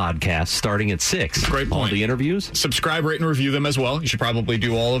all the podcasts starting at 6. Great point. All the interviews. Subscribe, rate, and review them as well. You should probably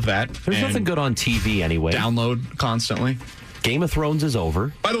do all of that. There's nothing good on TV anyway. Download constantly. Game of Thrones is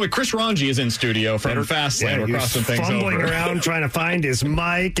over. By the way, Chris Ranji is in studio from Fastlane. We're crossing things over. Fumbling around trying to find his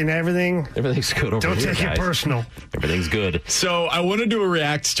mic and everything. Everything's good over here, guys. Don't take it personal. Everything's good. So I wanted to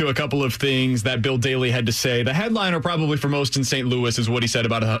react to a couple of things that Bill Daly had to say. The headliner probably for most in St. Louis is what he said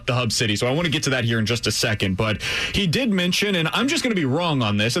about the Hub City. So I want to get to that here in just a second. But he did mention, and I'm just going to be wrong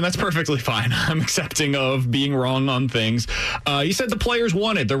on this, and that's perfectly fine. I'm accepting of being wrong on things. He said the players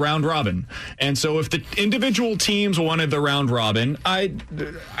wanted the round robin. And so if the individual teams wanted the round robin,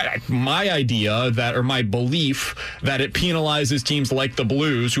 my idea that, or my belief that it penalizes teams like the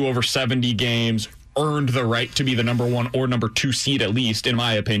Blues, who over 70 games earned the right to be the number 1 or number 2 seed, at least, in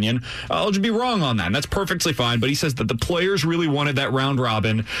my opinion. I'll just be wrong on that, and that's perfectly fine. But he says that the players really wanted that round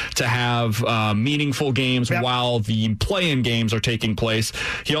robin to have meaningful games while the play-in games are taking place.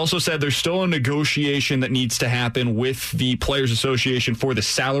 He also said there's still a negotiation that needs to happen with the Players Association for the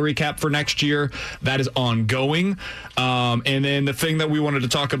salary cap for next year. That is ongoing. And then the thing that we wanted to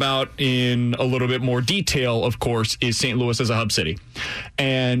talk about in a little bit more detail, of course, is St. Louis as a hub city.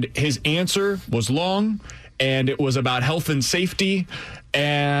 And his answer was long, and it was about health and safety.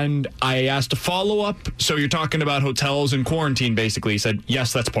 And I asked a follow-up. So you're talking about hotels and quarantine, basically. He said,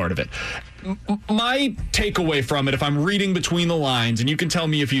 yes, that's part of it. My takeaway from it, if I'm reading between the lines, and you can tell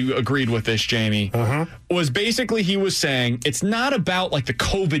me if you agreed with this, Jamie, was basically he was saying it's not about like the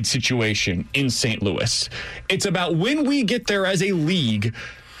COVID situation in St. Louis. It's about when we get there as a league,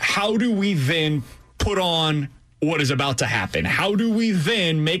 how do we then put on what is about to happen? How do we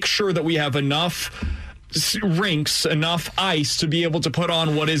then make sure that we have enough rinks, enough ice to be able to put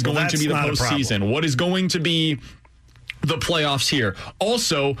on what is going to be the postseason, what is going to be the playoffs here?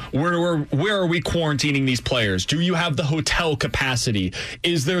 Also, where are we quarantining these players? Do you have the hotel capacity?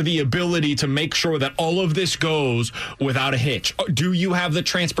 Is there the ability to make sure that all of this goes without a hitch? Do you have the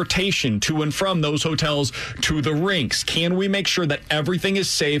transportation to and from those hotels to the rinks? Can we make sure that everything is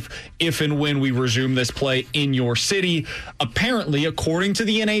safe if and when we resume this play in your city? Apparently, according to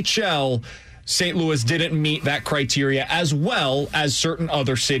the NHL, St. Louis didn't meet that criteria, as well as certain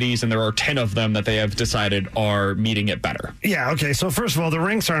other cities, and there are 10 of them that they have decided are meeting it better. Yeah, okay, so first of all, the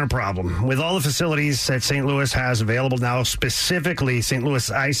rinks aren't a problem. With all the facilities that St. Louis has available now, specifically St. Louis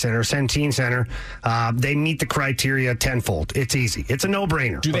Ice Center, Centene Center, they meet the criteria tenfold. It's easy. It's a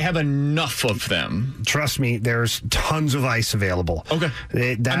no-brainer. Do they have enough of them? Trust me, there's tons of ice available. Okay.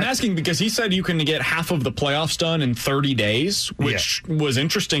 I'm asking because he said you can get half of the playoffs done in 30 days, which was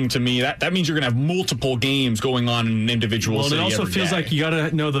interesting to me. That means you're going to have multiple games going on in an indivial city. Well, it also feels like you got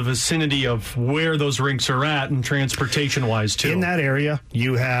to know the vicinity of where those rinks are at and transportation-wise, too. In that area,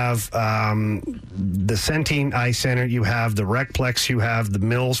 you have the Centene Ice Center, you have the Recplex, you have the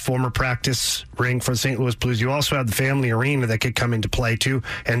Mills former practice rink for the St. Louis Blues. You also have the Family Arena that could come into play, too.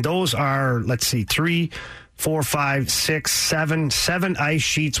 And those are, let's see, 3, 4, 5, 6, 7 ice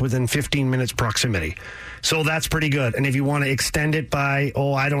sheets within 15 minutes proximity. So that's pretty good. And if you want to extend it by,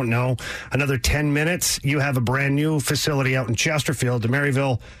 I don't know, another 10 minutes, you have a brand new facility out in Chesterfield, the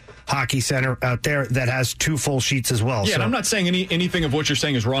Maryville Hockey Center out there that has 2 full sheets as well. Yeah, and I'm not saying anything of what you're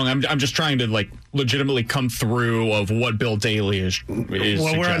saying is wrong. I'm just trying to legitimately come through of what Bill Daly is well,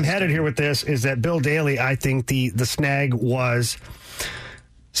 suggesting. Where I'm headed here with this is that Bill Daly, I think the snag was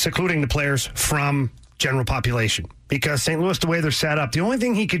secluding the players from general population. Because St. Louis, the way they're set up, the only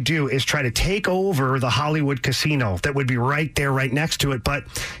thing he could do is try to take over the Hollywood Casino that would be right there, right next to it. But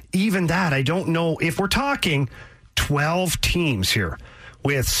even that, I don't know if we're talking 12 teams here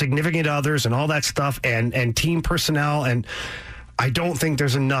with significant others and all that stuff and team personnel. And I don't think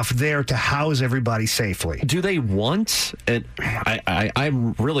there's enough there to house everybody safely. Do they want it?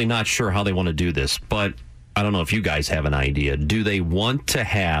 I'm really not sure how they want to do this, but I don't know if you guys have an idea. Do they want to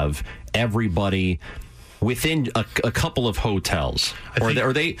have everybody within a couple of hotels?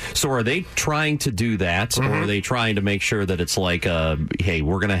 Are they trying to do that, or are they trying to make sure that it's like, hey,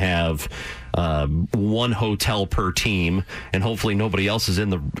 we're going to have one hotel per team, and hopefully nobody else is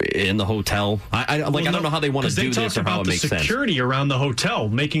in the hotel? I don't know how they want to do this or how it makes sense. The security around the hotel,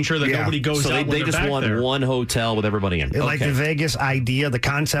 making sure that nobody goes out. They just want one hotel with everybody in. Like the Vegas idea, the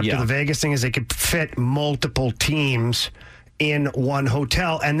concept of the Vegas thing is they could fit multiple teams in one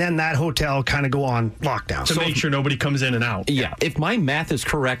hotel, and then that hotel kind of go on lockdown. To make sure nobody comes in and out. Yeah. If my math is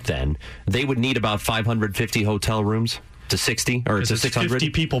correct, then they would need about 550 hotel rooms to 60 or to 600.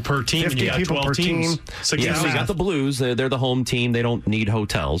 50 people per team. 50 and you got people 12 per teams. team. So you got the Blues. They're the home team. They don't need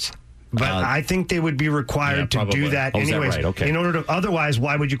hotels. But I think they would be required to do that anyways. Right? Okay. In order to, otherwise,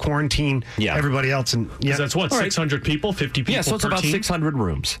 why would you quarantine everybody else? And that's what, 600 people, 50 people. Yeah, so it's about team? 600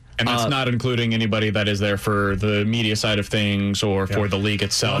 rooms, and that's not including anybody that is there for the media side of things or for the league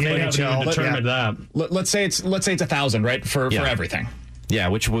itself. They haven't even determined that. Let's say it's 1,000, right, for everything. Yeah,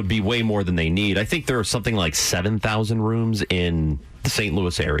 which would be way more than they need. I think there are something like 7,000 rooms in the St.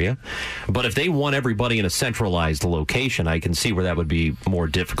 Louis area. But if they want everybody in a centralized location, I can see where that would be more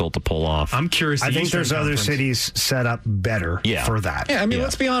difficult to pull off. I'm curious. I think there's other cities set up better for that. Yeah, I mean,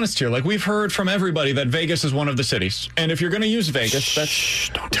 let's be honest here. Like, we've heard from everybody that Vegas is one of the cities. And if you're going to use Vegas,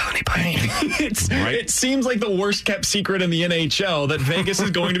 don't tell anybody. It seems like the worst kept secret in the NHL that Vegas is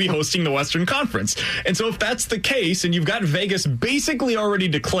going to be hosting the Western Conference. And so if that's the case, and you've got Vegas basically already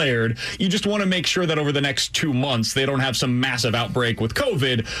declared, you just want to make sure that over the next 2 months, they don't have some massive outbreak with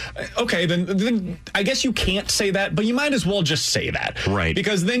COVID. Okay, then I guess you can't say that, but you might as well just say that. Right.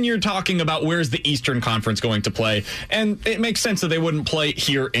 Because then you're talking about where's the Eastern Conference going to play, and it makes sense that they wouldn't play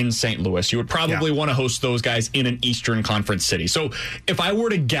here in St. Louis. You would probably want to host those guys in an Eastern Conference city. So if I were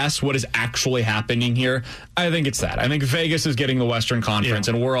to guess what is actually happening here, I think it's that. I think Vegas is getting the Western Conference,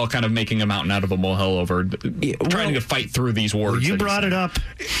 and we're all kind of making a mountain out of a molehill over trying to fight through these words. Well, you brought it up.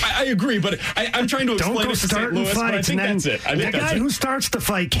 I agree, but I'm trying to explain it to St. Louis, but I think that's it. I think the guy who starts the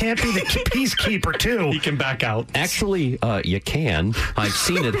fight can't be the peacekeeper, too. He can back out. Actually, you can. I've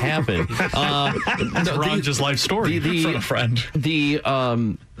seen it happen. That's Ron's life story from a friend.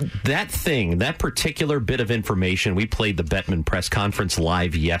 That particular bit of information, we played the Bettman press conference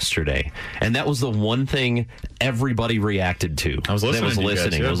live yesterday, and that was the one thing everybody reacted to. I was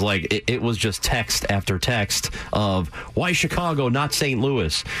listening. It was like it was just text after text of why Chicago, not St.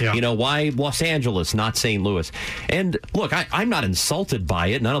 Louis. Yeah. You know, why Los Angeles, not St. Louis. And look, I'm not insulted by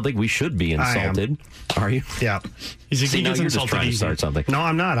it, and I don't think we should be insulted. Are you? Yeah. See, now you're just trying to start something. No,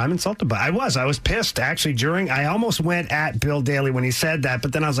 I'm not. I'm insulted by it. I was pissed, actually, I almost went at Bill Daly when he said that,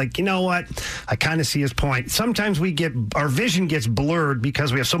 but then I was like, you know what? I kind of see his point. Sometimes our vision gets blurred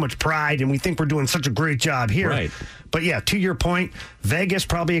because we have so much pride and we think we're doing such a great job here. Right. But yeah, to your point, Vegas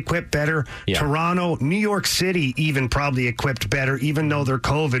probably equipped better. Yeah. Toronto, New York City even probably equipped better, even though their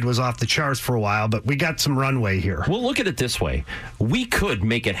COVID was off the charts for a while. But we got some runway here. Well, look at it this way. We could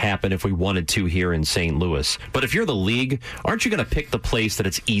make it happen if we wanted to here in St. Louis. But if you're the league, aren't you going to pick the place that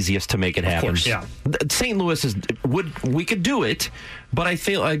it's easiest to make it happen? Of course, yeah. St. Louis we could do it, but I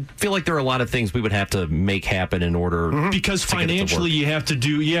feel like there are a lot of things we would have to make happen in order because financially you have to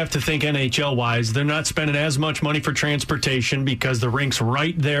think NHL wise. They're not spending as much money for transportation because the rink's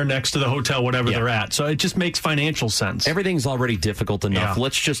right there next to the hotel, whatever they're at. So it just makes financial sense. Everything's already difficult enough. Yeah.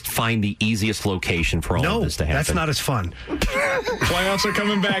 Let's just find the easiest location for all of this to happen. That's not as fun. Playoffs are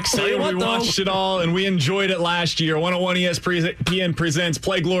coming back soon. We watched it all, and we enjoyed it last year. 101 ESPN presents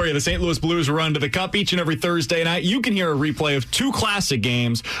Play Gloria, the St. Louis Blues run to the Cup each and every Thursday night. You can hear a replay of 2 classic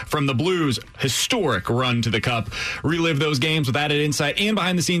games from the Blues' historic run to the Cup. Relive those games with added insight and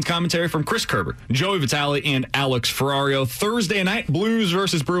behind-the-scenes commentary from Chris Kerber, Joey Vitale, and Alex Ferrario. Thursday night, Blues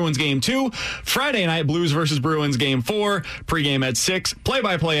versus Bruins Game 2. Friday night, Blues versus Bruins Game 4. Pre-game at 6.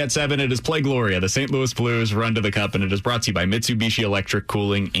 Play-by-play at 7. It is Play Gloria, the St. Louis Blues run to the Cup, and it is brought to you by Mitsubishi Electric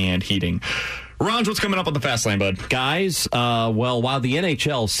Cooling and Heating. Ron, what's coming up on the Fast Lane, bud? Guys, while the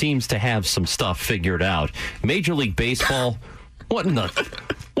NHL seems to have some stuff figured out, Major League Baseball, what in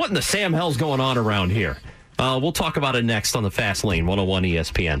the Sam hell's going on around here? We'll talk about it next on the Fast Lane, 101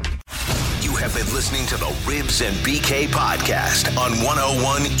 ESPN. You have been listening to the Ribs and BK podcast on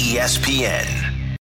 101 ESPN.